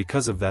 and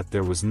because of that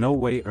there was no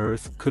way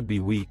Earth could be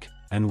weak,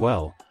 and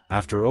well,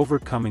 after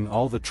overcoming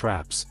all the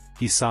traps,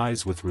 he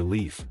sighs with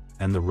relief,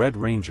 and the Red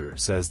Ranger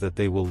says that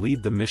they will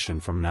lead the mission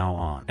from now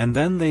on. And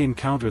then they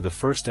encounter the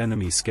first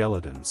enemy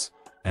skeletons,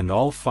 and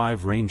all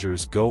 5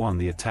 Rangers go on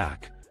the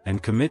attack,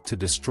 and commit to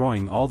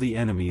destroying all the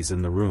enemies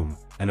in the room,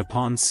 and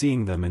upon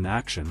seeing them in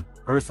action,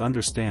 Earth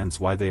understands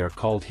why they are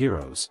called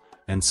heroes,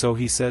 and so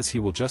he says he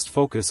will just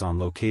focus on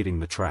locating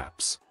the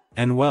traps.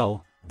 And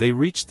well, they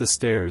reach the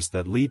stairs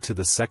that lead to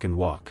the second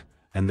walk,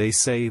 and they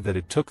say that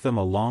it took them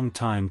a long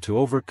time to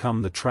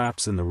overcome the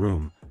traps in the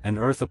room, and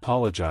Earth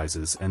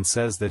apologizes and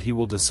says that he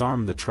will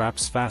disarm the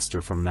traps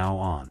faster from now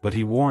on, but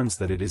he warns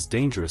that it is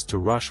dangerous to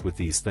rush with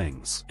these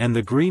things. And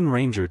the Green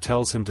Ranger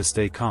tells him to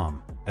stay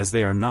calm, as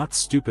they are not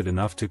stupid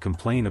enough to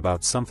complain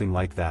about something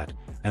like that,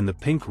 and the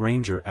Pink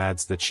Ranger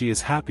adds that she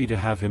is happy to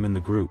have him in the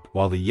group,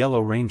 while the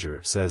Yellow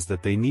Ranger says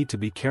that they need to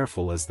be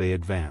careful as they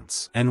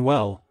advance. And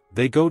well,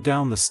 They go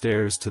down the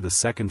stairs to the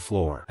second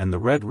floor, and the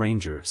Red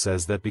Ranger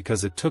says that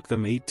because it took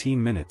them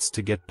 18 minutes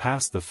to get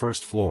past the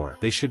first floor,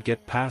 they should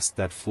get past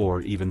that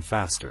floor even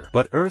faster.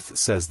 But Earth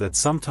says that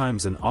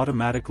sometimes an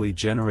automatically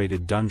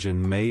generated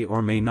dungeon may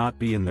or may not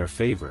be in their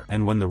favor,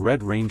 and when the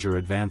Red Ranger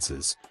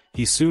advances,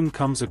 he soon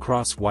comes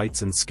across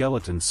whites and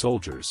skeleton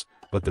soldiers,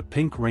 but the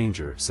Pink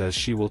Ranger says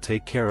she will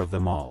take care of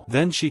them all.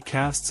 Then she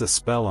casts a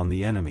spell on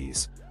the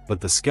enemies, but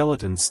the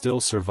skeletons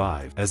still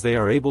survive as they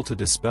are able to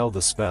dispel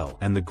the spell,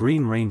 and the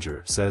Green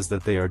Ranger says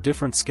that they are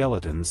different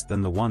skeletons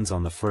than the ones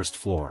on the first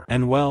floor.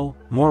 And well,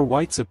 more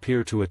whites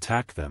appear to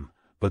attack them,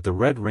 but the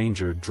Red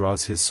Ranger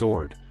draws his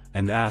sword,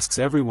 and asks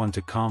everyone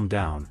to calm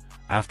down.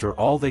 After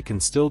all, they can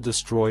still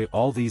destroy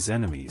all these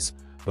enemies,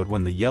 but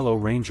when the Yellow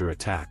Ranger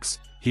attacks,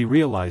 he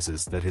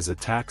realizes that his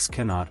attacks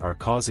are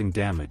causing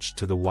damage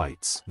to the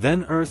whites.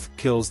 Then Earth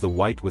kills the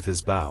white with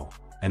his bow,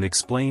 and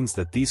explains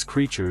that these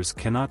creatures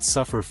cannot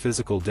suffer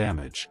physical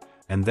damage,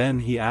 and then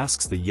he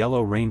asks the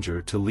Yellow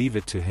Ranger to leave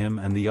it to him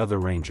and the other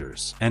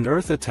Rangers. And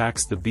Earth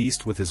attacks the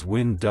beast with his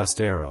wind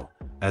dust arrow,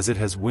 as it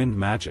has wind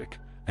magic,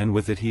 and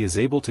with it he is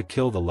able to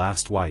kill the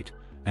last white,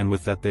 and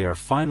with that they are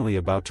finally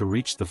about to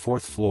reach the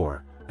fourth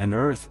floor, and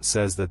Earth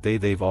says that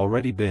they've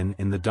already been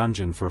in the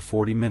dungeon for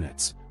 40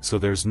 minutes, so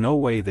there's no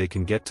way they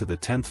can get to the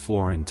 10th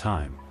floor in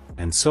time,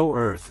 and so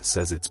Earth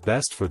says it's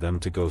best for them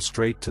to go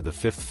straight to the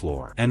 5th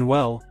floor. And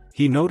well,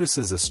 he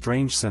notices a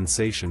strange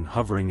sensation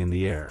hovering in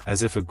the air,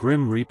 as if a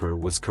Grim Reaper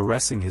was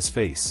caressing his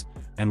face,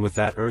 and with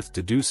that Earth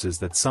deduces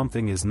that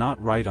something is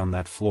not right on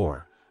that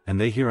floor,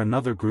 and they hear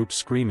another group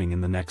screaming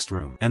in the next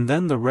room. And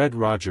then the Red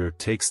Ranger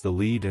takes the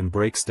lead and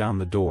breaks down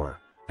the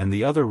door, and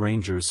the other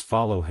Rangers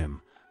follow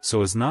him,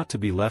 so as not to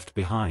be left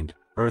behind.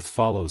 Earth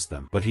follows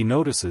them, but he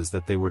notices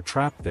that they were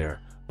trapped there,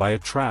 by a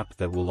trap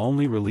that will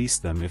only release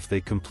them if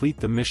they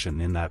complete the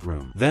mission in that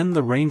room. Then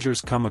the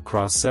Rangers come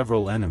across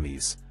several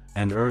enemies,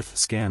 and Earth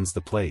scans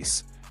the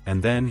place,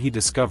 and then he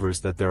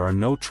discovers that there are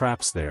no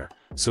traps there,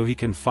 so he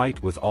can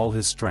fight with all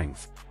his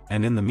strength,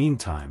 and in the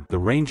meantime, the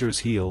Rangers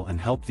heal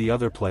and help the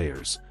other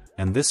players,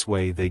 and this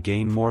way they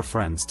gain more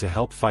friends to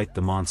help fight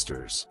the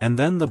monsters. And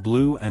then the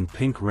Blue and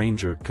Pink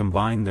Ranger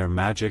combine their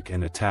magic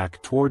and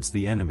attack towards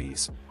the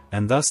enemies,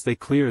 and thus they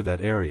clear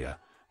that area,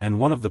 and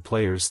one of the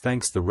players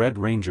thanks the Red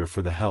Ranger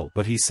for the help,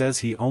 but he says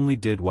he only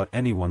did what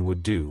anyone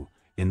would do,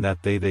 in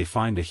that they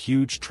find a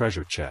huge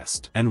treasure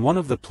chest. And one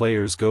of the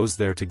players goes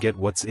there to get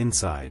what's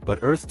inside, but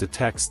Earth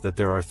detects that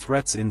there are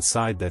threats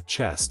inside that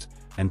chest,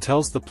 and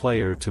tells the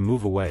player to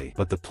move away.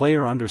 But the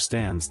player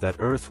understands that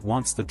Earth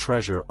wants the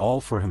treasure all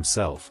for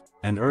himself,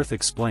 and Earth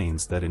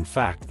explains that in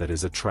fact that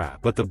is a trap.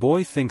 But the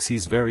boy thinks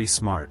he's very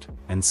smart,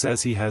 and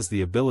says he has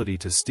the ability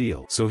to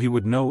steal, so he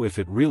would know if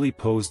it really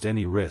posed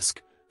any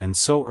risk, and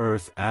so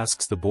Earth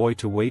asks the boy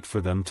to wait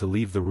for them to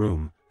leave the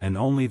room, and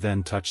only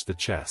then touch the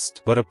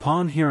chest. But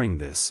upon hearing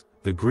this,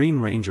 the Green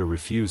Ranger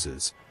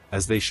refuses,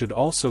 as they should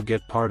also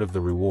get part of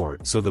the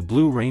reward. So the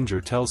Blue Ranger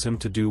tells him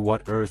to do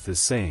what Earth is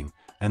saying,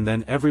 and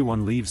then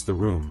everyone leaves the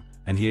room,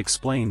 and he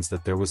explains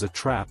that there was a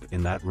trap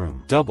in that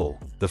room. Double,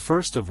 the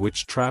first of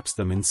which traps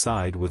them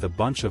inside with a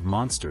bunch of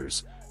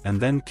monsters,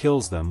 and then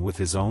kills them with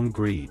his own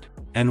greed.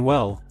 And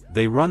well,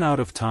 they run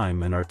out of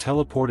time and are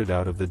teleported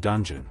out of the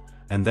dungeon.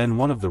 And then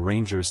one of the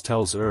Rangers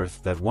tells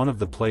Earth that one of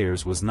the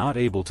players was not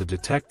able to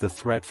detect the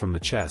threat from the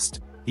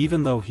chest,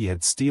 even though he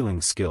had stealing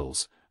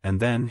skills, and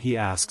then he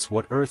asks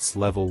what Earth's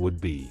level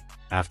would be.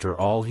 After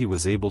all, he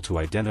was able to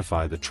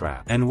identify the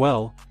trap. And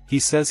well, he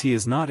says he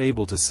is not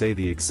able to say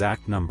the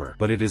exact number,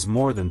 but it is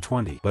more than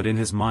 20. But in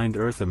his mind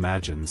Earth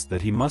imagines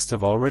that he must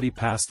have already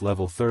passed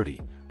level 30,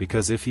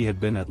 because if he had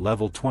been at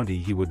level 20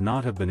 he would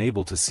not have been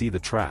able to see the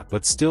trap.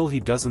 But still he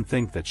doesn't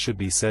think that should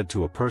be said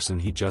to a person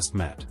he just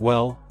met.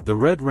 Well, the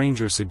Red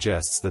Ranger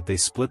suggests that they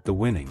split the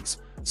winnings,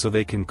 so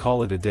they can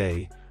call it a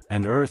day,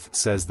 and Earth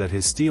says that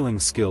his stealing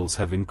skills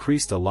have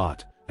increased a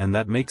lot, and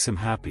that makes him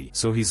happy,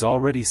 so he's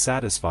already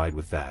satisfied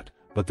with that.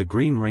 But the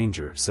Green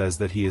Ranger says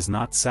that he is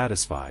not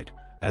satisfied,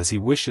 as he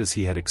wishes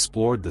he had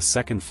explored the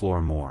second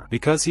floor more,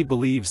 because he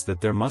believes that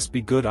there must be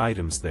good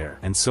items there.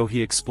 And so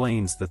he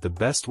explains that the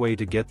best way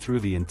to get through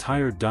the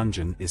entire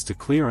dungeon is to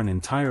clear an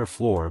entire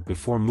floor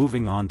before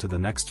moving on to the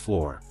next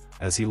floor,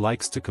 as he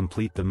likes to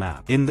complete the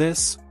map. In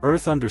this,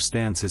 Earth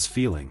understands his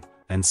feeling,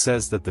 and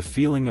says that the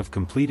feeling of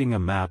completing a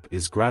map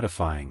is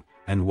gratifying,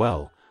 and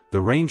well,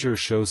 the Ranger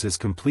shows his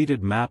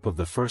completed map of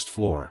the first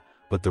floor,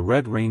 but the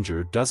Red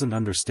Ranger doesn't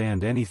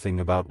understand anything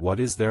about what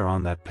is there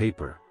on that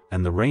paper,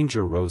 and the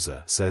Ranger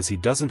Rosa says he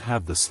doesn't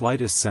have the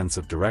slightest sense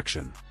of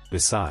direction.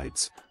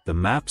 Besides, the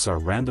maps are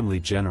randomly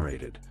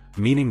generated,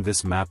 meaning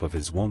this map of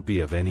his won't be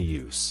of any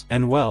use.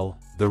 And well,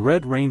 the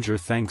Red Ranger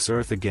thanks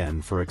Earth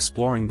again for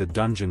exploring the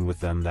dungeon with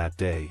them that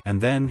day, and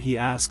then he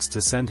asks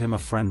to send him a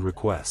friend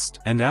request.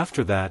 And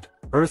after that,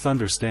 Earth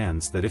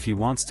understands that if he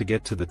wants to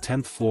get to the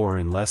 10th floor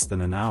in less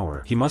than an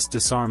hour, he must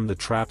disarm the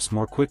traps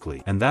more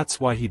quickly, and that's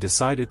why he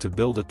decided to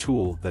build a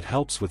tool that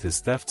helps with his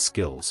theft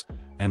skills,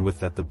 and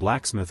with that the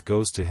blacksmith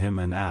goes to him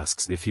and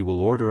asks if he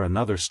will order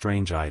another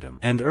strange item.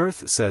 And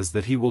Earth says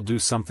that he will do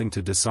something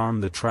to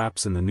disarm the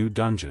traps in the new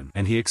dungeon,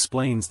 and he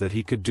explains that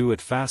he could do it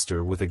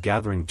faster with a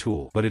gathering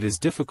tool, but it is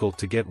difficult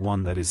to get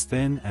one that is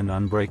thin and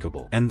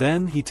unbreakable. And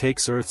then he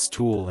takes Earth's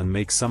tool and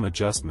makes some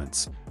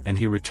adjustments, and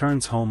he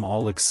returns home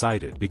all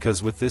excited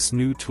because with this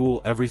new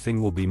tool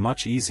everything will be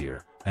much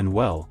easier, and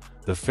well,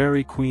 the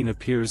fairy queen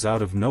appears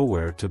out of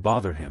nowhere to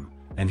bother him,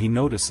 and he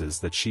notices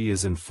that she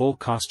is in full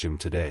costume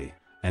today,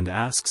 and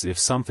asks if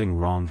something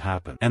wrong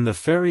happened. And the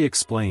fairy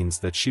explains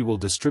that she will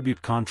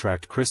distribute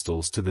contract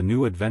crystals to the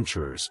new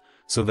adventurers,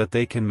 so that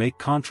they can make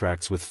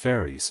contracts with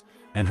fairies,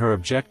 and her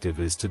objective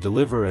is to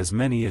deliver as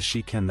many as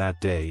she can that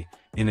day.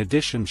 In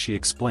addition, she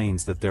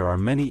explains that there are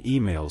many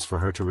emails for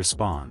her to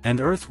respond.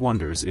 And Earth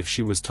wonders if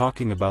she was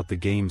talking about the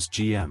game's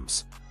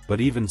GMs, but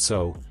even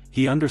so,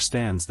 he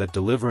understands that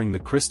delivering the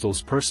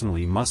crystals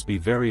personally must be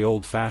very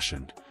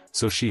old-fashioned,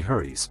 so she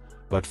hurries,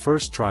 but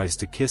first tries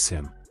to kiss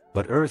him,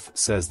 but Earth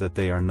says that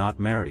they are not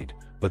married,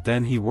 but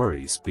then he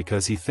worries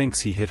because he thinks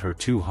he hit her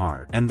too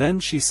hard. And then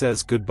she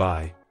says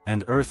goodbye,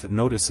 and Earth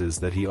notices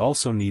that he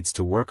also needs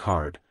to work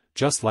hard,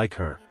 just like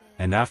her,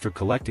 and after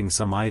collecting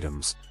some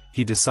items,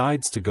 he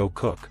decides to go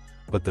cook,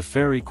 but the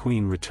fairy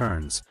queen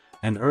returns,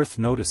 and Earth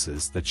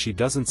notices that she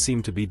doesn't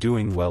seem to be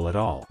doing well at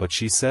all, but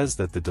she says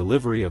that the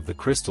delivery of the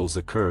crystals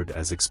occurred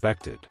as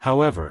expected.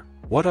 However,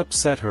 what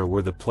upset her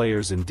were the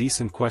players'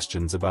 indecent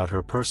questions about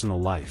her personal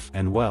life,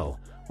 and well,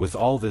 with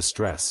all this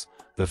stress,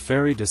 the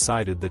fairy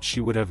decided that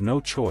she would have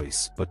no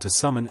choice but to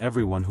summon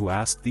everyone who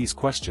asked these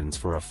questions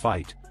for a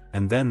fight,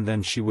 and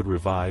then she would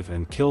revive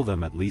and kill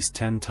them at least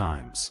 10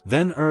 times.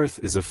 Then Earth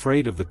is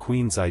afraid of the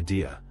queen's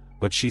idea,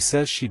 but she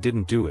says she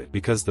didn't do it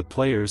because the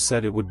players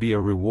said it would be a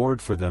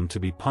reward for them to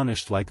be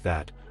punished like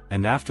that,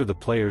 and after the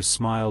players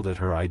smiled at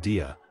her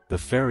idea, the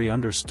fairy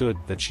understood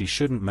that she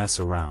shouldn't mess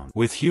around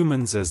with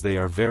humans as they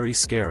are very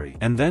scary.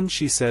 And then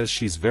she says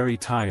she's very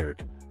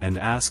tired, and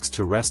asks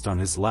to rest on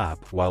his lap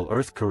while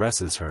Earth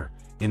caresses her.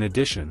 In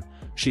addition,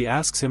 she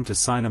asks him to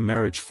sign a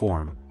marriage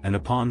form, and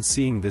upon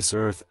seeing this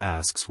Earth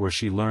asks where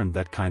she learned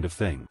that kind of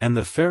thing. And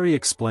the fairy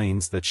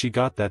explains that she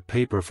got that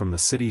paper from the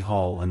city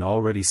hall and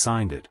already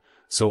signed it,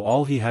 so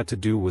all he had to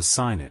do was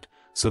sign it,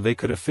 so they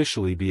could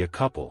officially be a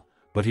couple,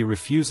 but he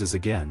refuses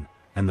again,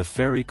 and the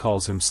fairy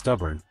calls him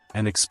stubborn,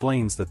 and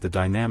explains that the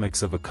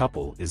dynamics of a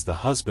couple is the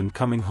husband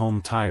coming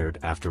home tired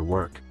after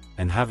work,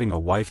 and having a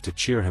wife to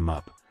cheer him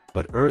up,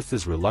 but Earth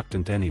is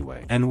reluctant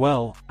anyway. And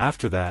well,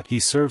 after that he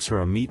serves her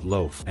a meat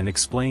loaf and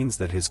explains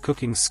that his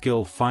cooking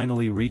skill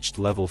finally reached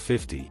level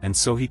 50 and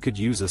so he could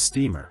use a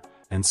steamer,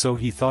 and so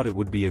he thought it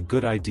would be a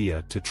good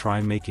idea to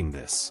try making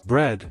this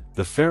bread.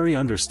 The fairy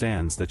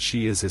understands that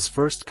she is his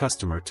first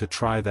customer to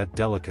try that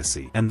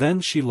delicacy, and then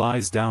she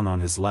lies down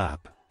on his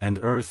lap, and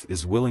Earth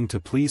is willing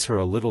to please her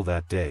a little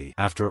that day.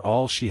 After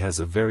all, she has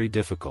a very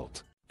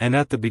difficult. And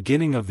at the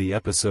beginning of the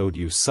episode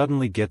you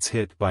suddenly gets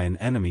hit by an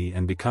enemy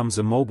and becomes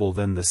immobile.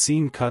 Then the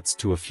scene cuts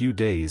to a few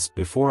days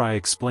before. I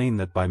explain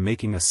that by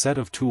making a set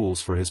of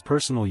tools for his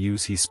personal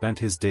use he spent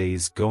his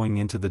days going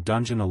into the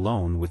dungeon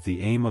alone with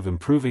the aim of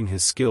improving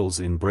his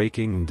skills in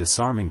breaking and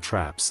disarming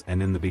traps,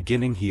 and in the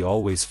beginning he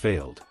always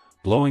failed,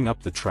 blowing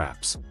up the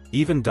traps,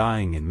 even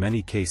dying in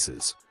many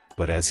cases,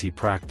 but as he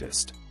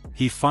practiced,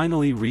 he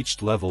finally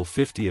reached level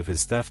 50 of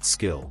his theft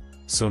skill,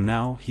 so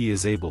now he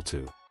is able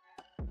to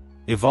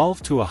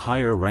evolve to a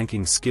higher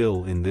ranking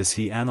skill. In this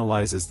he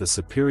analyzes the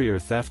superior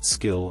theft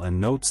skill and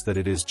notes that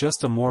it is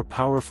just a more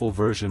powerful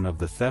version of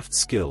the theft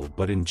skill,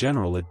 but in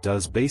general it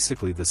does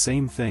basically the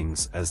same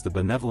things as the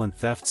benevolent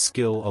theft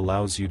skill.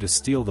 Allows you to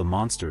steal the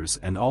monsters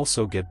and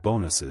also get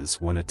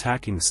bonuses when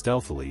attacking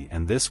stealthily,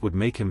 and this would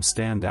make him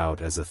stand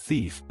out as a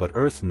thief, but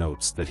Earth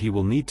notes that he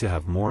will need to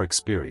have more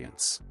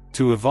experience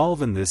to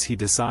evolve in this. He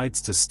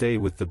decides to stay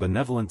with the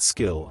benevolent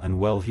skill, and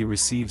well, he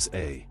receives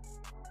a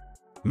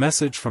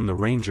message from the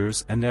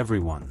Rangers and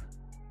everyone.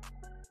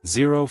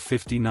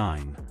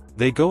 059.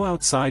 They go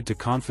outside to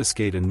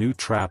confiscate a new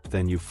trap.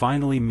 Then you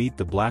finally meet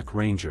the Black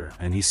Ranger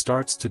and he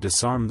starts to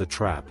disarm the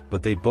trap,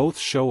 but they both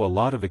show a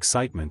lot of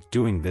excitement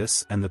doing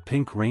this, and the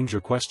Pink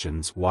Ranger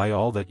questions why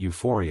all that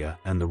euphoria,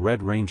 and the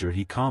Red Ranger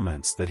he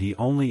comments that he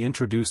only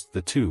introduced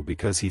the two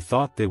because he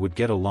thought they would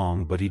get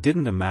along, but he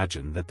didn't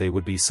imagine that they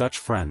would be such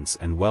friends.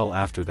 And well,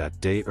 after that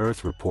day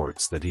Earth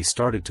reports that he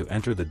started to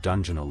enter the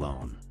dungeon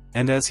alone,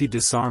 and as he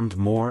disarmed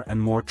more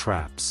and more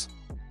traps,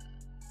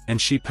 and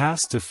she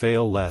passed to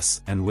fail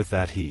less, and with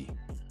that he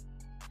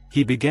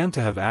began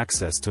to have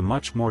access to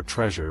much more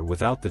treasure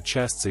without the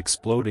chests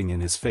exploding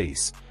in his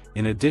face.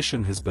 In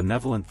addition, his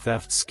benevolent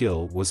theft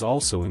skill was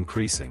also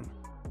increasing.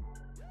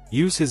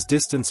 Use his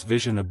distance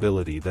vision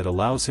ability that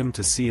allows him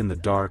to see in the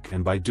dark,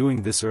 and by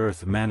doing this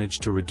Earth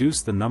managed to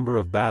reduce the number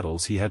of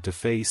battles he had to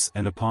face,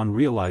 and upon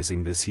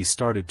realizing this he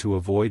started to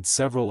avoid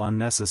several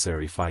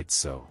unnecessary fights.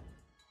 So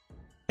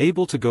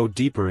able to go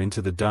deeper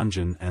into the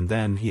dungeon, and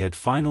then he had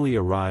finally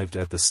arrived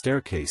at the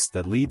staircase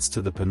that leads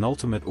to the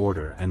penultimate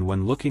order, and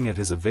when looking at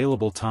his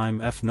available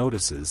time F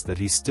notices that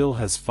he still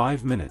has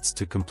 5 minutes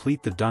to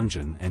complete the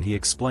dungeon, and he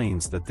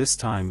explains that this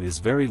time is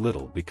very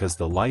little because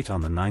the light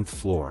on the 9th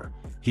floor.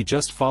 He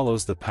just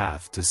follows the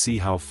path to see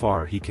how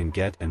far he can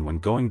get, and when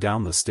going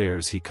down the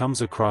stairs he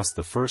comes across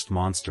the first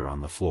monster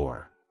on the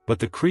floor. But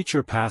the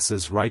creature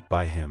passes right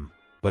by him,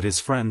 but his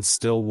friends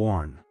still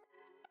warn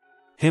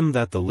him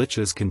that the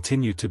liches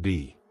continue to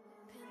be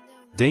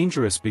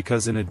dangerous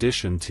because in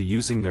addition to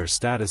using their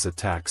status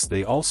attacks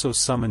they also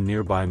summon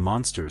nearby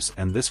monsters,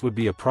 and this would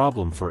be a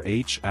problem for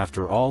H.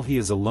 After all, he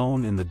is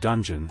alone in the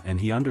dungeon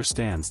and he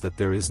understands that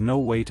there is no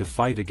way to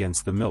fight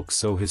against the milk,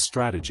 so his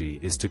strategy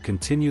is to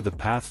continue the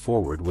path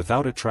forward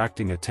without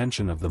attracting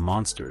attention of the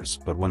monsters.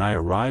 But when I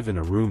arrive in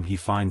a room he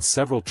finds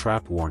several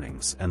trap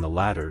warnings, and the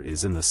ladder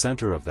is in the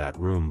center of that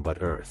room,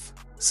 but Earth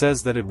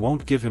says that it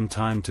won't give him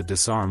time to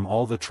disarm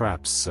all the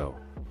traps, so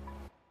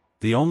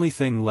the only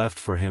thing left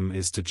for him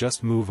is to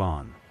just move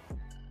on.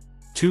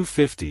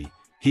 250,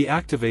 he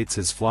activates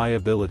his fly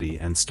ability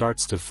and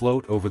starts to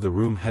float over the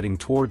room heading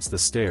towards the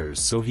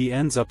stairs, so he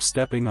ends up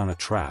stepping on a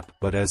trap,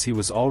 but as he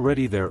was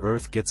already there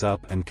Earth gets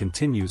up and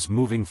continues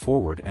moving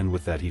forward, and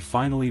with that he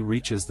finally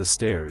reaches the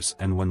stairs,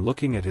 and when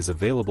looking at his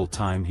available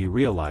time he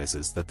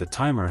realizes that the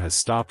timer has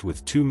stopped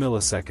with 2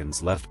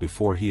 milliseconds left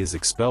before he is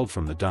expelled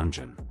from the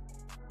dungeon.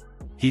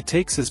 He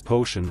takes his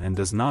potion and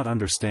does not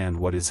understand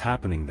what is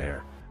happening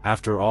there.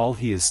 After all,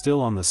 he is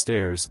still on the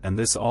stairs, and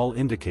this all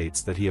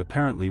indicates that he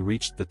apparently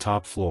reached the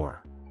top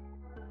floor.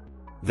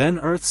 Then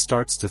Earth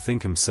starts to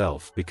think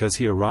himself because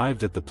he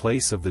arrived at the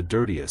place of the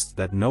dirtiest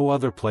that no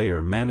other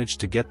player managed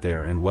to get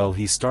there, and well,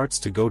 he starts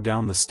to go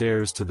down the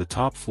stairs to the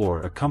top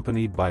floor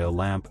accompanied by a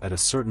lamp. At a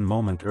certain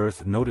moment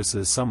Earth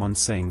notices someone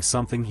saying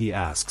something. He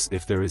asks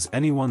if there is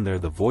anyone there.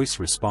 The voice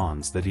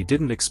responds that he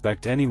didn't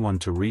expect anyone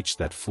to reach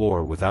that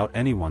floor without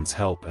anyone's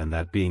help, and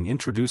that being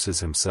introduces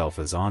himself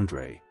as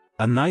Andre,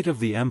 a knight of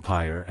the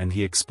Empire, and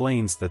he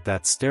explains that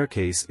that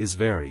staircase is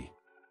very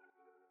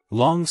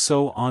long,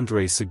 so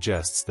Andre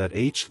suggests that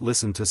H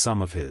listen to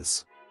some of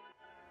his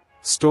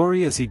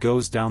story. As he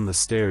goes down the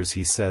stairs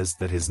he says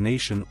that his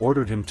nation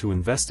ordered him to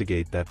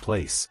investigate that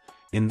place,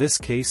 in this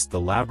case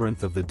the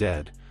Labyrinth of the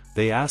Dead.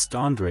 They asked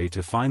Andre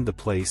to find the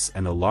place,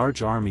 and a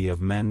large army of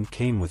men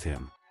came with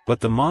him. But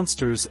the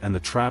monsters and the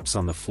traps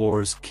on the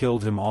floors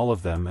killed him, all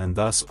of them, and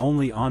thus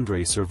only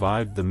Andre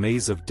survived the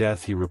maze of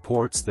death. He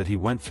reports that he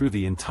went through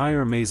the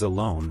entire maze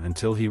alone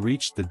until he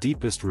reached the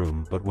deepest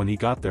room, but when he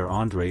got there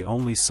Andre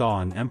only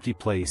saw an empty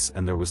place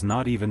and there was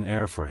not even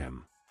air for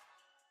him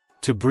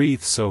to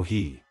breathe, so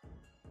he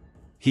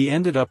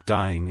ended up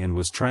dying and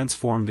was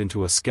transformed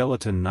into a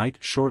skeleton knight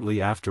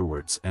shortly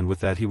afterwards, and with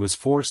that he was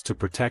forced to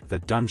protect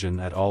that dungeon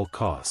at all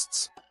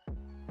costs.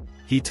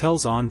 He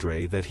tells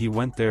Andre that he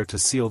went there to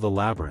seal the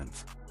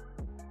labyrinth,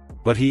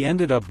 but he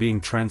ended up being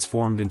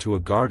transformed into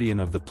a guardian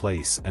of the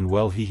place, and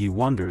well, he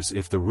wonders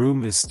if the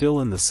room is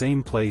still in the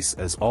same place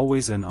as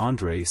always, and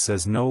Andre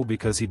says no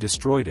because he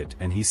destroyed it,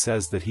 and he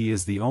says that he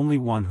is the only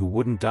one who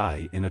wouldn't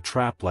die in a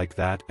trap like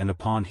that. And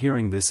upon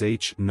hearing this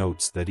H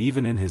notes that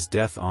even in his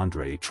death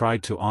Andre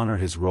tried to honor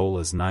his role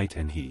as knight,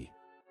 and he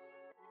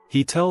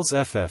tells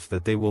FF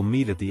that they will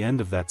meet at the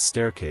end of that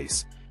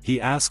staircase. He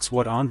asks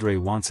what Andre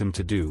wants him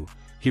to do.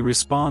 He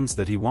responds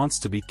that he wants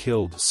to be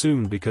killed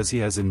soon because he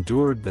has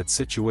endured that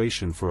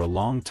situation for a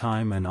long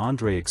time, and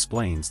Andre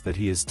explains that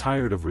he is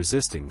tired of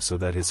resisting so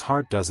that his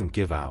heart doesn't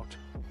give out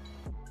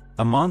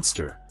a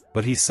monster,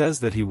 but he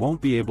says that he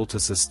won't be able to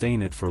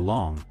sustain it for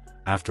long.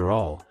 After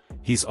all,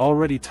 he's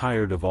already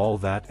tired of all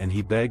that, and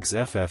he begs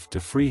FF to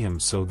free him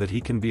so that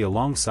he can be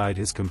alongside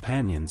his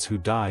companions who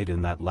died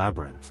in that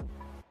labyrinth.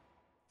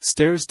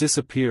 Stairs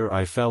disappear.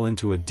 I fell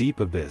into a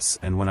deep abyss,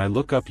 and when I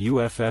look up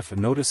UFF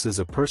notices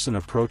a person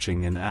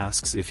approaching and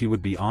asks if he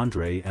would be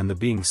Andre, and the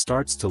being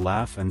starts to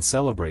laugh and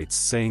celebrates,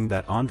 saying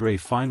that Andre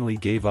finally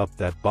gave up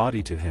that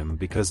body to him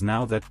because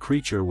now that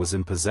creature was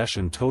in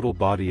possession total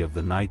body of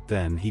the night.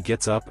 Then he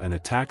gets up and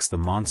attacks the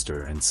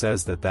monster and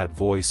says that that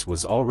voice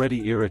was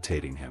already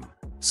irritating him,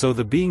 so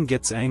the being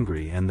gets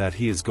angry and that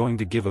he is going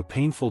to give a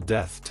painful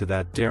death to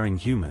that daring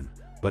human,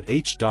 but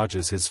H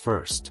dodges his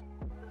first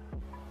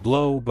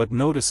blow but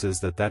notices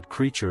that that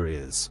creature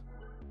is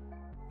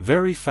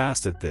very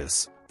fast. At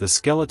this, the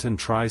skeleton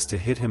tries to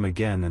hit him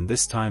again and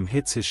this time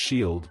hits his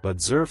shield, but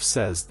Zerf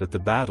says that the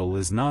battle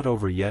is not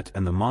over yet,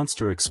 and the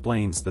monster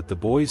explains that the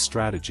boy's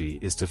strategy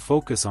is to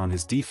focus on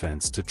his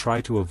defense to try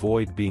to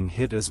avoid being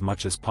hit as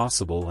much as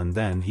possible, and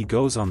then he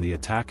goes on the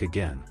attack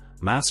again.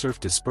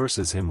 Masurf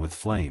disperses him with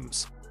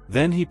flames.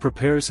 Then he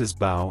prepares his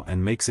bow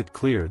and makes it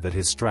clear that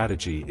his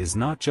strategy is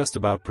not just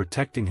about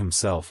protecting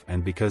himself,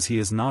 and because he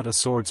is not a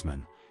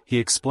swordsman, he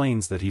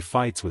explains that he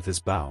fights with his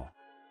bow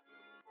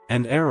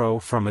and arrow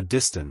from a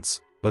distance,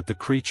 but the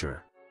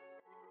creature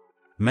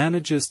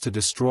manages to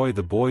destroy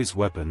the boy's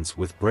weapons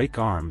with break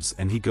arms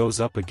and he goes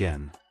up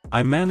again.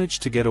 I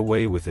managed to get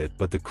away with it,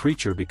 but the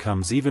creature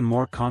becomes even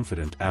more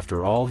confident.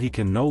 After all, he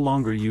can no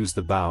longer use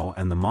the bow,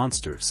 and the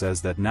monster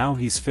says that now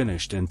he's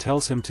finished and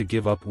tells him to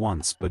give up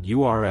once, but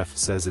URF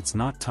says it's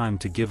not time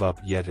to give up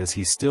yet as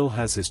he still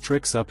has his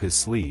tricks up his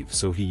sleeve,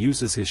 so he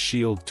uses his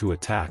shield to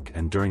attack,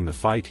 and during the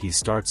fight he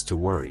starts to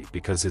worry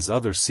because his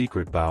other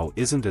secret bow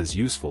isn't as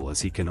useful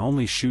as he can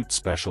only shoot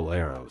special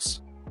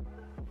arrows.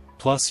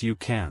 Plus you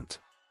can't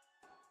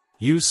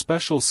use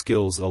special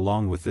skills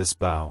along with this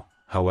bow.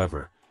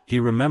 However, he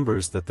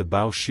remembers that the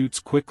bow shoots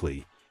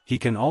quickly, he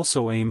can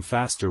also aim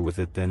faster with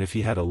it than if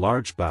he had a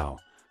large bow,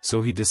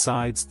 so he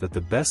decides that the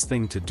best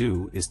thing to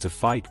do is to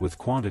fight with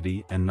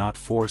quantity and not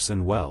force,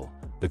 and well,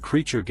 the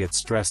creature gets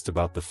stressed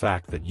about the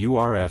fact that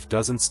URF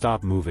doesn't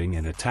stop moving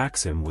and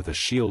attacks him with a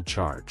shield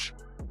charge.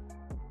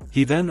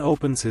 He then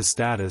opens his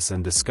status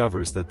and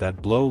discovers that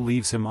that blow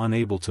leaves him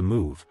unable to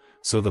move,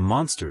 so the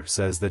monster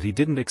says that he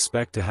didn't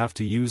expect to have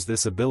to use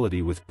this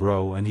ability with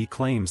Bro, and he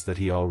claims that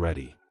he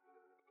already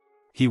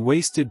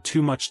wasted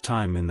too much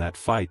time in that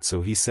fight,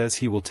 so he says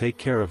he will take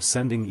care of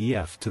sending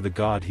EF to the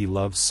god he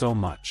loves so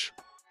much.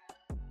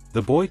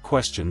 The boy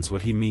questions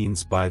what he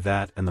means by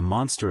that, and the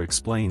monster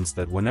explains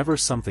that whenever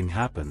something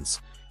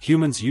happens,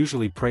 humans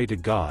usually pray to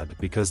God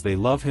because they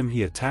love him.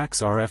 He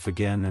attacks RF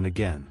again and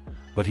again,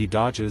 but he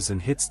dodges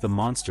and hits the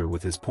monster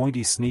with his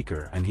pointy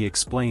sneaker, and he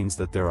explains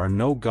that there are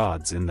no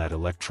gods in that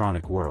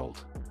electronic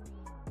world.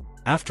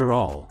 After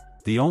all,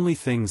 the only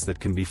things that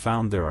can be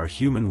found there are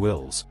human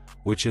wills,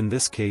 which in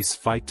this case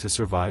fight to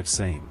survive.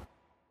 Same.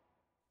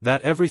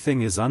 That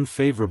everything is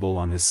unfavorable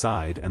on his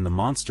side, and the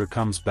monster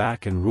comes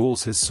back and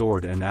rules his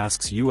sword and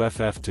asks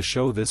UFF to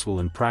show this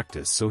will in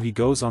practice, so he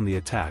goes on the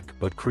attack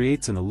but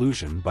creates an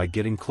illusion by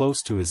getting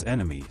close to his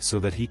enemy so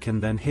that he can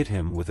then hit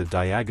him with a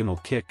diagonal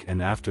kick,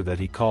 and after that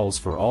he calls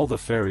for all the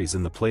fairies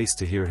in the place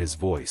to hear his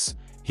voice.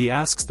 He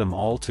asks them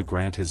all to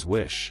grant his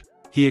wish.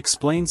 He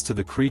explains to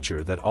the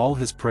creature that all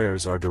his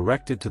prayers are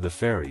directed to the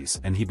fairies,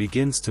 and he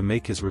begins to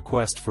make his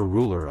request for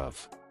ruler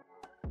of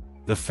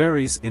the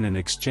fairies in an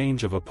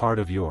exchange of a part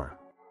of your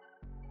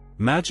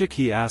magic.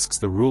 He asks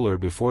the ruler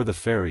before the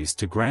fairies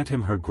to grant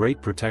him her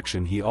great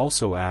protection. He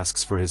also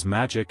asks for his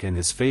magic and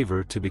his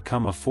favor to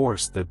become a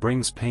force that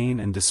brings pain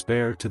and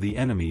despair to the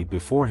enemy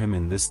before him.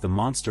 In this, the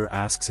monster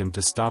asks him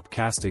to stop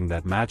casting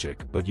that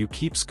magic, but you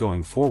keeps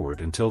going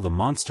forward until the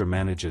monster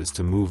manages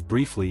to move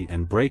briefly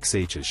and breaks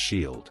H's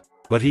shield.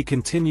 But he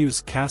continues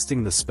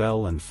casting the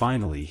spell, and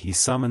finally he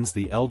summons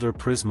the Elder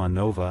Prisma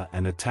Nova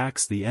and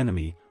attacks the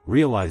enemy,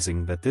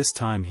 realizing that this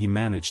time he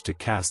managed to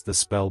cast the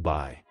spell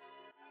by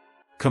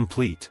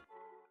complete.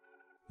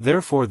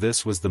 Therefore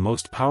this was the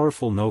most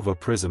powerful Nova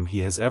Prism he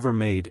has ever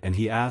made, and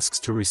he asks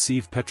to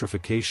receive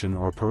petrification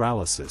or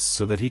paralysis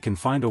so that he can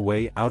find a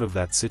way out of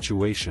that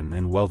situation.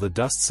 And well, the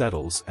dust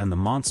settles and the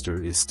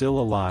monster is still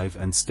alive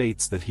and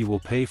states that he will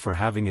pay for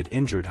having it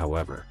injured.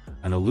 However,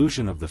 an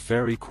illusion of the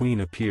Fairy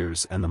Queen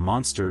appears and the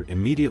monster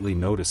immediately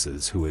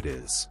notices who it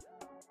is,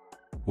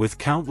 with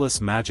countless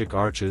magic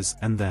arches,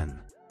 and then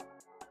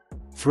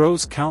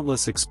throws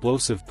countless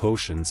explosive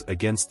potions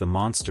against the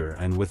monster,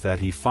 and with that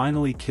he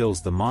finally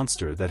kills the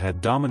monster that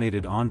had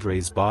dominated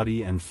Andre's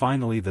body. And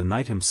finally the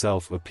knight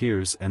himself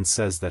appears and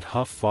says that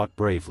Huff fought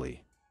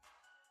bravely.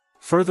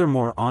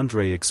 Furthermore,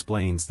 Andre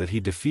explains that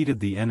he defeated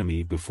the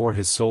enemy before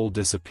his soul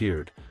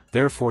disappeared,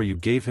 therefore you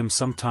gave him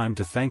some time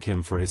to thank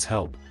him for his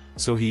help.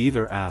 So he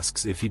either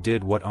asks if he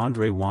did what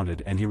Andre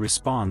wanted, and he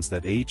responds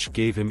that H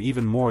gave him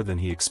even more than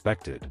he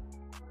expected.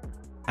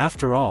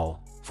 After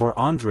all, for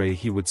Andre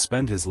he would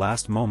spend his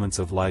last moments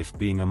of life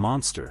being a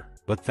monster,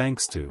 but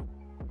thanks to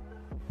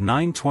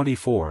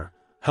 924,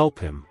 help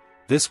him,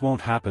 this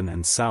won't happen,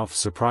 and Sauf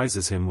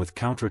surprises him with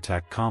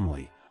counterattack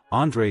calmly.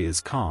 Andre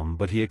is calm,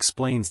 but he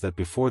explains that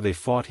before they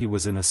fought he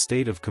was in a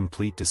state of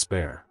complete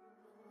despair.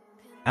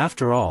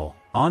 After all,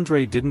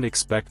 Andre didn't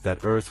expect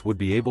that Earth would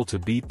be able to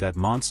beat that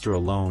monster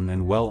alone,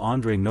 and well,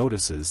 Andre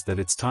notices that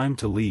it's time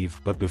to leave,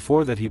 but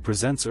before that he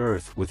presents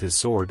Earth with his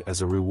sword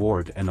as a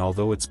reward, and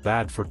although it's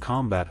bad for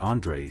combat,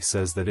 Andre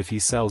says that if he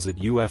sells it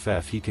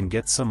UFF he can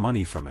get some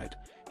money from it.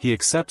 He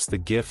accepts the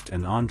gift,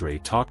 and Andre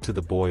talked to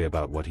the boy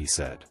about what he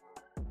said,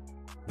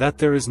 that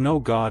there is no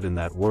god in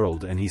that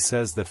world, and he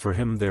says that for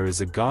him there is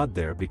a god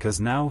there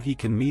because now he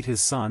can meet his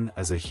son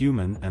as a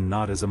human and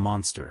not as a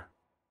monster.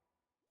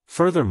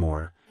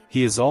 Furthermore,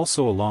 he is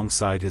also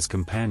alongside his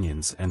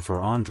companions, and for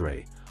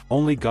Andre,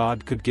 only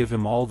God could give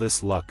him all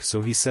this luck,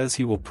 so he says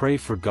he will pray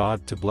for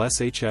God to bless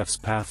HF's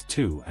path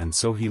too, and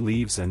so he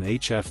leaves and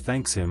HF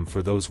thanks him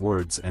for those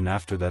words, and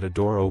after that a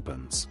door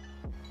opens.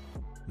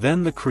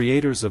 Then the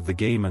creators of the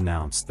game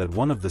announced that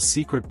one of the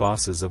secret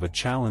bosses of a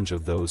challenge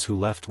of those who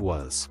left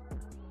was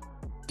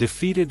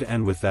defeated,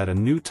 and with that a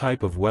new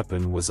type of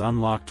weapon was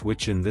unlocked,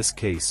 which in this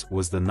case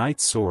was the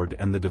Knight's Sword,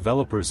 and the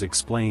developers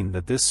explain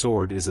that this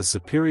sword is a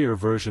superior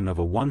version of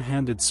a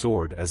one-handed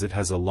sword as it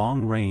has a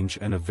long range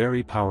and a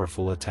very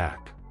powerful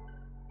attack.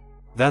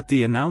 that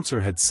the announcer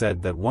had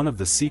said that one of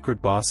the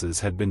secret bosses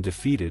had been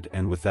defeated,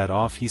 and with that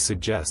off he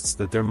suggests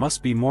that there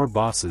must be more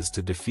bosses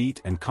to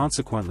defeat and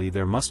consequently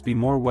there must be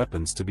more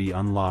weapons to be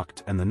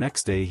unlocked, and the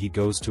next day he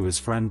goes to his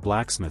friend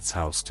Blacksmith's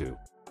house to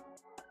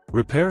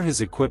repair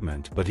his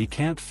equipment, but he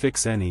can't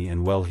fix any,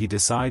 and well, he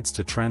decides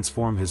to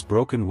transform his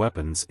broken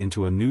weapons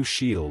into a new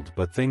shield,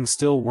 but things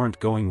still weren't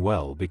going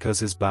well because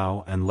his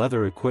bow and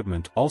leather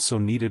equipment also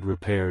needed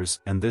repairs,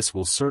 and this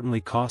will certainly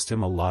cost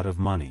him a lot of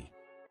money.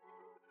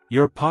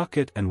 Your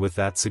pocket, and with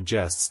that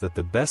suggests that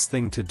the best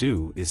thing to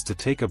do is to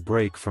take a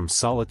break from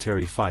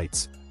solitary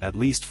fights, at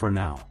least for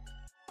now.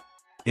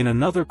 In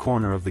another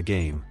corner of the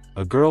game,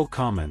 a girl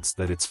comments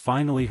that it's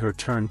finally her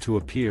turn to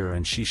appear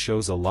and she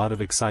shows a lot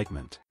of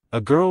excitement. A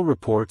girl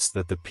reports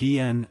that the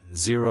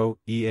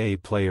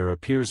PN0EA player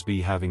appears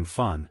be having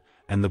fun,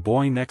 and the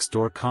boy next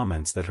door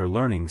comments that her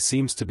learning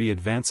seems to be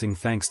advancing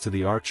thanks to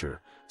the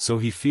archer, so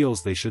he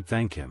feels they should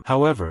thank him.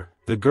 However,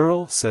 the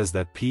girl says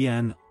that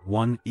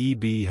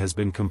PN1EB has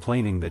been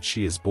complaining that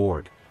she is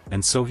bored,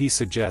 and so he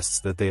suggests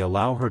that they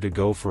allow her to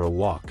go for a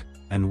walk,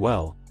 and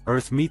well,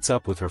 Earth meets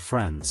up with her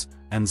friends,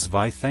 and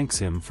Zwei thanks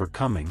him for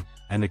coming,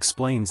 and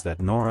explains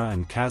that Nora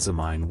and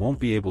Kazamine won't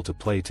be able to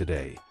play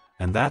today,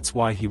 and that's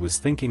why he was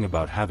thinking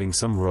about having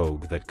some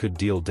rogue that could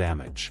deal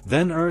damage.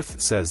 Then Earth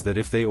says that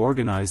if they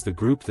organize the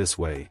group this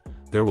way,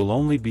 there will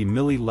only be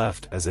Millie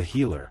left as a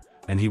healer,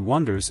 and he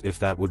wonders if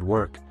that would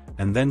work,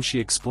 and then she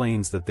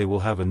explains that they will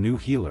have a new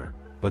healer,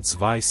 but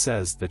Zwei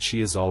says that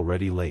she is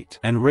already late.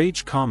 And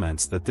Rage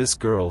comments that this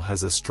girl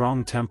has a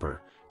strong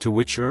temper, to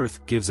which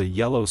Earth gives a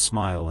yellow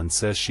smile and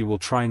says she will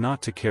try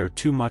not to care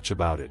too much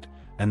about it,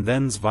 and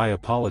then Zwei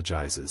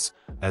apologizes,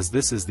 as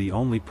this is the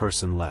only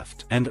person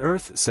left. And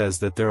Earth says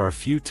that there are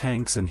few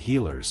tanks and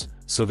healers,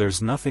 so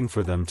there's nothing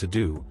for them to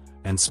do,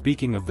 and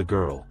speaking of the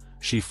girl,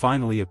 she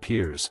finally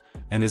appears,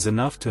 and is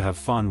enough to have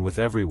fun with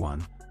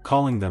everyone,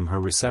 calling them her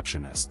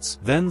receptionists.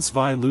 Then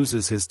Zwei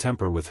loses his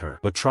temper with her,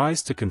 but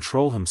tries to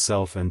control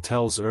himself and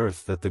tells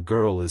Earth that the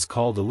girl is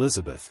called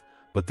Elizabeth,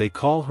 but they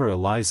call her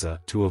Eliza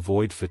to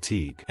avoid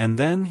fatigue. And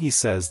then he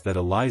says that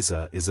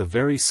Eliza is a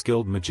very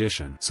skilled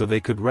magician, so they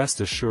could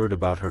rest assured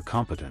about her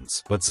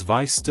competence. But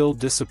Zwei still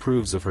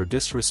disapproves of her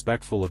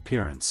disrespectful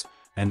appearance,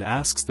 and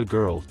asks the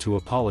girl to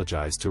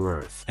apologize to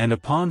Earth. And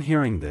upon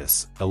hearing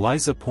this,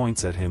 Eliza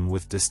points at him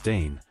with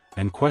disdain,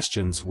 and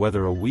questions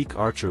whether a weak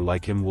archer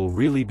like him will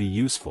really be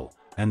useful,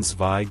 and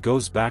Zwei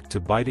goes back to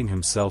biting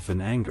himself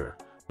in anger.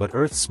 But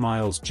Earth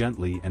smiles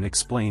gently and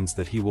explains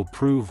that he will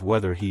prove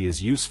whether he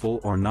is useful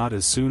or not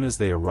as soon as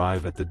they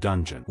arrive at the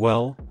dungeon.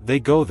 Well, they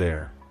go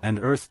there, and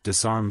Earth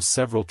disarms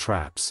several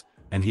traps,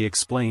 and he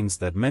explains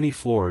that many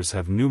floors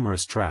have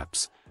numerous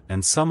traps,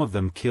 and some of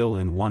them kill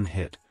in one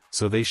hit,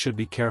 so they should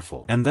be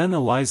careful. And then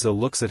Eliza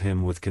looks at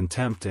him with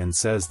contempt and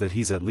says that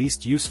he's at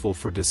least useful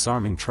for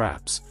disarming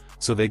traps,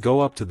 so they go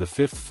up to the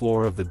 5th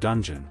floor of the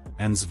dungeon,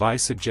 and Zwei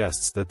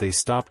suggests that they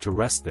stop to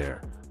rest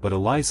there, but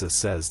Eliza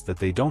says that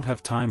they don't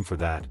have time for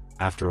that,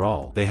 after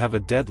all, they have a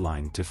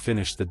deadline to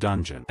finish the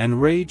dungeon.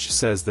 And Rage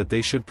says that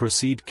they should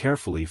proceed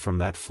carefully from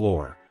that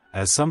floor,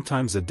 as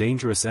sometimes a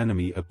dangerous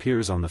enemy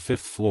appears on the 5th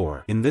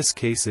floor, in this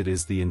case it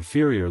is the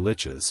inferior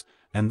liches,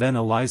 and then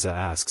Eliza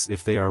asks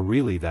if they are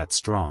really that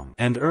strong.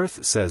 And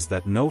Earth says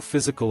that no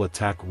physical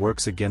attack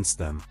works against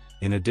them.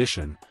 In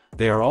addition,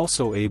 they are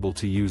also able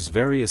to use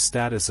various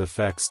status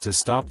effects to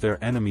stop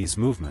their enemies'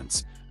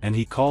 movements, and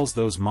he calls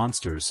those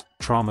monsters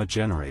trauma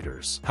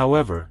generators.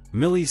 However,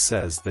 Millie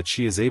says that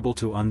she is able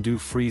to undo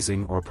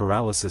freezing or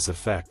paralysis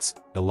effects.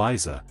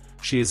 Eliza,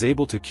 she is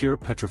able to cure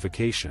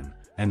petrification,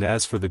 and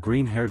as for the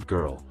green-haired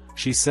girl,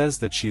 she says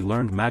that she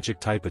learned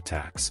magic-type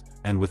attacks,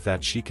 and with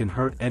that she can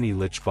hurt any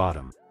lich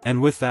bottom.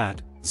 And with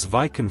that,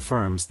 Zwei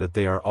confirms that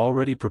they are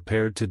already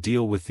prepared to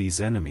deal with these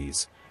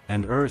enemies,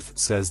 and Earth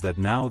says that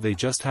now they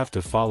just have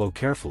to follow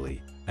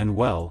carefully, and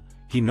well,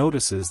 he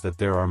notices that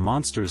there are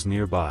monsters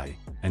nearby,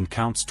 and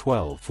counts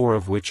 12, 4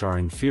 of which are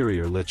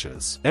inferior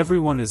liches.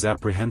 Everyone is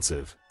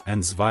apprehensive,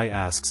 and Zwei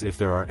asks if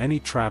there are any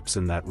traps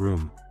in that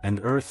room, and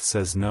Earth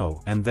says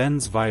no, and then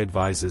Zwei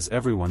advises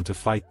everyone to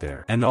fight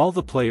there. And all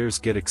the players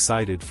get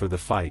excited for the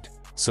fight,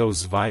 so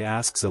Zwei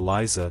asks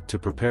Eliza to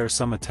prepare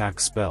some attack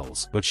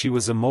spells, but she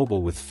was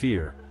immobile with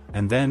fear,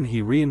 and then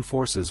he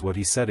reinforces what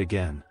he said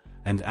again,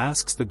 and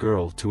asks the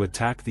girl to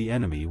attack the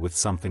enemy with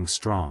something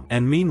strong.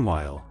 And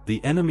meanwhile,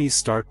 the enemies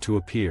start to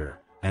appear,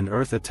 and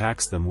Earth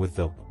attacks them with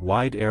the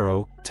wide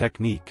arrow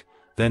technique.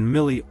 Then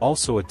Millie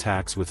also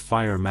attacks with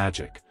fire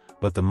magic,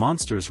 but the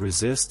monsters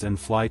resist and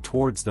fly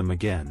towards them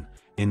again.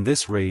 In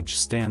this, Rage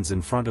stands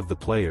in front of the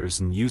players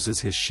and uses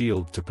his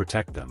shield to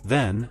protect them.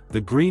 Then,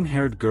 the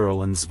green-haired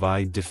girl and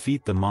Zwei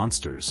defeat the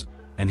monsters,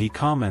 and he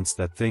comments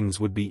that things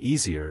would be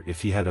easier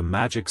if he had a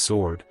magic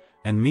sword,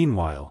 and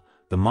meanwhile,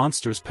 the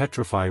monsters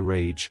petrify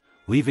Rage,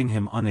 leaving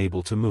him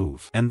unable to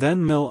move. And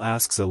then Mill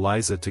asks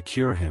Eliza to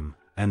cure him,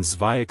 and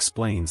Zwei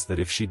explains that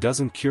if she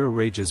doesn't cure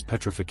Rage's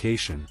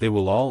petrification, they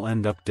will all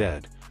end up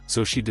dead,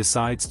 so she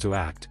decides to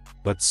act,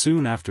 but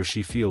soon after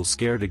she feels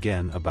scared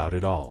again about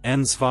it all.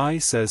 And Zwei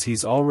says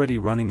he's already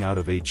running out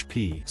of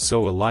HP,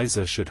 so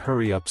Eliza should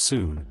hurry up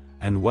soon,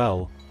 and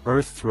well,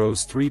 Earth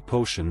throws 3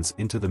 potions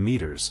into the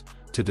meters,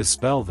 to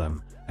dispel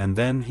them, and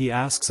then he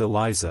asks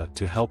Eliza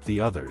to help the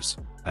others,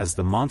 as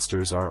the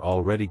monsters are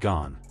already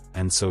gone,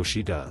 and so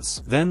she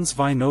does. Then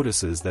Zwei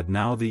notices that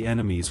now the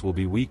enemies will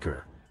be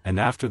weaker, and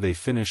after they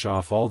finish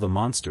off all the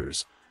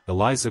monsters,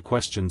 Eliza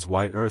questions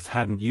why Earth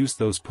hadn't used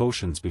those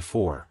potions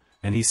before,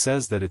 and he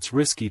says that it's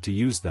risky to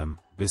use them,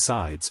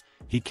 besides,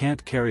 he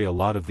can't carry a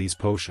lot of these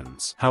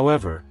potions.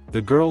 However,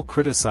 the girl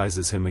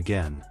criticizes him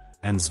again,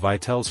 and Zwei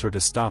tells her to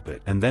stop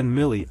it, and then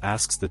Millie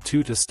asks the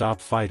two to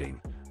stop fighting,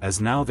 as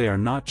now they are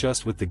not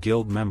just with the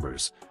guild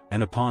members,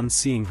 and upon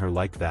seeing her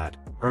like that,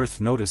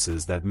 Earth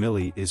notices that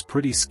Millie is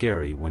pretty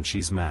scary when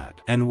she's mad.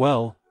 And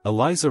well,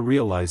 Eliza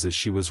realizes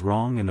she was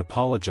wrong and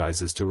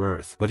apologizes to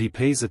Earth, but he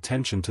pays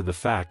attention to the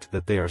fact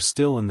that they are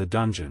still in the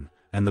dungeon,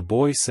 and the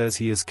boy says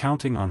he is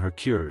counting on her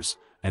cures,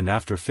 and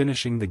after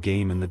finishing the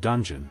game in the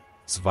dungeon,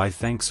 Zwei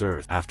thanks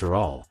Earth. After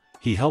all,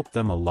 he helped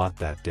them a lot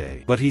that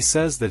day. But he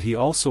says that he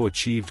also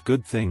achieved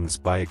good things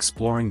by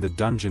exploring the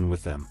dungeon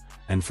with them,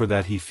 and for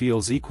that he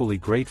feels equally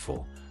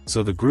grateful,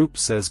 so the group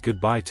says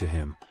goodbye to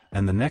him,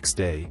 and the next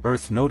day,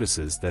 Earth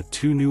notices that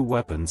 2 new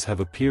weapons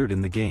have appeared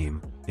in the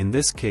game. In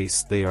this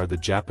case they are the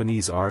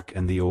Japanese arc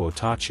and the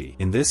Ootachi.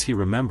 In this he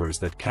remembers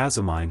that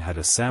Kazumine had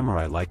a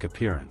samurai-like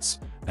appearance,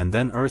 and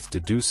then Earth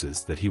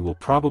deduces that he will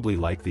probably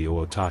like the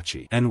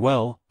Ootachi. And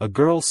well, a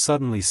girl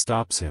suddenly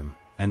stops him,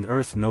 and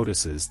Earth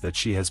notices that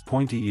she has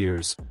pointy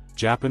ears,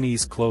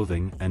 Japanese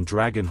clothing and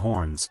dragon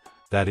horns,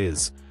 that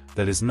is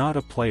not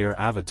a player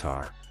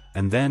avatar,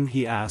 and then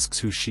he asks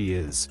who she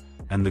is,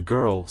 and the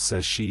girl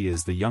says she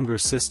is the younger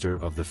sister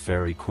of the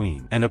Fairy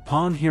Queen. And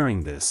upon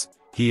hearing this,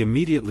 he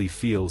immediately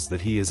feels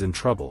that he is in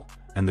trouble,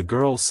 and the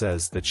girl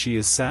says that she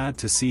is sad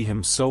to see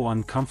him so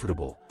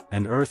uncomfortable,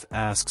 and Earth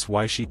asks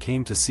why she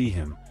came to see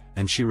him,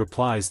 and she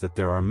replies that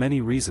there are many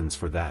reasons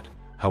for that,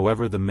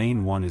 however the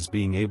main one is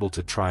being able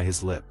to try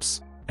his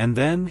lips. And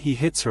then he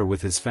hits her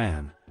with his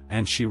fan,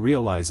 and she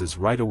realizes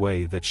right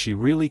away that she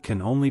really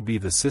can only be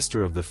the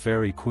sister of the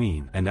Fairy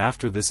Queen. And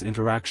after this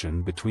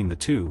interaction between the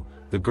two,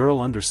 the girl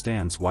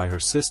understands why her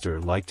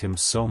sister liked him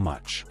so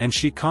much. And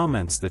she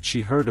comments that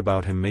she heard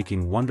about him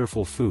making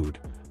wonderful food,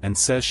 and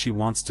says she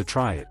wants to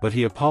try it. But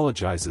he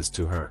apologizes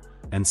to her,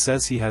 and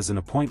says he has an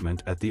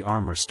appointment at the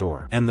armor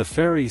store. And the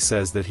fairy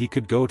says that he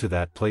could go to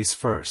that place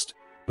first,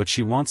 but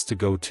she wants to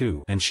go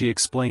too. And she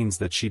explains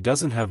that she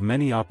doesn't have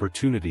many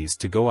opportunities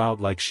to go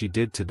out like she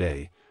did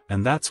today,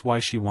 and that's why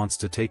she wants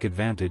to take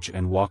advantage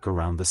and walk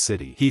around the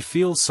city. He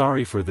feels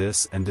sorry for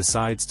this and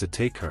decides to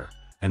take her,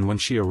 and when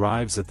she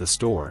arrives at the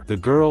store, the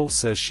girl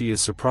says she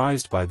is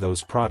surprised by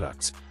those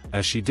products,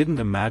 as she didn't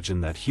imagine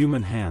that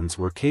human hands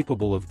were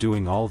capable of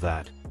doing all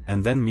that,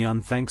 and then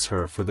Myun thanks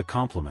her for the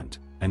compliment,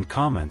 and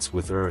comments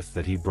with Earth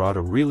that he brought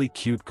a really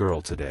cute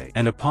girl today.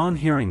 And upon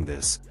hearing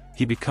this,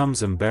 he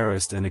becomes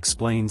embarrassed and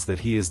explains that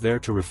he is there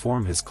to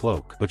reform his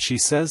cloak, but she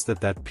says that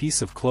that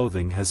piece of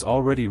clothing has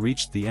already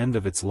reached the end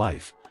of its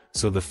life,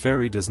 so the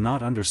fairy does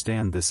not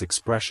understand this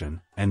expression,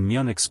 and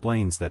Myun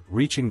explains that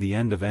reaching the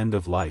end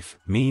of life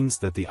means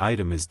that the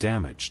item is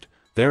damaged,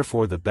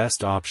 therefore the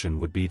best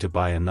option would be to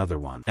buy another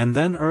one. And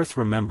then Earth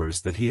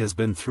remembers that he has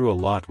been through a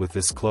lot with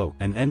this cloak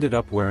and ended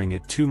up wearing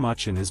it too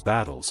much in his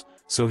battles,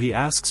 so he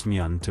asks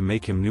Myun to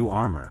make him new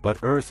armor, but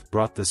Earth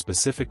brought the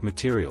specific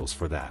materials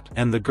for that.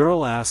 And the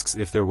girl asks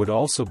if there would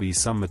also be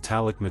some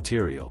metallic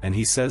material, and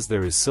he says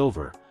there is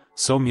silver,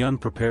 so Myun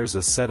prepares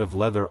a set of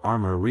leather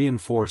armor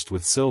reinforced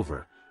with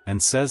silver,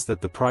 and says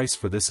that the price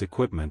for this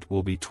equipment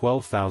will be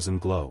 12,000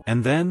 glow.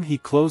 And then he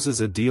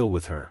closes a deal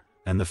with her,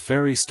 and the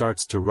fairy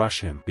starts to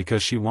rush him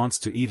because she wants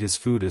to eat his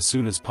food as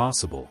soon as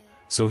possible,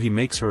 so he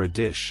makes her a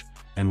dish,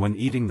 and when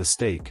eating the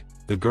steak,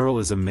 the girl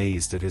is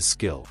amazed at his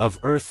skill of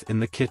Earth in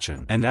the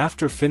kitchen. And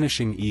after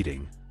finishing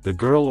eating, the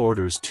girl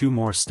orders 2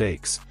 more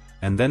steaks,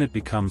 and then it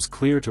becomes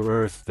clear to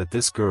Earth that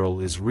this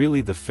girl is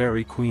really the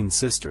Fairy Queen's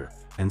sister,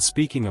 and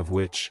speaking of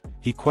which,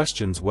 he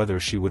questions whether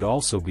she would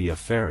also be a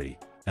fairy,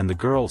 and the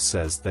girl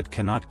says that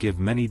cannot give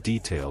many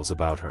details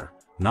about her,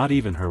 not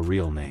even her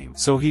real name.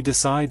 So he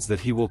decides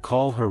that he will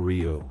call her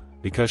Ryu,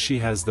 because she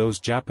has those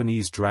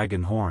Japanese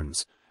dragon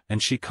horns,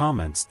 and she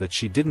comments that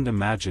she didn't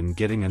imagine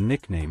getting a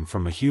nickname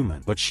from a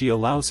human, but she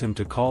allows him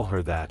to call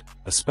her that,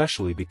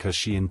 especially because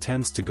she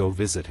intends to go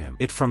visit him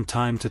from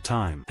time to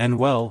time. And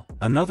well,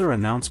 another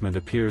announcement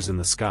appears in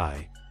the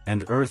sky,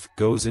 and Earth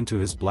goes into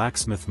his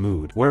blacksmith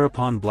mood,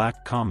 whereupon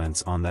Black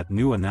comments on that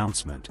new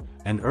announcement,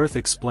 and Earth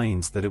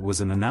explains that it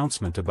was an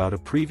announcement about a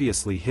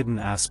previously hidden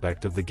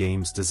aspect of the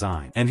game's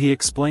design. And he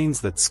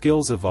explains that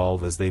skills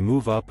evolve as they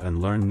move up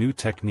and learn new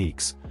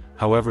techniques,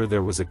 however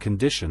there was a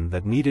condition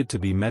that needed to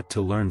be met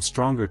to learn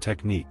stronger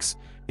techniques.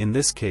 In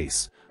this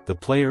case, the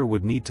player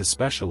would need to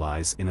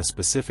specialize in a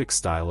specific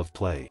style of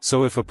play.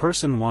 So if a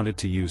person wanted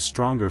to use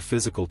stronger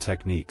physical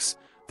techniques,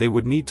 they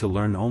would need to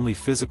learn only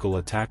physical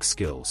attack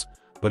skills,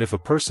 but if a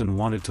person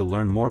wanted to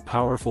learn more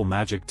powerful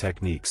magic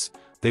techniques,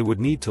 they would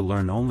need to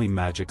learn only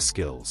magic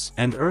skills.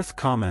 And Earth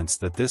comments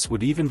that this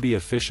would even be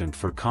efficient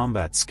for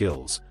combat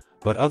skills,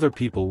 but other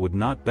people would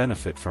not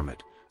benefit from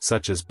it,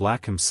 such as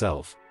Black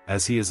himself,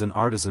 as he is an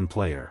artisan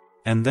player.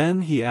 And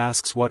then he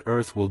asks what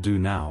Earth will do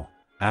now.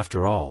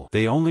 After all,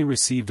 they only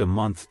received a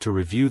month to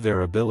review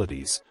their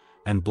abilities,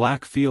 and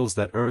Black feels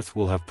that Earth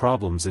will have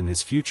problems in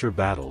his future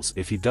battles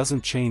if he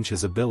doesn't change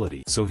his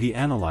ability. So he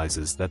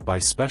analyzes that by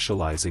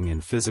specializing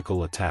in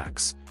physical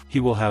attacks, he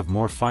will have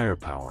more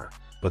firepower,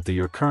 but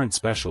your current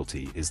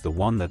specialty is the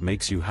one that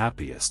makes you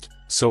happiest,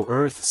 so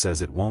Earth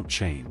says it won't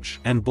change.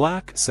 And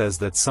Black says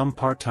that some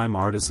part-time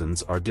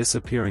artisans are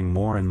disappearing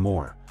more and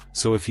more,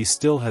 so if he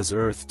still has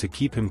Earth to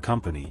keep him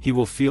company, he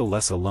will feel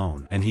less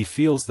alone, and he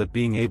feels that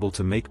being able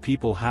to make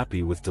people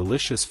happy with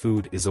delicious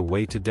food is a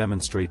way to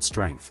demonstrate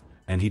strength,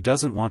 and he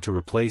doesn't want to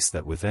replace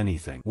that with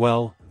anything.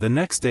 Well, the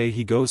next day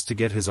he goes to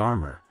get his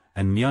armor,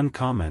 and Myun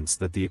comments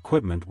that the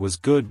equipment was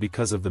good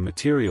because of the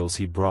materials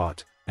he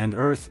brought, and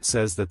Earth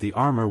says that the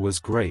armor was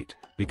great,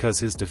 because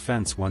his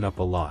defense went up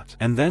a lot.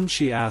 And then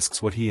she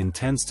asks what he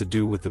intends to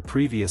do with the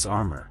previous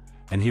armor,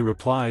 and he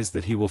replies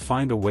that he will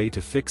find a way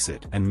to fix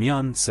it, and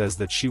Myun says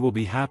that she will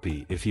be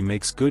happy if he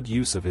makes good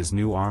use of his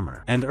new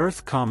armor. And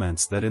Earth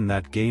comments that in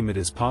that game it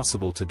is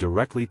possible to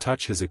directly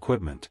touch his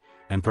equipment,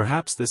 and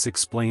perhaps this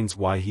explains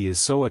why he is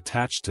so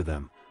attached to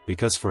them,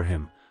 because for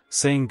him,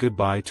 saying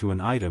goodbye to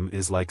an item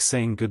is like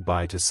saying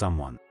goodbye to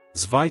someone.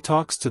 Zwei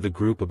talks to the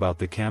group about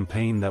the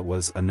campaign that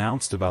was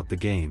announced about the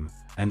game,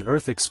 and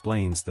Earth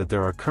explains that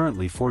there are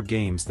currently 4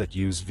 games that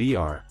use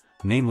VR,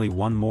 namely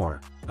one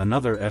more,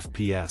 another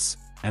FPS,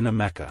 and a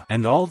mecha.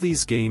 And all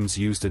these games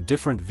used a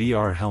different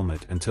VR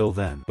helmet until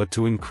then, but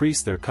to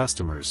increase their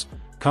customers,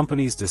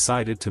 companies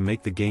decided to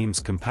make the games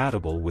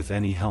compatible with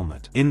any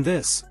helmet. In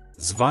this,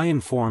 Zwei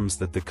informs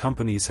that the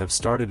companies have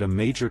started a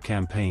major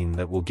campaign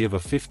that will give a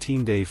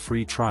 15-day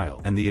free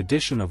trial, and the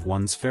edition of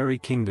One's Fairy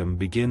Kingdom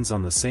begins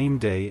on the same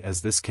day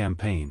as this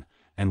campaign,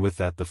 and with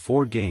that the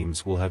 4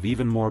 games will have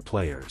even more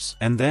players.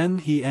 And then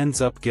he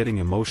ends up getting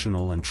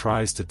emotional and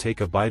tries to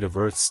take a bite of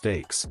Earth's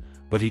steaks,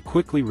 but he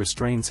quickly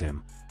restrains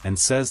him, and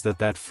says that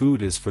that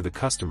food is for the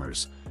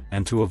customers,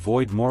 and to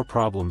avoid more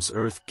problems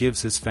Earth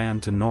gives his fan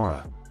to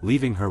Nora,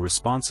 leaving her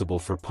responsible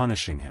for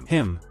punishing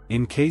him,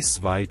 in case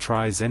Zwei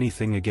tries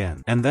anything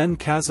again. And then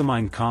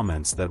Kazumine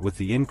comments that with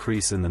the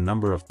increase in the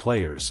number of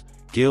players,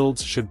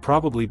 guilds should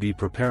probably be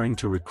preparing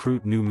to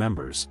recruit new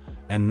members,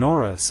 and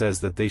Nora says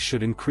that they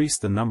should increase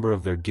the number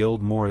of their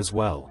guild more as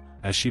well,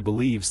 as she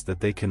believes that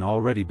they can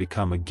already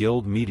become a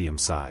guild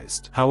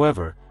medium-sized.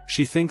 However,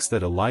 she thinks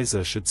that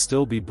Eliza should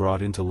still be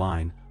brought into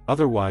line,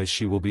 otherwise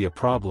she will be a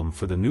problem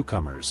for the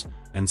newcomers,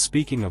 and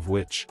speaking of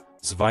which,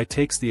 Zwei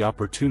takes the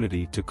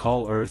opportunity to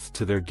call Earth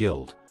to their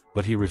guild,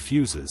 but he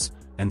refuses,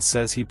 and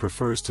says he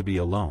prefers to be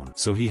alone,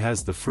 so he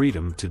has the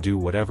freedom to do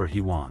whatever he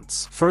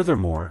wants.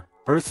 Furthermore,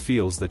 Earth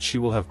feels that she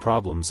will have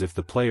problems if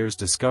the players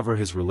discover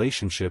his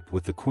relationship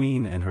with the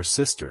Queen and her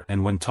sister,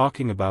 and when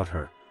talking about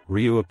her,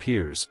 Ryu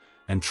appears,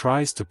 and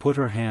tries to put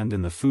her hand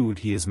in the food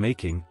he is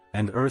making,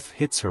 and Earth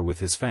hits her with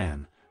his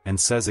fan, and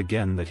says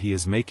again that he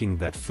is making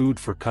that food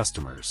for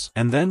customers.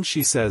 And then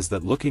she says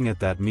that looking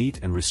at that meat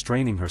and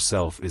restraining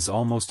herself is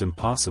almost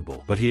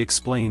impossible, but he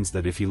explains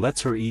that if he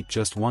lets her eat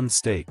just one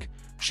steak,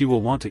 she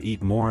will want to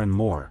eat more and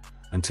more,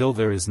 until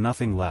there is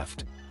nothing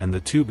left, and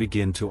the two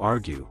begin to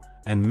argue,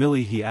 and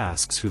Millie he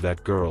asks who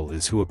that girl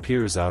is who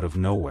appears out of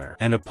nowhere.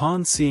 And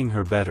upon seeing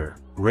her better,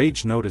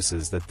 Rage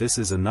notices that this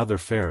is another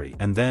fairy,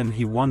 and then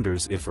he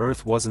wonders if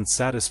Earth wasn't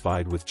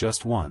satisfied with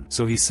just one,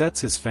 so he sets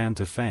his fan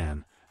to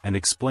fan, and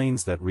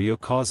explains that Ryo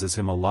causes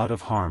him a lot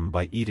of harm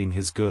by eating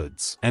his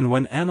goods. And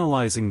when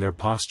analyzing their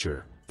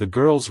posture, the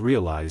girls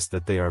realize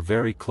that they are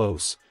very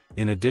close.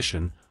 In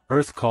addition,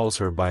 Earth calls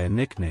her by a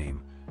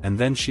nickname, and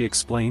then she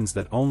explains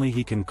that only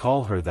he can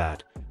call her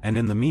that, and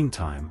in the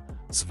meantime,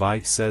 Zwei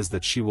says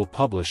that she will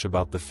publish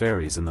about the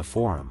fairies in the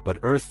forum, but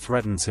Earth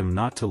threatens him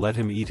not to let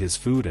him eat his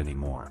food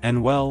anymore.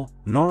 And well,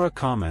 Nora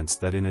comments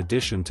that in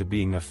addition to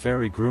being a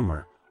fairy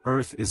groomer,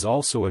 Earth is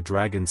also a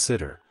dragon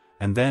sitter,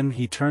 and then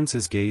he turns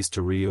his gaze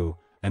to Ryu,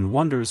 and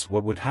wonders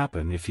what would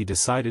happen if he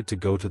decided to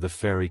go to the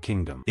fairy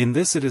kingdom. In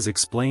this it is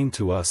explained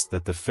to us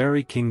that the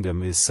fairy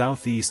kingdom is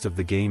southeast of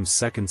the game's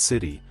second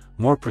city,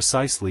 more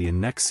precisely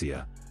in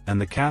Nexia, and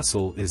the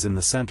castle is in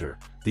the center.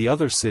 The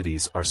other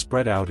cities are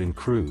spread out in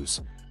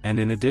crews, and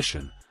in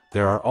addition,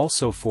 there are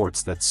also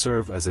forts that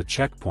serve as a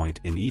checkpoint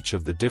in each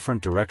of the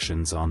different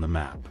directions on the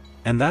map.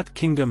 And that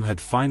kingdom had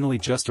finally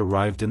just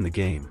arrived in the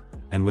game,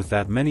 and with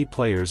that many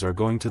players are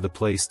going to the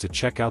place to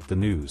check out the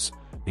news,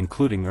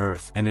 including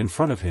Earth, and in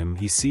front of him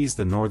he sees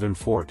the northern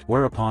fort,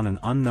 whereupon an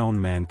unknown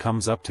man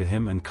comes up to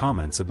him and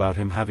comments about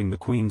him having the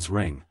Queen's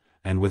ring,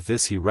 and with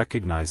this he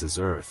recognizes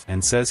Earth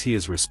and says he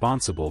is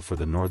responsible for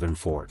the northern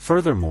fort.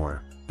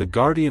 Furthermore, the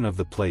guardian of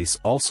the place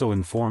also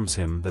informs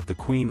him that the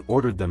Queen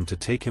ordered them to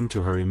take him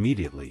to her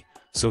immediately,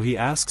 so he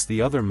asks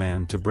the other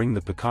man to bring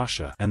the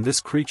Pikasha, and this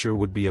creature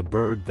would be a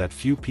bird that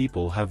few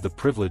people have the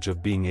privilege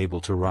of being able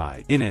to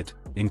ride in it,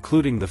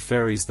 including the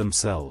fairies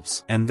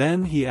themselves. And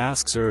then he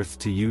asks Earth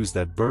to use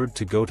that bird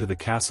to go to the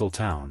castle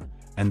town,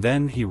 and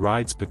then he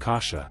rides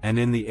Pikasha, and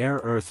in the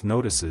air Earth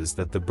notices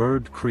that the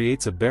bird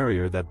creates a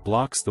barrier that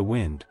blocks the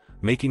wind,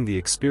 making the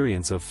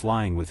experience of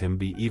flying with him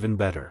be even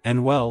better.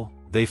 And well,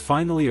 They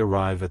finally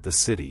arrive at the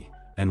city,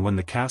 and when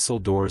the castle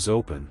doors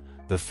open,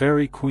 the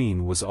fairy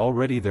queen was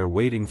already there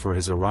waiting for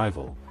his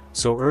arrival,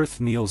 so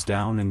Earth kneels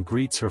down and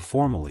greets her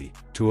formally,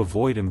 to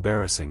avoid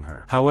embarrassing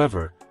her.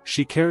 However,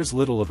 she cares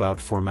little about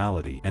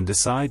formality and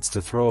decides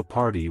to throw a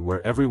party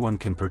where everyone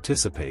can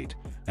participate,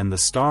 and the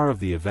star of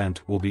the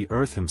event will be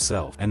Earth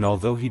himself. And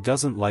although he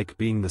doesn't like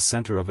being the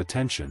center of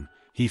attention,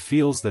 he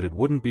feels that it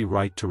wouldn't be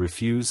right to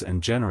refuse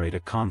and generate a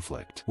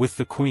conflict with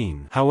the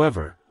queen.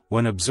 However,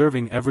 when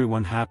observing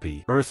everyone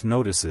happy, Earth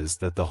notices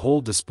that the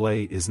whole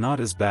display is not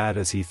as bad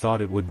as he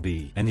thought it would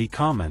be, and he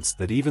comments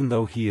that even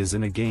though he is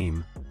in a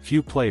game,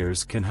 few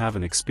players can have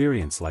an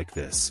experience like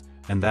this,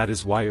 and that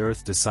is why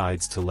Earth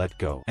decides to let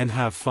go and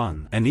have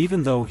fun. And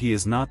even though he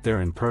is not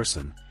there in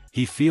person,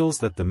 he feels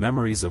that the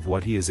memories of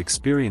what he is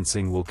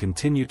experiencing will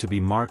continue to be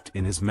marked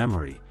in his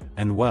memory,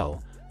 and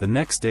well, the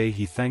next day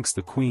he thanks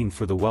the queen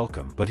for the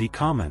welcome, but he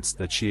comments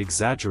that she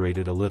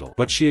exaggerated a little.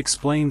 But she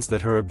explains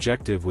that her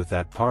objective with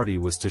that party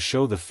was to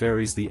show the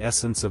fairies the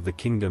essence of the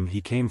kingdom he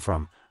came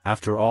from.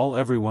 After all,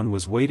 everyone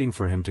was waiting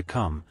for him to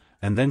come,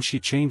 and then she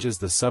changes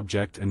the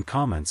subject and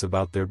comments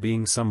about there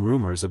being some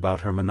rumors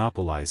about her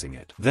monopolizing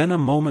it. Then a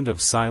moment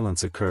of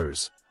silence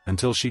occurs,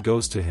 until she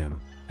goes to him,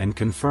 and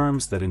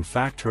confirms that in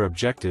fact her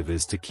objective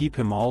is to keep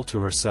him all to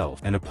herself.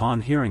 And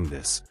upon hearing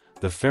this,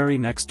 the fairy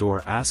next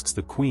door asks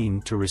the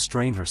queen to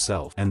restrain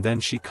herself, and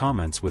then she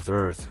comments with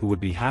Earth who would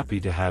be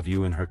happy to have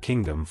you in her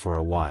kingdom for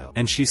a while.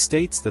 And she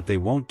states that they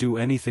won't do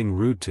anything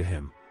rude to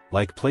him,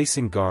 like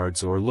placing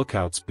guards or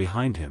lookouts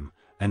behind him,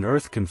 and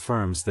Earth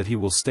confirms that he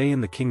will stay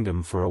in the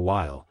kingdom for a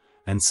while,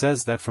 and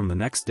says that from the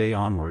next day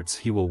onwards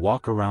he will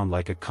walk around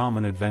like a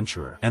common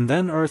adventurer. And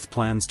then Earth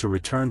plans to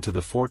return to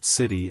the fort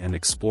city and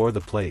explore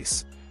the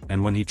place,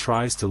 and when he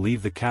tries to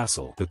leave the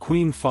castle, the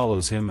queen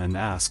follows him and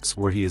asks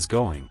where he is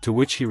going, to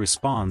which he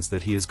responds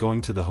that he is going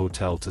to the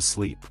hotel to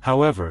sleep.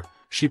 However,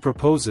 she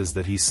proposes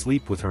that he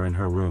sleep with her in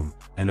her room,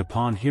 and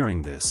upon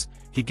hearing this,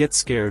 he gets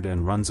scared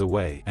and runs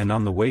away. And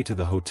on the way to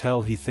the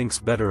hotel he thinks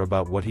better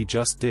about what he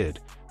just did,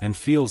 and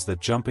feels that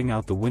jumping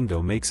out the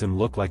window makes him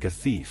look like a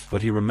thief,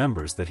 but he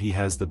remembers that he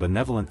has the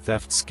benevolent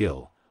theft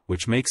skill,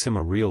 which makes him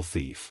a real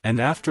thief.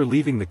 And after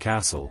leaving the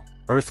castle,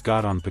 Earth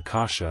got on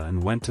Pikasha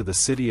and went to the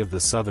city of the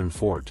southern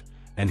fort,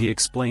 and he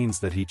explains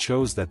that he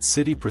chose that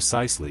city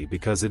precisely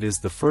because it is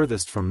the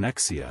furthest from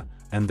Nexia,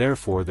 and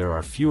therefore there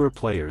are fewer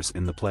players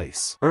in the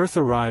place. Earth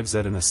arrives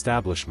at an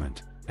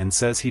establishment, and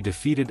says he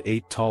defeated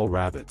 8 tall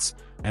rabbits,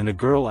 and a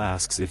girl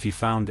asks if he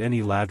found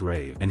any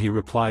ladrave, and he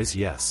replies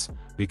yes,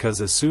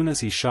 because as soon as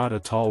he shot a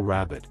tall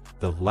rabbit,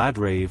 the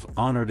ladrave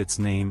honored its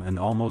name and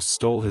almost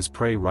stole his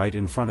prey right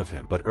in front of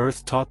him. But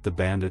Earth taught the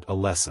bandit a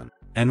lesson.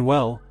 And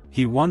well,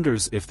 he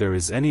wonders if there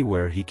is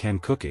anywhere he can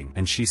cooking,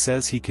 and she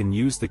says he can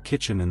use the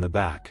kitchen in the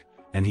back,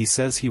 and he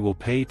says he will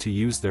pay to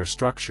use their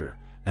structure,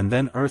 and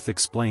then Earth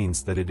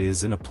explains that it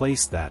is in a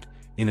place that,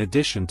 in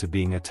addition to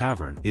being a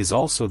tavern, is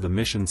also the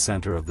mission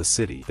center of the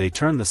city. They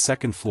turn the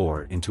second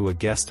floor into a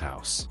guest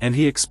house, and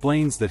he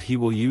explains that he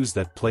will use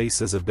that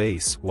place as a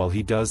base while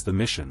he does the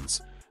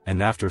missions,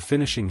 and after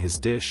finishing his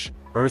dish,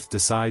 Earth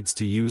decides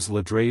to use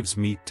ladrave's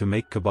meat to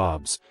make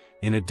kebabs.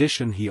 In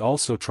addition, he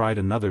also tried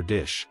another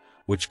dish,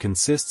 which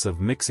consists of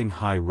mixing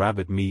high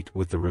rabbit meat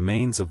with the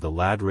remains of the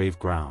ladrave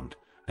ground,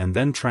 and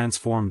then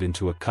transformed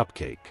into a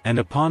cupcake. And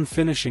upon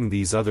finishing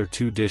these other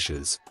 2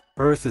 dishes,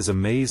 Earth is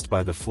amazed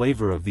by the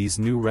flavor of these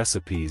new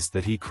recipes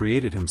that he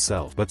created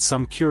himself. But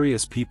some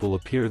curious people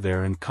appear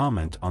there and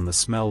comment on the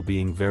smell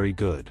being very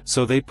good.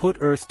 So they put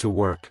Earth to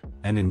work,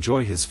 and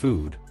enjoy his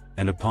food,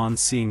 and upon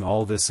seeing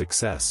all this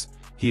success,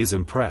 he is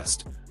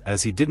impressed,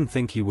 as he didn't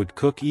think he would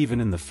cook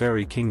even in the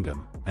fairy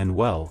kingdom. And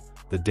well,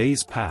 the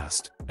days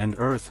passed, and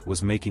Earth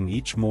was making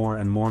each more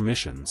and more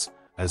missions,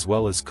 as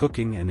well as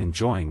cooking and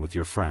enjoying with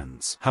your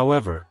friends.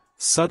 However,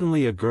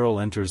 suddenly a girl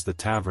enters the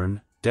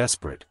tavern,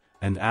 desperate,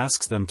 and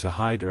asks them to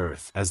hide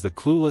Earth, as the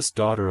clueless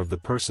daughter of the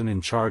person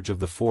in charge of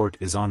the fort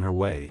is on her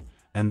way.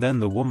 And then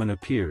the woman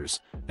appears,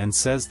 and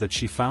says that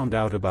she found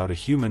out about a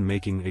human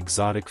making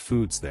exotic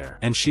foods there,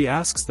 and she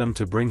asks them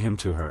to bring him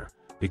to her,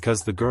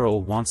 because the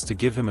girl wants to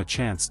give him a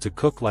chance to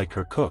cook like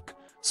her cook.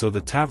 So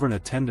the tavern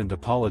attendant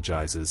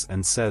apologizes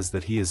and says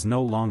that he is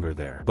no longer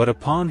there. But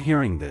upon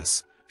hearing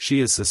this, she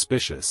is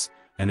suspicious,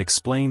 and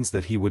explains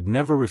that he would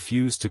never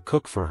refuse to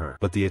cook for her.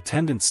 But the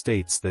attendant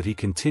states that he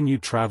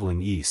continued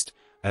traveling east,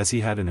 as he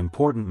had an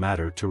important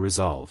matter to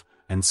resolve,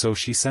 and so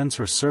she sends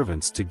her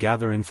servants to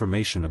gather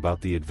information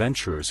about the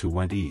adventurers who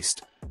went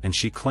east, and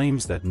she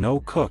claims that no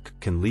cook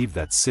can leave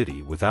that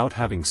city without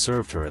having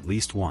served her at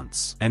least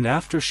once. And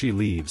after she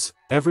leaves,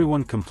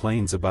 everyone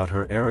complains about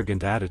her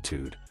arrogant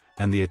attitude,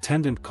 and the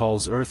attendant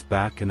calls Earth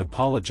back and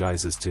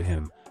apologizes to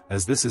him,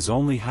 as this is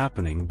only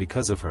happening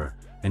because of her,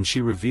 and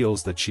she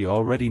reveals that she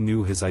already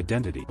knew his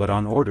identity, but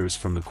on orders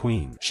from the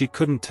queen, she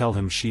couldn't tell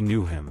him she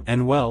knew him.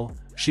 And well,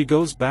 she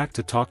goes back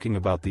to talking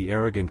about the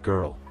arrogant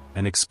girl,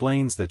 and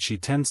explains that she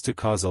tends to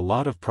cause a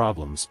lot of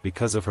problems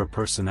because of her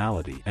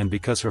personality, and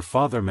because her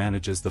father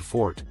manages the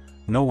fort,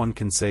 no one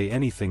can say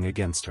anything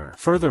against her.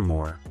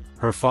 Furthermore,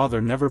 her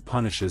father never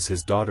punishes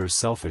his daughter's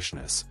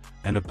selfishness,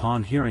 and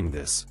upon hearing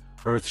this,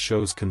 Earth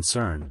shows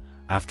concern.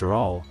 After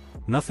all,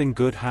 nothing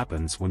good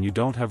happens when you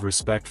don't have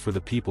respect for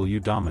the people you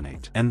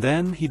dominate. And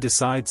then he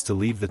decides to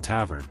leave the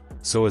tavern,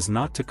 so as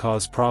not to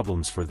cause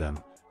problems for them,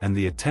 and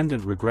the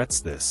attendant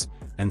regrets this,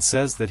 and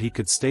says that he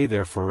could stay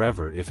there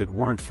forever if it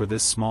weren't for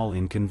this small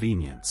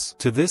inconvenience.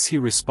 To this he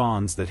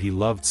responds that he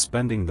loved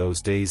spending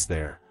those days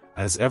there,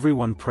 as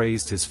everyone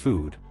praised his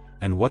food,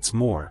 and what's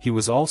more, he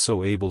was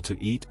also able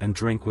to eat and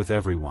drink with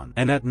everyone.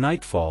 And at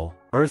nightfall,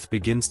 Earth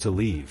begins to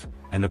leave,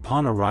 and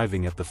upon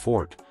arriving at the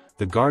fort,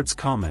 the guards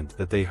comment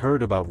that they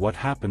heard about what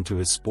happened to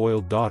his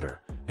spoiled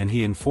daughter, and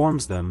he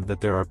informs them that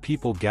there are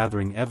people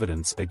gathering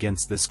evidence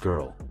against this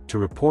girl, to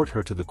report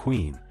her to the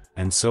queen,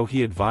 and so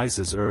he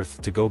advises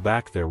Earth to go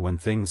back there when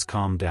things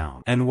calm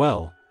down. And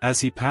well, as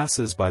he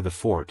passes by the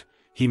fort,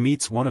 he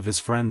meets one of his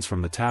friends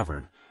from the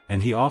tavern,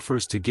 and he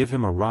offers to give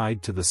him a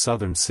ride to the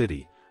southern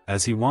city,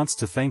 as he wants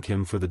to thank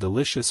him for the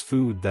delicious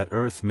food that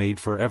Earth made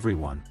for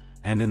everyone,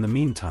 and in the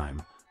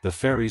meantime, the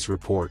fairies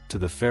report to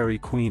the fairy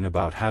queen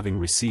about having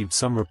received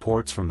some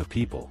reports from the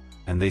people,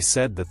 and they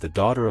said that the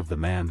daughter of the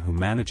man who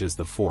manages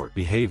the fort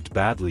behaved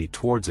badly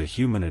towards a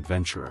human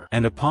adventurer.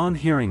 And upon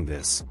hearing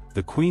this,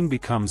 the queen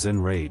becomes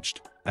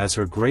enraged, as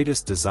her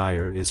greatest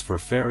desire is for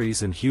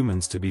fairies and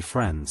humans to be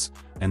friends,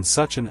 and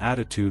such an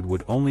attitude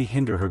would only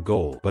hinder her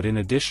goal. But in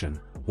addition,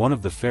 one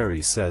of the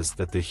fairies says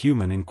that the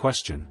human in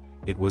question,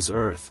 it was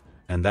Earth,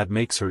 and that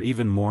makes her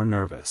even more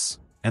nervous.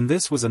 And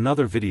this was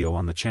another video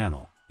on the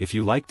channel. If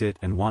you liked it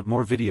and want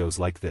more videos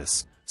like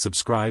this,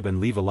 subscribe and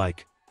leave a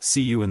like.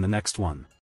 See you in the next one.